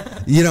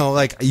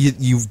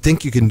 you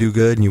think you can do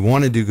good and you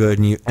want to do good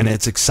and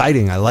it's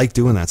exciting. I like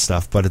doing that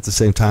stuff, but at the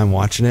same time,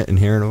 watching it and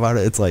hearing about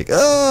it, it's like,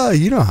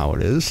 you know how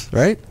it is,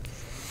 right?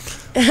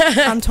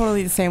 I'm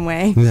totally the same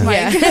way.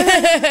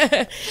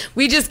 Yeah.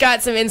 We just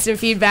got some instant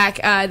feedback.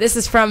 This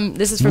is from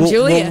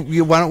Julia.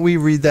 Why don't we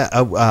read that?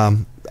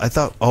 I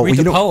thought. Read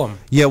the poem.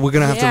 Yeah, we're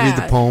gonna have to read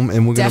the poem,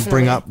 and we're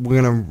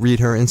gonna read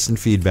her instant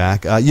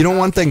feedback.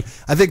 One thing.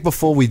 I think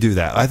before we do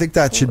that, I think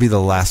that should be the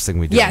last thing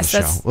we do on the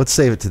show. Let's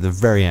save it to the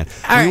very end.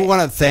 We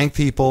want to thank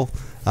people.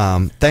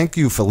 Thank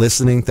you for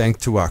listening. Thank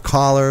to our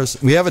callers.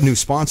 We have a new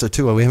sponsor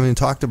too. We haven't even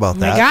talked about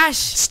that. Oh my gosh!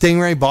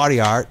 Stingray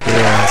Body Art.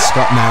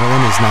 Scott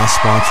Madeline is now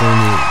sponsoring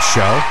the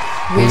show.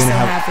 We're gonna so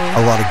have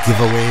happy. a lot of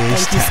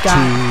giveaways,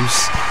 tattoos.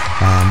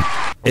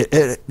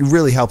 It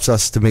really helps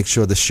us to make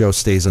sure the show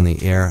stays on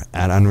the air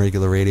at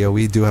Unregular Radio.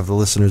 We do have the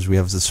listeners, we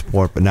have the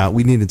support, but now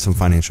we needed some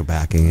financial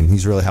backing, and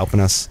he's really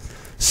helping us.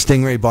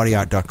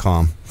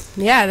 StingrayBodyArt.com.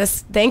 Yeah,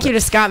 thank you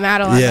to Scott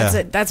Madeline.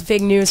 Yeah. That's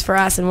big news for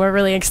us, and we're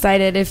really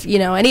excited. If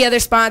any other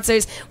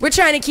sponsors, we're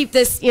trying to keep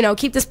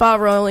this ball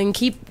rolling,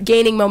 keep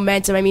gaining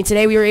momentum. I mean,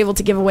 today we were able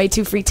to give away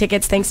 2 free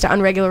tickets thanks to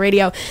Unregular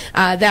Radio.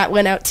 That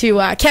went out to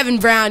Kevin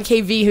Brown,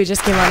 KV, who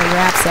just came on and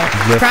rapped. So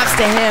props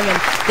to him,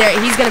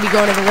 and he's going to be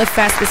going to the Lift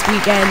Fest this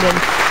weekend. And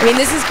I mean,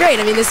 this is great.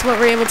 I mean, this is what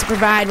we're able to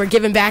provide. We're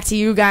giving back to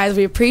you guys.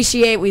 We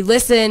appreciate. We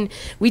listen.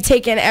 We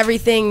take in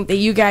everything that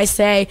you guys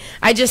say.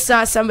 I just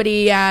saw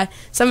somebody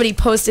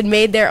posted,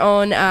 made their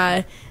own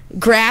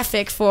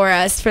graphic for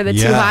us for the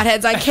 2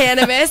 hotheads on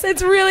Cannabis.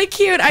 It's really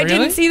cute. I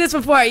didn't see this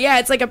before. Yeah,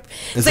 it's like a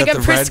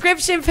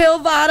prescription pill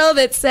bottle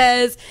that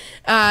says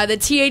the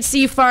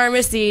THC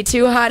Pharmacy,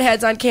 2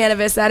 hotheads on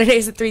Cannabis,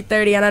 Saturdays at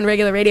 3:30 on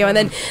Unregular Radio, and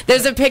then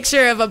there's a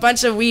picture of a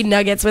bunch of weed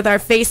nuggets with our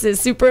faces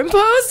superimposed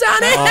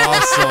on it.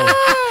 Awesome.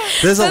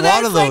 There's a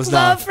lot of those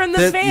now. Love from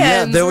the fans.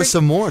 Yeah, there was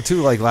some more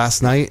too, like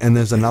last night, and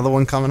there's another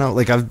one coming out.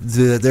 Like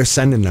they're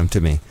sending them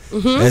to me.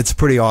 It's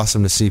pretty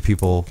awesome to see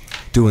people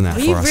doing that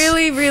for us. We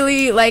really,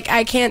 really,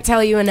 I can't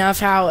tell you enough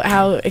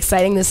how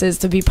exciting this is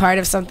to be part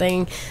of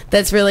something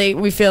that's really,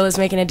 we feel is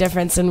making a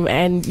difference,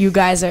 and you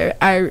guys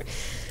are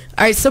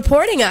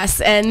supporting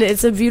us, and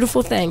it's a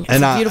beautiful thing.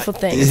 It's a beautiful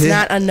thing. It's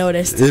not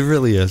unnoticed. It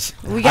really is.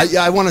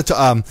 I wanted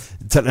to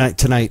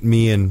tonight,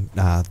 me and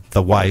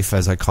the wife,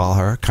 as I call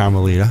her,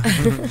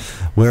 Carmelita,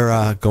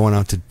 we're going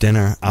out to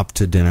dinner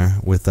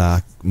with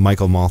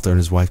Michael Malter and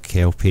his wife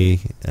KOP,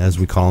 as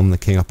we call him, the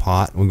King of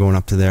Pot. We're going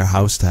up to their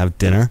house to have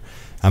dinner.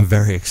 I'm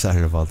very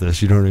excited about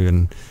this. You don't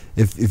even.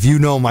 if you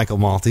know Michael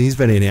Malta, he's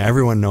been in here.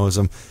 Everyone knows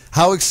him.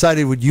 How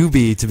excited would you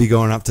be to be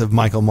going up to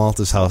Michael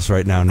Malta's house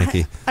right now,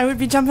 Nikki? I would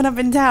be jumping up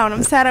and down.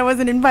 I'm sad I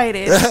wasn't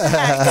invited.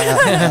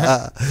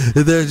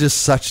 They're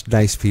just such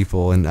nice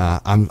people, and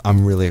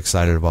I'm really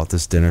excited about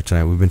this dinner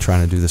tonight. We've been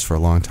trying to do this for a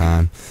long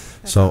time.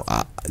 So,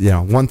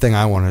 one thing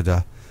I wanted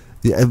to...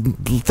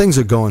 things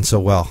are going so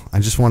well. I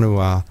just want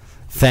to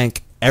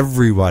thank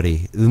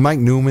everybody. Mike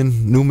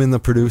Newman, the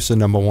producer,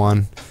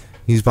 #1.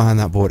 He's behind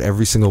that board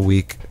every single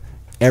week,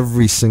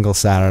 every single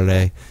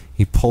Saturday.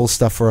 He pulls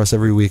stuff for us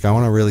every week. I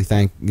want to really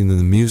thank the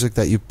music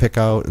that you pick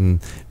out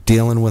and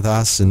dealing with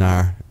us and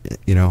our,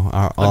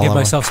 I'll give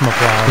myself some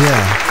applause.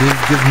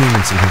 Yeah, give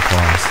Newman some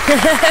applause.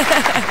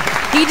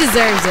 He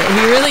deserves it.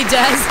 He really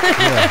does.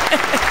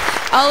 Yeah.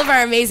 All of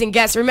our amazing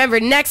guests. Remember,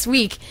 next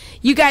week,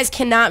 you guys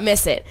cannot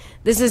miss it.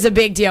 This is a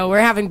big deal. We're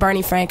having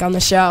Barney Frank on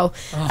the show.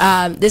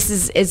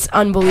 It's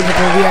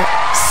unbelievable. We are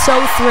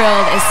so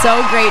thrilled and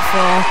so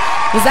grateful.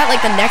 Was that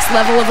like the next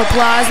level of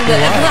applause?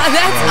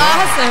 That's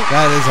awesome.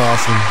 That is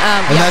awesome.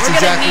 And that's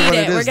exactly what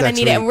it is. We're going to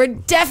need it. And we're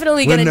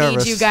definitely going to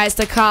need you guys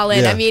to call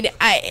in. Yeah. I mean,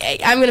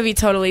 I'm going to be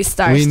totally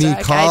starstruck. We need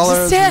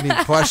callers. We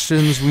need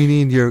questions. We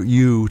need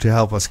you to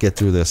help us get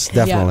through this.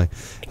 Definitely.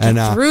 Yeah.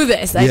 Get through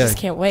this. I just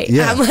can't wait.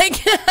 Yeah. I'm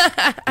like...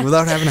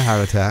 Without having a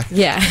heart attack.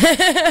 Yeah.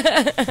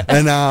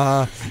 And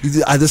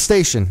the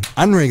station,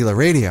 Unregular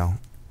Radio.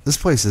 This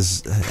place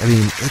is,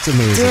 it's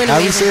amazing.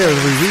 I would say it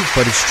every week,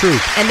 but it's true.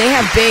 And they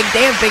have big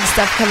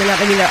stuff coming up.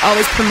 I mean, they're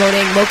always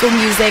promoting local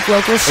music,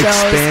 local shows.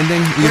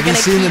 Expanding. We're going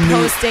to keep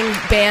posting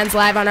bands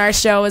live on our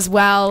show as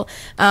well.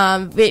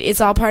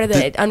 It's all part of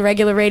the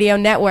Unregular Radio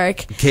Network.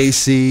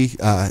 KC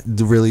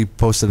really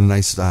posted a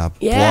nice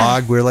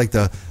blog. We're like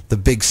the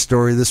big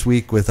story this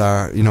week with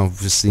our,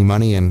 just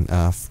C-Money and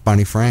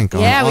Barney Frank. We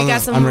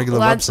got some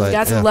website. We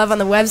got some love on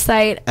the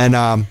website. And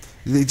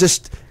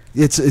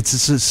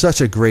it's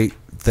such a great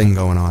thing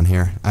going on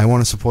here. I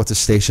want to support the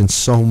station.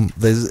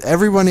 There's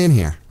everyone in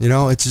here.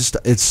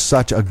 It's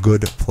such a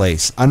good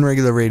place.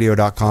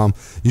 Unregularradio.com.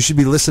 You should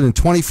be listening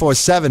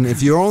 24/7.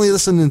 If you're only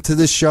listening to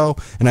this show,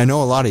 and I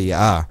know a lot of you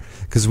are,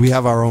 because we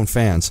have our own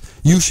fans,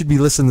 you should be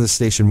listening to the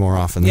station more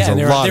often.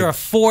 There are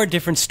 4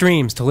 different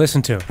streams to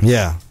listen to.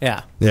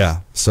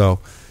 Yeah. So,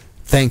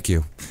 thank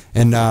you.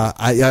 And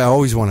I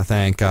always want to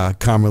thank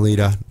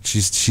Carmelita.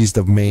 She's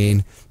the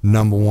main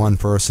 #1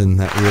 person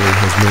that really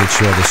has made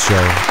sure this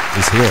show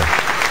is here.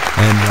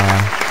 And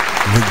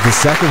the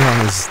second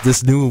one is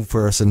this new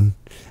person,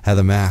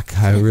 Heather Mack.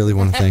 I really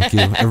want to thank you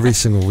every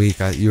single week.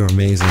 You're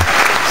amazing.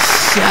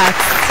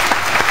 Shucks.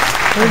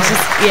 We're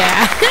just,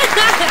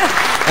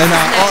 And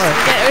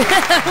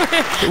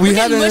we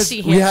had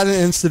an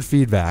instant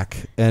feedback,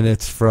 and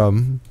it's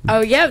from.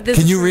 Oh yeah,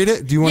 can you read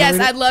it? Do you want to read it?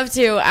 Yes, I'd love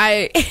to.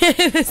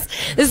 This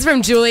is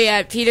from Julia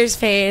at Peter's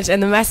page,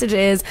 and the message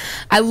is,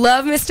 "I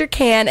love Mr.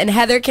 Can, and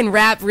Heather can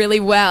rap really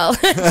well."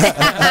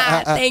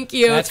 Thank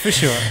you. That's for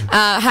sure.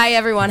 Hi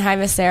everyone. Hi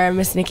Miss Sarah,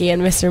 Miss Nikki,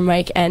 and Mr.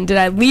 Mike. And did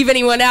I leave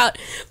anyone out?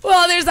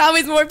 Well, there's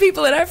always more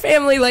people in our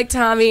family, like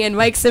Tommy and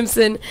Mike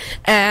Simpson,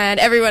 and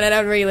everyone at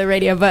Unregular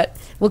Radio, but.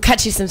 We'll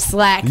cut you some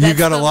slack. You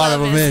got a lot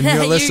of them in.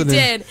 You're listening.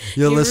 You did.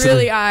 You're listening.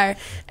 Really are.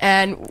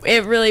 And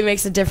it really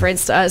makes a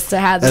difference to us to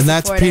have this. And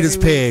that's Peter's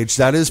page.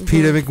 That is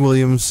Peter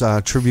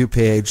McWilliams' tribute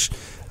page.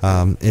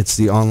 It's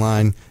the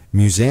online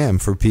museum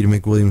for Peter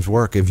McWilliams'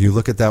 work. If you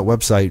look at that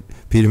website,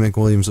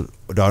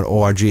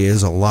 petermcwilliams.org,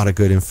 there's a lot of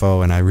good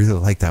info, and I really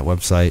like that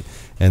website.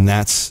 And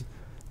that's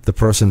the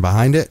person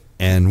behind it.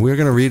 And we're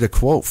going to read a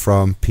quote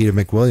from Peter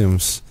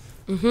McWilliams.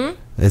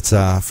 It's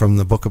from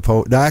the book of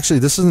poetry. No, actually,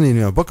 this isn't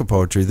even a book of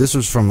poetry. This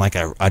was from like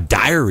a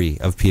diary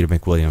of Peter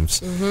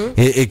McWilliams.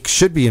 It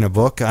should be in a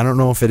book. I don't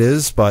know if it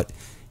is, but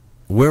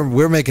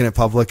we're making it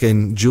public,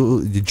 and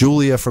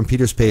Julia from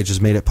Peter's page has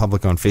made it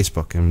public on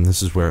Facebook, and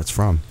this is where it's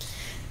from.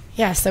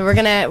 Yeah, so we're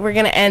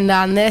gonna end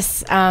on this.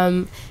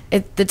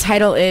 The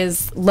title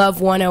is Love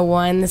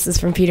 101. This is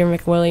from Peter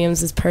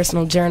McWilliams'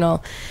 personal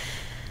journal.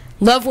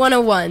 Love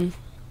 101.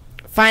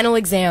 Final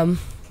exam.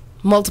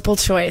 Multiple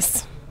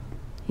choice.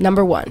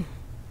 Number 1.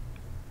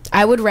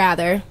 I would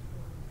rather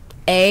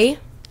A,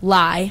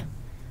 lie,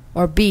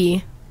 or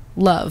B,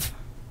 love.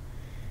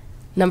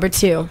 Number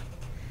 2.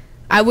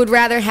 I would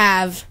rather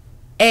have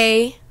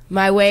A,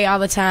 my way all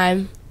the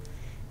time,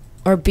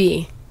 or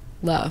B,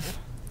 love.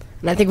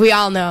 And I think we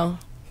all know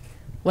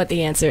what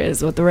the answer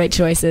is, what the right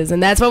choice is.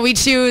 And that's what we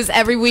choose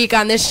every week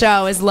on this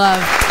show is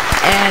love.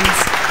 And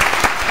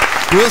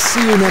we'll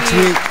see you next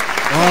week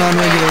on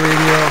Unregular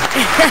Radio.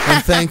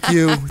 And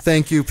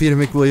thank you, Peter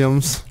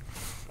McWilliams.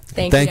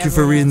 Thank you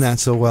for reading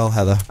that so well,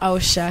 Heather. Oh,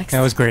 shucks.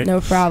 That was great.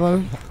 No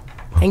problem.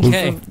 Thank you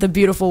for the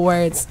beautiful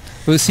words.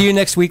 We'll see you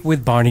next week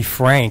with Barney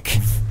Frank.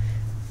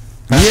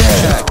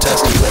 Yeah.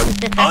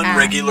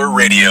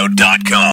 Unregularradio.com